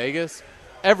goes to Vegas,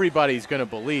 everybody's going to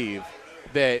believe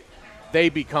that they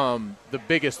become the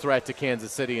biggest threat to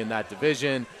Kansas City in that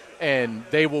division, and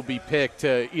they will be picked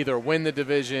to either win the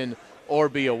division or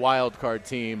be a wild card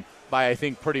team by, I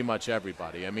think, pretty much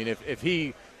everybody. I mean, if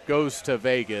he goes to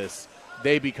Vegas,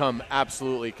 they become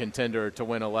absolutely contender to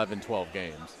win 11, 12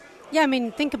 games. Yeah, I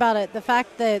mean, think about it. The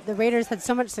fact that the Raiders had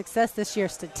so much success this year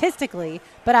statistically,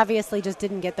 but obviously just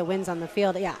didn't get the wins on the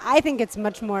field. Yeah, I think it's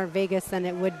much more Vegas than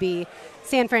it would be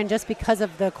San Fran just because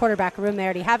of the quarterback room they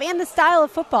already have and the style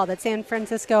of football that San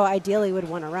Francisco ideally would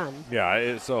want to run.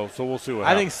 Yeah, so we'll see what happens.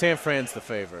 I think San Fran's the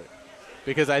favorite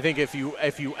because I think if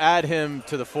you add him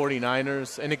to the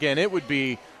 49ers, and again, it would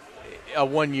be a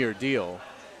one-year deal,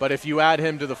 but if you add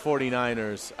him to the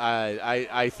 49ers,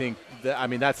 I think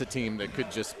that's a team that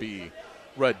could just be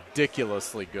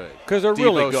ridiculously good. Because they're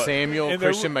really good. Samuel,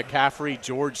 Christian McCaffrey,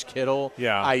 George Kittle,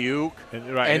 Ayuk,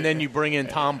 and then you bring in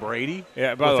Tom Brady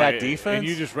with that defense. And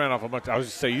you just ran off a bunch. I was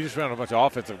just saying, you just ran off a bunch of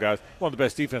offensive guys. One of the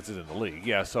best defenses in the league.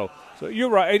 Yeah, so you're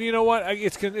right. And you know what?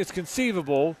 It's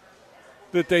conceivable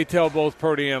that they tell both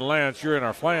Purdy and Lance, "You're in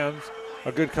our plans."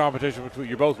 A good competition between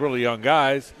you're both really young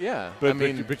guys. Yeah, but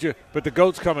the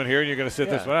GOAT's coming here, and you're going to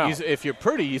sit this one out. If you're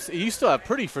Purdy, you still have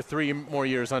Purdy for 3 more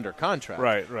years under contract.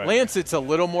 Right. Lance, it's a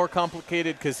little more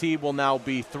complicated because he will now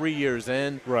be 3 years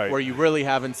in, where you really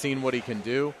haven't seen what he can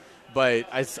do. But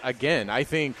I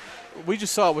think we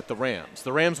just saw it with the Rams.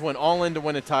 The Rams went all in to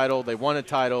win a title. They won a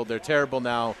title. They're terrible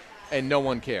now, and no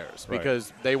one cares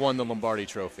because they won the Lombardi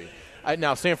Trophy.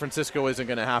 Now San Francisco isn't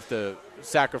going to have to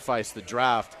sacrifice the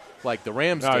draft like the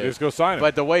Rams did. Just go sign him.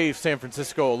 But the way San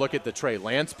Francisco will look at the Trey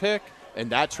Lance pick and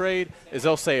that trade is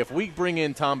they'll say, if we bring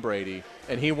in Tom Brady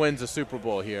and he wins a Super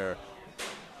Bowl here,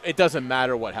 it doesn't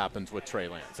matter what happens with Trey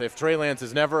Lance. If Trey Lance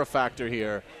is never a factor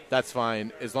here, that's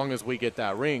fine as long as we get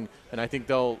that ring. And I think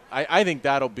I think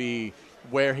that'll be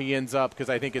where he ends up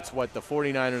because I think it's what the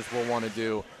 49ers will want to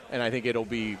do, and I think it'll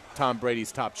be Tom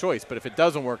Brady's top choice. But if it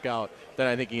doesn't work out, then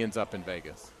I think he ends up in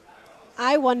Vegas.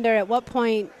 I wonder at what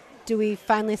point do we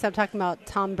finally stop talking about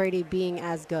Tom Brady being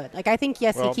as good? Like, I think,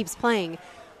 yes, he keeps playing.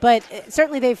 But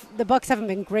certainly the Bucs haven't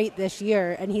been great this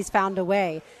year, and he's found a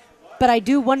way. But I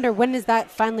do wonder, when is that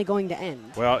finally going to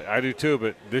end? Well, I do too,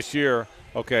 but this year,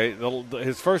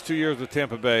 his first 2 years with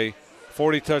Tampa Bay,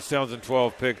 40 touchdowns and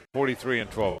 12 picks, 43 and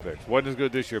 12 picks. Wasn't as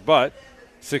good this year, but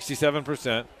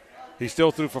 67%. He still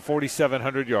threw for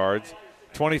 4,700 yards,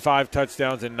 25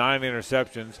 touchdowns and 9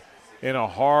 interceptions in a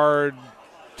hard,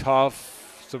 tough,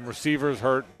 some receivers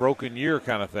hurt, broken year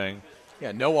kind of thing.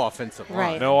 Yeah, no offensive line.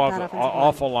 Right. No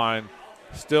awful line.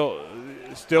 Still.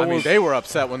 I mean, they were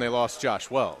upset when they lost Josh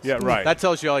Wells. Yeah, right. That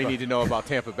tells you all you need to know about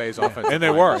Tampa Bay's offense. And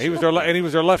they were. He was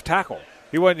their left tackle.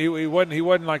 He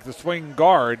wasn't like the swing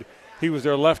guard. He was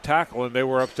their left tackle, and they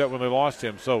were upset when they lost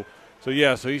him. So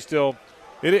he's still.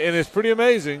 And it's pretty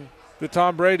amazing that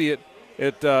Tom Brady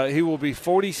he will be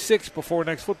 46 before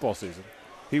next football season.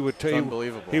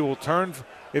 Unbelievable. He will turn.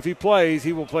 If he plays,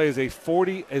 he will play as a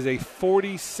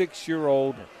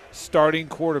 46-year-old starting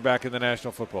quarterback in the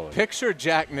National Football League. Picture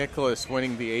Jack Nicklaus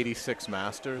winning the 86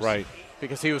 Masters. Right.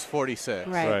 Because he was 46.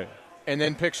 Right. And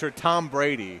then picture Tom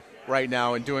Brady right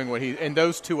now and doing what and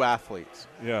those two athletes.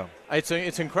 Yeah.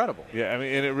 It's incredible. Yeah, I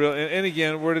mean, and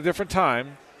again, we're at a different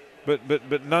time, but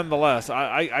nonetheless,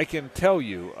 I can tell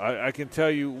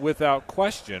you without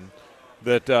question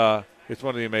that it's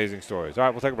one of the amazing stories. All right,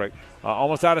 we'll take a break.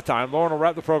 Almost out of time. Lauren will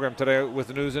wrap the program today with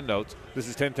the news and notes. This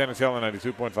is 1010 XL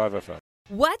 92.5 FM.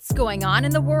 What's going on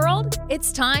in the world?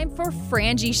 It's time for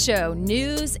Frangie Show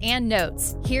News and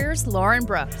Notes. Here's Lauren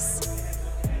Brooks.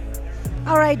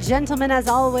 All right, gentlemen, as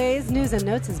always, News and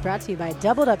Notes is brought to you by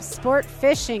Doubled Up Sport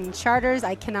Fishing Charters.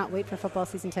 I cannot wait for football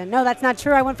season 10. No, that's not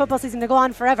true. I want football season to go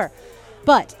on forever.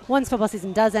 But once football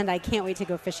season does end, I can't wait to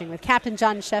go fishing with Captain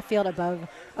John Sheffield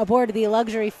aboard the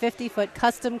luxury 50-foot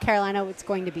Custom Carolina. It's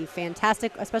going to be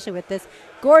fantastic, especially with this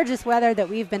gorgeous weather that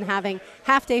we've been having.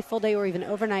 Half-day, full-day, or even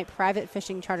overnight private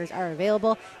fishing charters are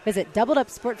available. Visit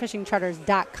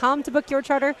doubledupsportfishingcharters.com to book your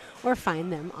charter or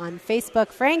find them on Facebook.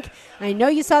 Frank, I know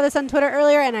you saw this on Twitter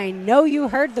earlier, and I know you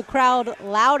heard the crowd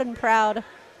loud and proud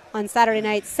on Saturday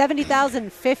night.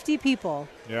 70,050 people.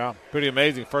 Yeah, pretty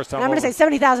amazing. First time. And I'm going to say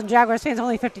 70,000 Jaguars fans,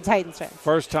 only 50 Titans fans.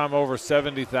 First time over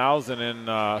 70,000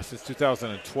 since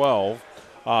 2012.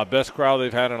 Best crowd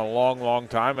they've had in a long, long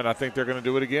time, and I think they're going to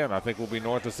do it again. I think we'll be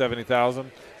north of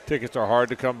 70,000. Tickets are hard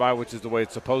to come by, which is the way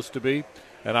it's supposed to be,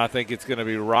 and I think it's going to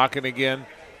be rocking again.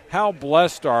 How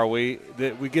blessed are we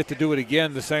that we get to do it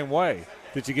again the same way?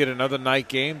 Did you get another night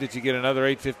game? Did you get another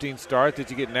 8:15 start? Did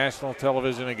you get national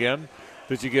television again?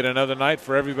 Did you get another night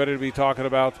for everybody to be talking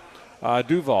about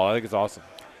Duval? I think it's awesome.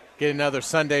 Get another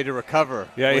Sunday to recover,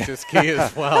 which is key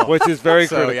as well. Which is very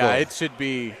critical. Yeah, it should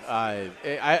be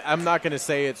I'm not going to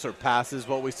say it surpasses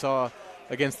what we saw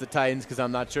against the Titans because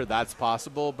I'm not sure that's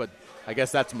possible, but I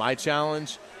guess that's my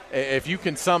challenge. If you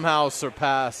can somehow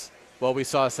surpass what we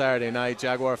saw Saturday night,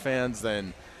 Jaguar fans,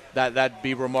 then that'd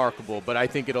be remarkable. But I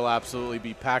think it'll absolutely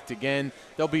be packed again.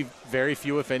 There'll be very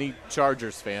few, if any,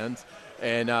 Chargers fans.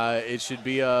 And it should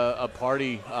be a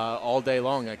party all day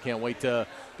long. I can't wait to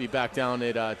be back down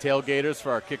at Tailgaters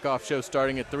for our kickoff show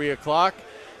starting at 3 o'clock.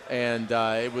 And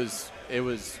it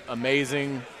was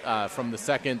amazing from the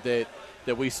second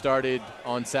that we started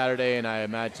on Saturday, and I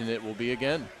imagine it will be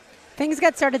again. Things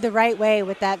got started the right way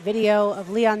with that video of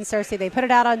Leon Searcy. They put it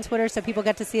out on Twitter so people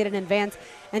get to see it in advance.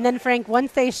 And then, Frank,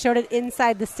 once they showed it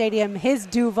inside the stadium, his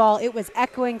Duval, it was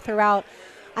echoing throughout.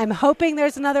 I'm hoping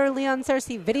there's another Leon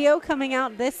Searcy video coming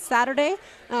out this Saturday,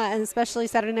 and especially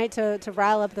Saturday night to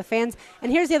rile up the fans.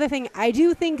 And here's the other thing. I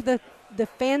do think the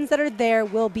fans that are there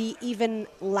will be even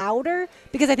louder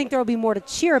because I think there will be more to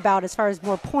cheer about as far as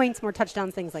more points, more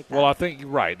touchdowns, things like that. Well, I think you're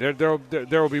right. There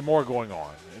will be more going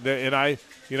on. And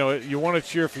you want to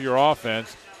cheer for your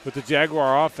offense, but the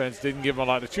Jaguar offense didn't give them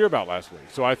a lot to cheer about last week.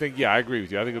 So I think, I agree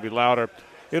with you. I think it'll be louder.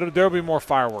 There'll be more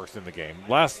fireworks in the game.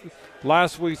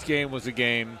 Last week's game was a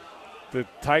game. The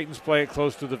Titans play it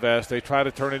close to the vest. They try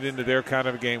to turn it into their kind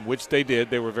of a game, which they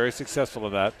did. They were very successful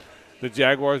in that. The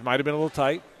Jaguars might have been a little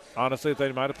tight. Honestly,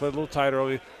 they might have played a little tight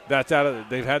early. That's out of it.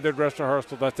 They've had their dress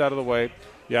rehearsal. That's out of the way.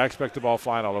 I expect the ball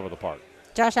flying all over the park.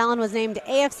 Josh Allen was named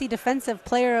AFC Defensive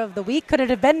Player of the Week. Could it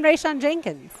have been Rayshawn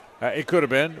Jenkins? It could have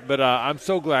been, but I'm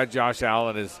so glad Josh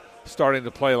Allen is starting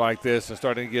to play like this and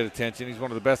starting to get attention. He's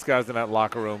one of the best guys in that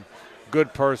locker room.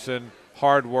 Good person,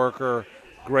 hard worker,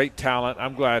 great talent.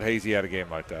 I'm glad Hazy had a game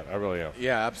like that. I really am.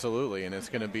 Yeah, absolutely, and it's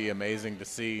going to be amazing to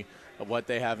see what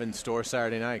they have in store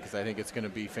Saturday night because I think it's going to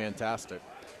be fantastic.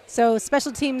 So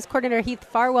special teams coordinator Heath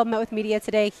Farwell met with media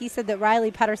today. He said that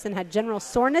Riley Patterson had general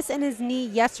soreness in his knee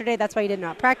yesterday. That's why he did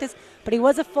not practice. But he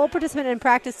was a full participant in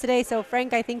practice today. So,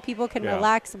 Frank, I think people can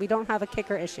relax. We don't have a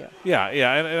kicker issue. Yeah,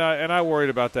 and I worried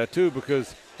about that too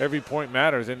because every point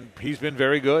matters, and he's been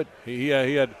very good. He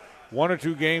had one or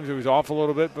two games where he was off a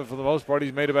little bit, but for the most part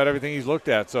he's made about everything he's looked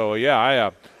at. So,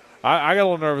 I got a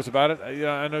little nervous about it.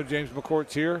 I know James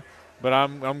McCourt's here, but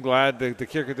I'm glad the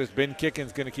kicker that's been kicking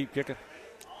is going to keep kicking.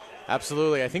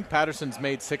 Absolutely. I think Patterson's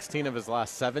made 16 of his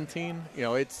last 17.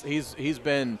 He's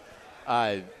been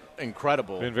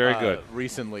incredible. Been very good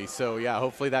recently. So,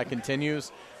 hopefully that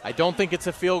continues. I don't think it's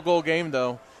a field goal game,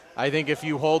 though. I think if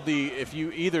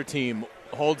either team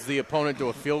holds the opponent to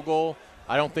a field goal,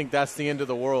 I don't think that's the end of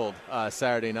the world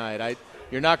Saturday night.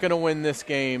 You're not going to win this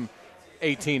game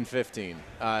 18-15.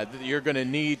 You're going to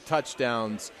need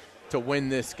touchdowns to win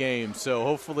this game. So,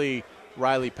 hopefully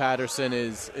Riley Patterson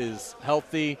is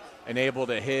healthy and able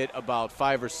to hit about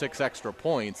 5 or 6 extra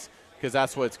points because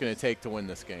that's what it's going to take to win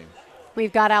this game.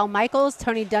 We've got Al Michaels,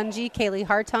 Tony Dungy, Kaylee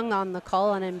Hartung on the call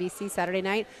on NBC Saturday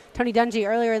night. Tony Dungy,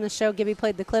 earlier in the show, Gibby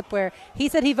played the clip where he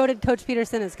said he voted Coach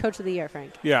Peterson as Coach of the Year,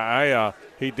 Frank. Yeah,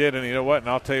 he did, and you know what? And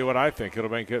I'll tell you what I think.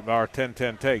 It'll make it our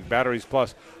 10-10 take. Batteries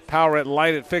Plus, Power It,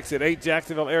 Light It, Fix It. 8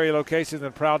 Jacksonville area locations,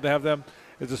 and proud to have them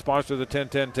as a sponsor of the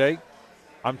 10-10 take.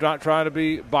 I'm not trying to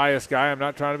be biased guy. I'm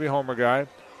not trying to be Homer guy.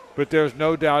 But there's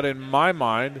no doubt in my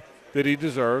mind that he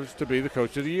deserves to be the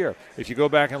Coach of the Year. If you go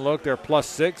back and look, they're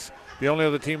 +6. The only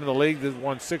other team in the league that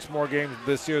won 6 more games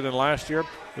this year than last year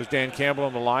was Dan Campbell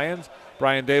and the Lions.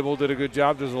 Brian Daboll did a good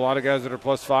job. There's a lot of guys that are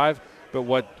 +5. But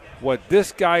what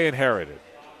this guy inherited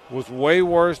was way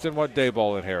worse than what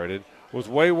Daboll inherited, was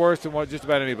way worse than what just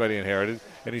about anybody inherited,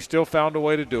 and he still found a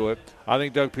way to do it. I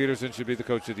think Doug Peterson should be the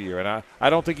Coach of the Year. And I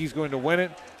don't think he's going to win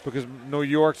it because New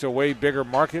York's a way bigger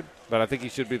market, but I think he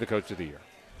should be the Coach of the Year.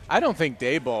 I don't think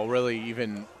Daboll really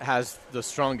even has the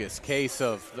strongest case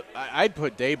of I'd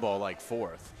put Daboll like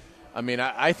 4th. I mean,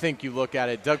 I think you look at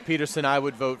it, Doug Peterson I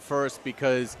would vote first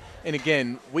because, and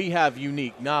again, we have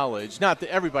unique knowledge. Not that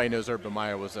everybody knows Urban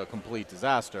Meyer was a complete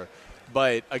disaster,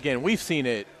 but again, we've seen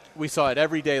it. We saw it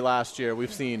every day last year.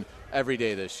 We've seen every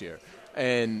day this year.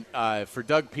 And for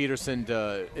Doug Peterson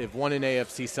to have won an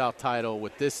AFC South title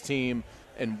with this team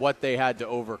and what they had to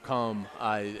overcome,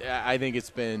 I think it's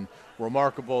been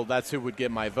remarkable. That's who would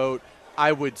get my vote.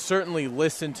 I would certainly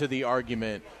listen to the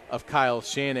argument of Kyle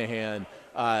Shanahan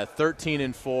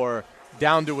 13-4,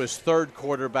 down to his third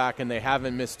quarterback, and they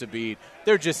haven't missed a beat.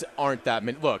 There just aren't that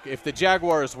many. Look, if the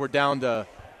Jaguars were down to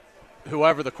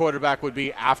whoever the quarterback would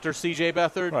be after C.J.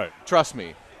 Beathard, right, trust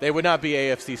me, they would not be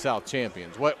AFC South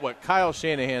champions. What Kyle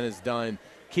Shanahan has done,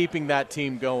 keeping that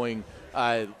team going,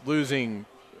 losing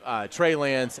Trey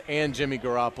Lance and Jimmy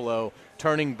Garoppolo,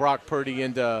 turning Brock Purdy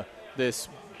into this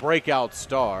breakout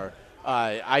star,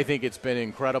 I think it's been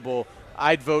incredible.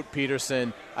 I'd vote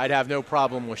Peterson. I'd have no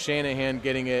problem with Shanahan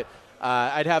getting it.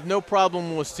 I'd have no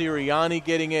problem with Sirianni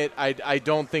getting it. I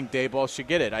don't think Daboll should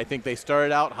get it. I think they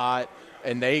started out hot,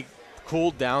 and they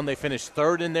cooled down. They finished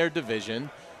third in their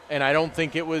division, and I don't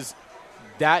think it was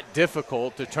that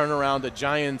difficult to turn around a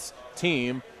Giants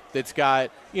team that's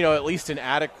got, at least an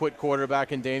adequate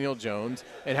quarterback in Daniel Jones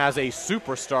and has a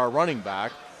superstar running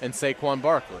back in Saquon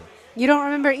Barkley. You don't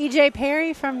remember E.J.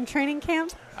 Perry from training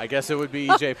camp? I guess it would be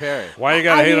E.J. Perry. Why you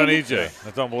got to hate on E.J.?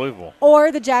 That's unbelievable.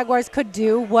 Or the Jaguars could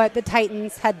do what the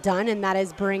Titans had done, and that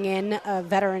is bring in a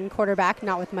veteran quarterback,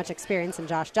 not with much experience in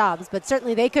Josh Dobbs, but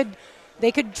certainly they could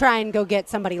try and go get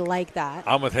somebody like that.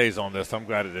 I'm with Hayes on this. I'm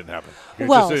glad it didn't happen.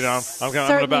 Well, I'm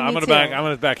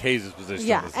going to back Hayes' position.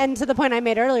 Yeah, and to the point I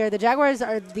made earlier, the Jaguars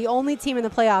are the only team in the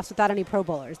playoffs without any Pro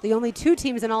Bowlers. The only two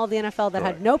teams in all of the NFL that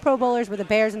had no Pro Bowlers were the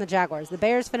Bears and the Jaguars. The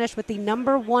Bears finished with the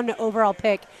number 1 overall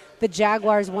pick. The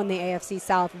Jaguars won the AFC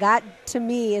South. That, to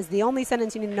me, is the only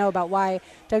sentence you need to know about why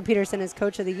Doug Peterson is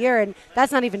Coach of the Year, and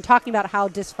that's not even talking about how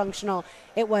dysfunctional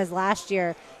it was last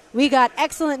year. We got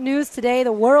excellent news today.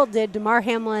 The world did. Damar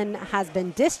Hamlin has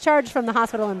been discharged from the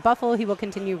hospital in Buffalo. He will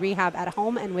continue rehab at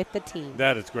home and with the team.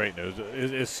 That is great news.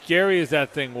 As scary as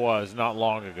that thing was not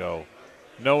long ago,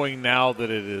 knowing now that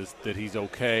he's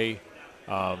okay,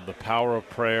 the power of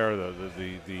prayer,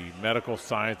 the medical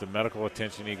science, the medical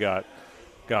attention he got,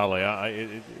 golly,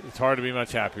 it's hard to be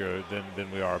much happier than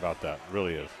we are about that. It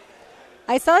really is.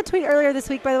 I saw a tweet earlier this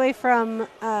week, by the way, from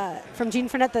Gene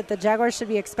Fournette that the Jaguars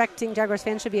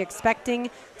fans should be expecting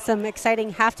some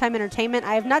exciting halftime entertainment.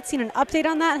 I have not seen an update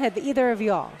on that. Have either of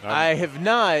y'all? I have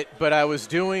not, but I was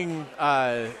doing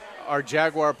our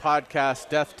Jaguar podcast,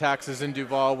 Death, Taxes, and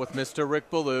Duval, with Mr. Rick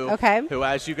Ballou, who,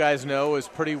 as you guys know, is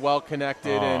pretty well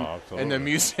connected in the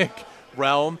music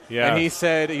realm. Yes.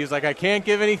 And he was like, I can't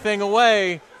give anything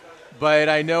away, but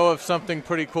I know of something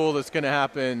pretty cool that's going to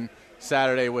happen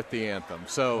Saturday with the anthem.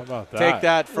 So take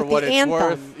that for what it's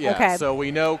worth. Yeah. Okay. So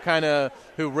we know kind of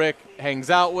who Rick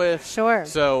hangs out with. Sure.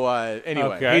 So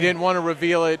anyway, he didn't want to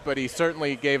reveal it, but he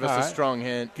certainly gave us a strong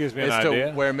hint as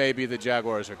to where maybe the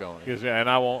Jaguars are going. And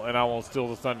I won't steal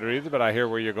the thunder either, but I hear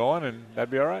where you're going, and that'd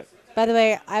be all right. By the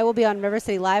way, I will be on River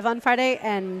City Live on Friday,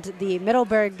 and the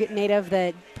Middleburg native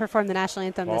that performed the national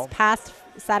anthem this past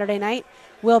Saturday night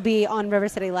will be on River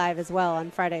City Live as well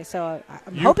on Friday. So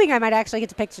I'm hoping I might actually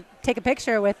get to take a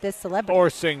picture with this celebrity.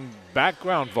 Or sing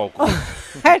background vocals.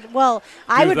 Well,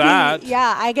 I would that.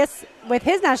 I guess with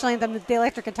his national anthem, the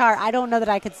electric guitar, I don't know that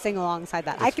I could sing alongside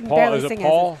that. I can Paul, barely sing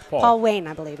Paul? as Paul Wayne,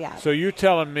 I believe, yeah. So you're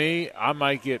telling me I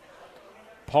might get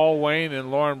Paul Wayne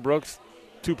and Lauren Brooks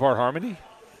 2-part harmony?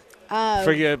 By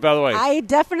the way, I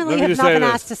definitely have not been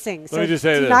asked to sing. So let me just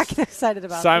say do this. not get excited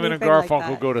about Simon and Garfunkel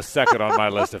Garfunkel go to second on my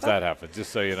list if that happens,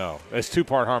 just so you know. As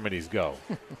 2-part harmonies go.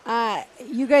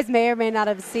 You guys may or may not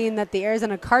have seen that the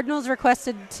Arizona Cardinals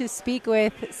requested to speak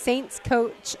with Saints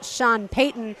coach Sean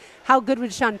Payton. How good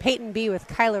would Sean Payton be with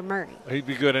Kyler Murray? He'd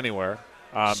be good anywhere.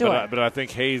 Sure. But I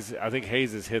think Hayes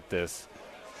has hit this.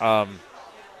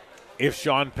 If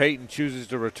Sean Payton chooses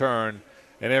to return,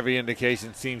 and every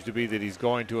indication seems to be that he's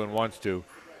going to and wants to,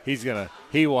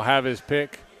 he will have his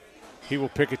pick. He will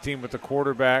pick a team with a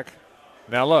quarterback.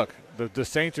 Now, look, the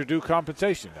Saints are due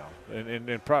compensation now,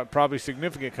 and probably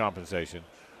significant compensation.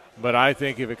 But I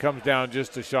think if it comes down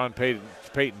just to Sean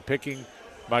Payton picking,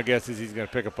 my guess is he's going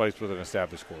to pick a place with an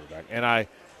established quarterback.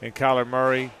 And Kyler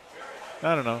Murray,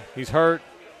 I don't know. He's hurt.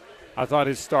 I thought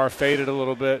his star faded a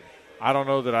little bit. I don't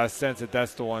know that I sense that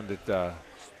that's the one that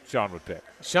Sean would pick.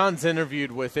 Sean's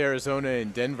interviewed with Arizona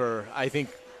and Denver.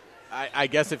 I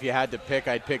guess if you had to pick,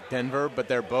 I'd pick Denver, but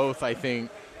they're both, I think,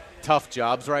 tough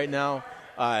jobs right now.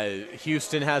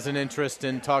 Houston has an interest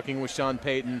in talking with Sean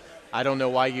Payton. I don't know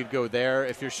why you'd go there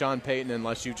if you're Sean Payton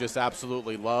unless you just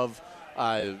absolutely love.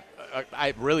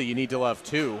 You need to love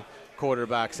 2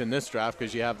 quarterbacks in this draft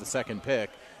because you have the second pick.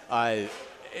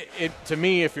 To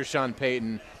me, if you're Sean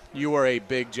Payton, you are a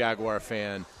big Jaguar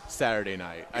fan Saturday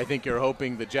night. I think you're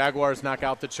hoping the Jaguars knock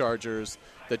out the Chargers.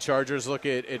 The Chargers look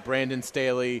at Brandon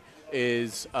Staley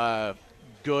is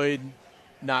good,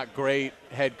 not great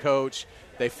head coach.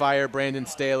 They fire Brandon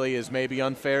Staley, as maybe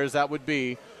unfair as that would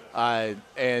be,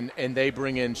 and they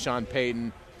bring in Sean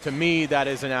Payton. To me, that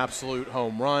is an absolute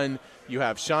home run. You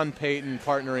have Sean Payton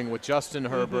partnering with Justin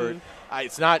Herbert.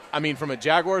 It's not, I mean, from a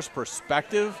Jaguars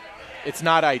perspective, it's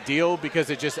not ideal because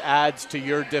it just adds to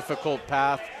your difficult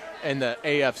path in the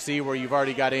AFC where you've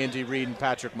already got Andy Reid and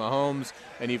Patrick Mahomes,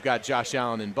 and you've got Josh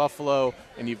Allen in Buffalo,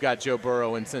 and you've got Joe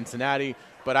Burrow in Cincinnati.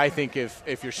 But I think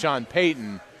if you're Sean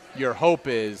Payton, your hope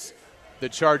is the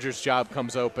Chargers job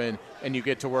comes open and you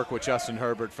get to work with Justin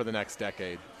Herbert for the next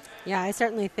decade. Yeah, I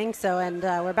certainly think so. And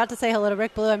we're about to say hello to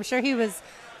Rick Ballou. I'm sure he was,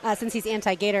 since he's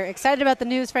anti-Gator, excited about the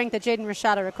news, Frank, that Jaden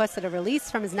Rashada requested a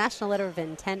release from his national letter of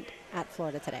intent at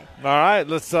Florida today. All right,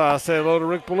 let's say hello to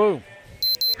Rick Ballou.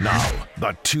 Now,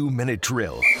 the 2-minute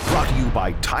drill, brought to you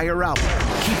by Tire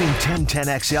Outlet, keeping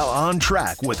 1010XL on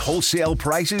track with wholesale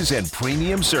prices and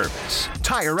premium service.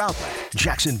 Tire Outlet,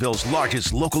 Jacksonville's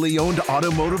largest locally owned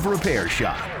automotive repair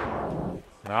shop.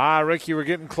 Ricky, we're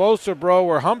getting closer, bro.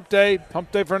 We're hump day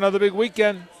for another big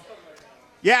weekend.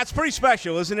 Yeah, it's pretty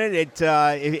special, isn't it?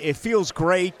 It feels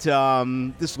great.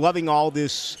 Just loving all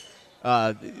this,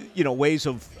 ways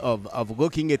of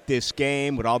looking at this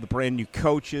game with all the brand new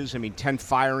coaches. I mean, 10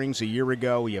 firings a year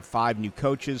ago. We have 5 new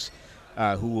coaches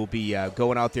who will be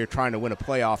going out there trying to win a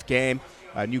playoff game.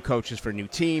 New coaches for new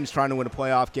teams trying to win a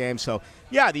playoff game. So,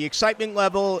 yeah, the excitement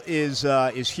level is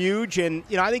huge. And,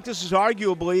 I think this is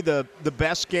arguably the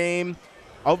best game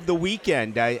of the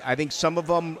weekend. I think some of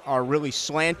them are really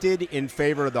slanted in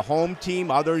favor of the home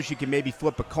team. Others you can maybe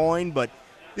flip a coin. But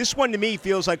this one to me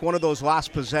feels like one of those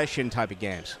last possession type of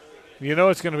games. You know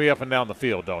it's going to be up and down the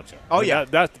field, don't you? Oh, yeah.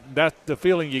 That's the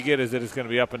feeling you get is that it's going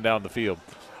to be up and down the field.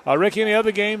 Ricky, any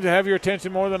other games that have your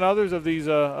attention more than others of these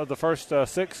of the first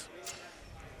 6?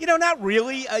 Not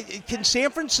really. Can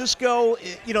San Francisco,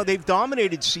 they've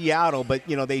dominated Seattle, but,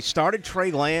 they started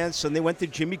Trey Lance and they went to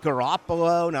Jimmy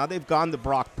Garoppolo. Now they've gone to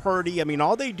Brock Purdy. I mean,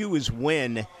 all they do is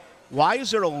win. Why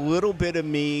is there a little bit of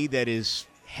me that is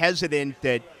hesitant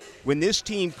that when this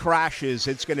team crashes,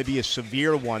 it's going to be a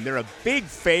severe one? They're a big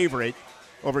favorite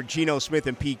over Geno Smith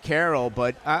and Pete Carroll,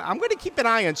 but I'm going to keep an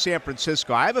eye on San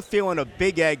Francisco. I have a feeling a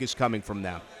big egg is coming from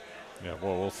them. Yeah,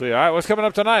 well, we'll see. All right, what's coming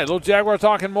up tonight? A little Jaguar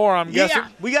talking more, I'm guessing. Yeah,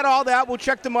 we got all that. We'll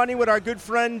check the money with our good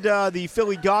friend, the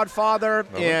Philly Godfather,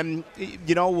 and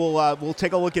we'll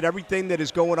take a look at everything that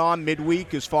is going on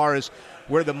midweek as far as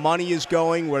where the money is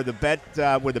going, where the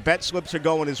bet slips are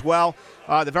going as well.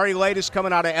 The very latest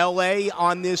coming out of L.A.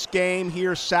 on this game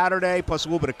here Saturday, plus a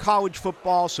little bit of college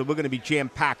football. So we're going to be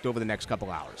jam-packed over the next couple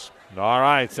hours. All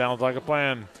right, sounds like a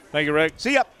plan. Thank you, Rick.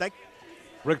 See ya.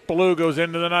 Rick Ballou goes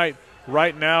into the night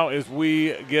right now as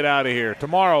we get out of here.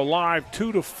 Tomorrow, live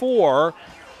 2 to 4,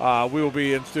 we will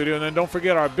be in studio. And then don't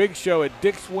forget our big show at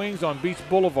Dick's Wings on Beach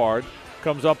Boulevard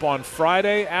comes up on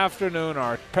Friday afternoon,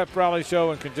 our pep rally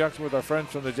show in conjunction with our friends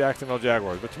from the Jacksonville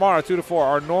Jaguars. But tomorrow, 2 to 4,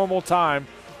 our normal time.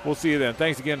 We'll see you then.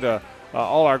 Thanks again to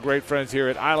all our great friends here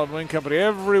at Island Wing Company.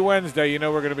 Every Wednesday,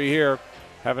 we're going to be here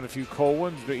having a few cold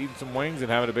ones, eating some wings,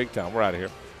 and having a big time. We're out of here.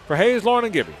 For Hayes, Lauren,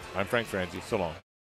 and Gibby, I'm Frank Frangie. So long.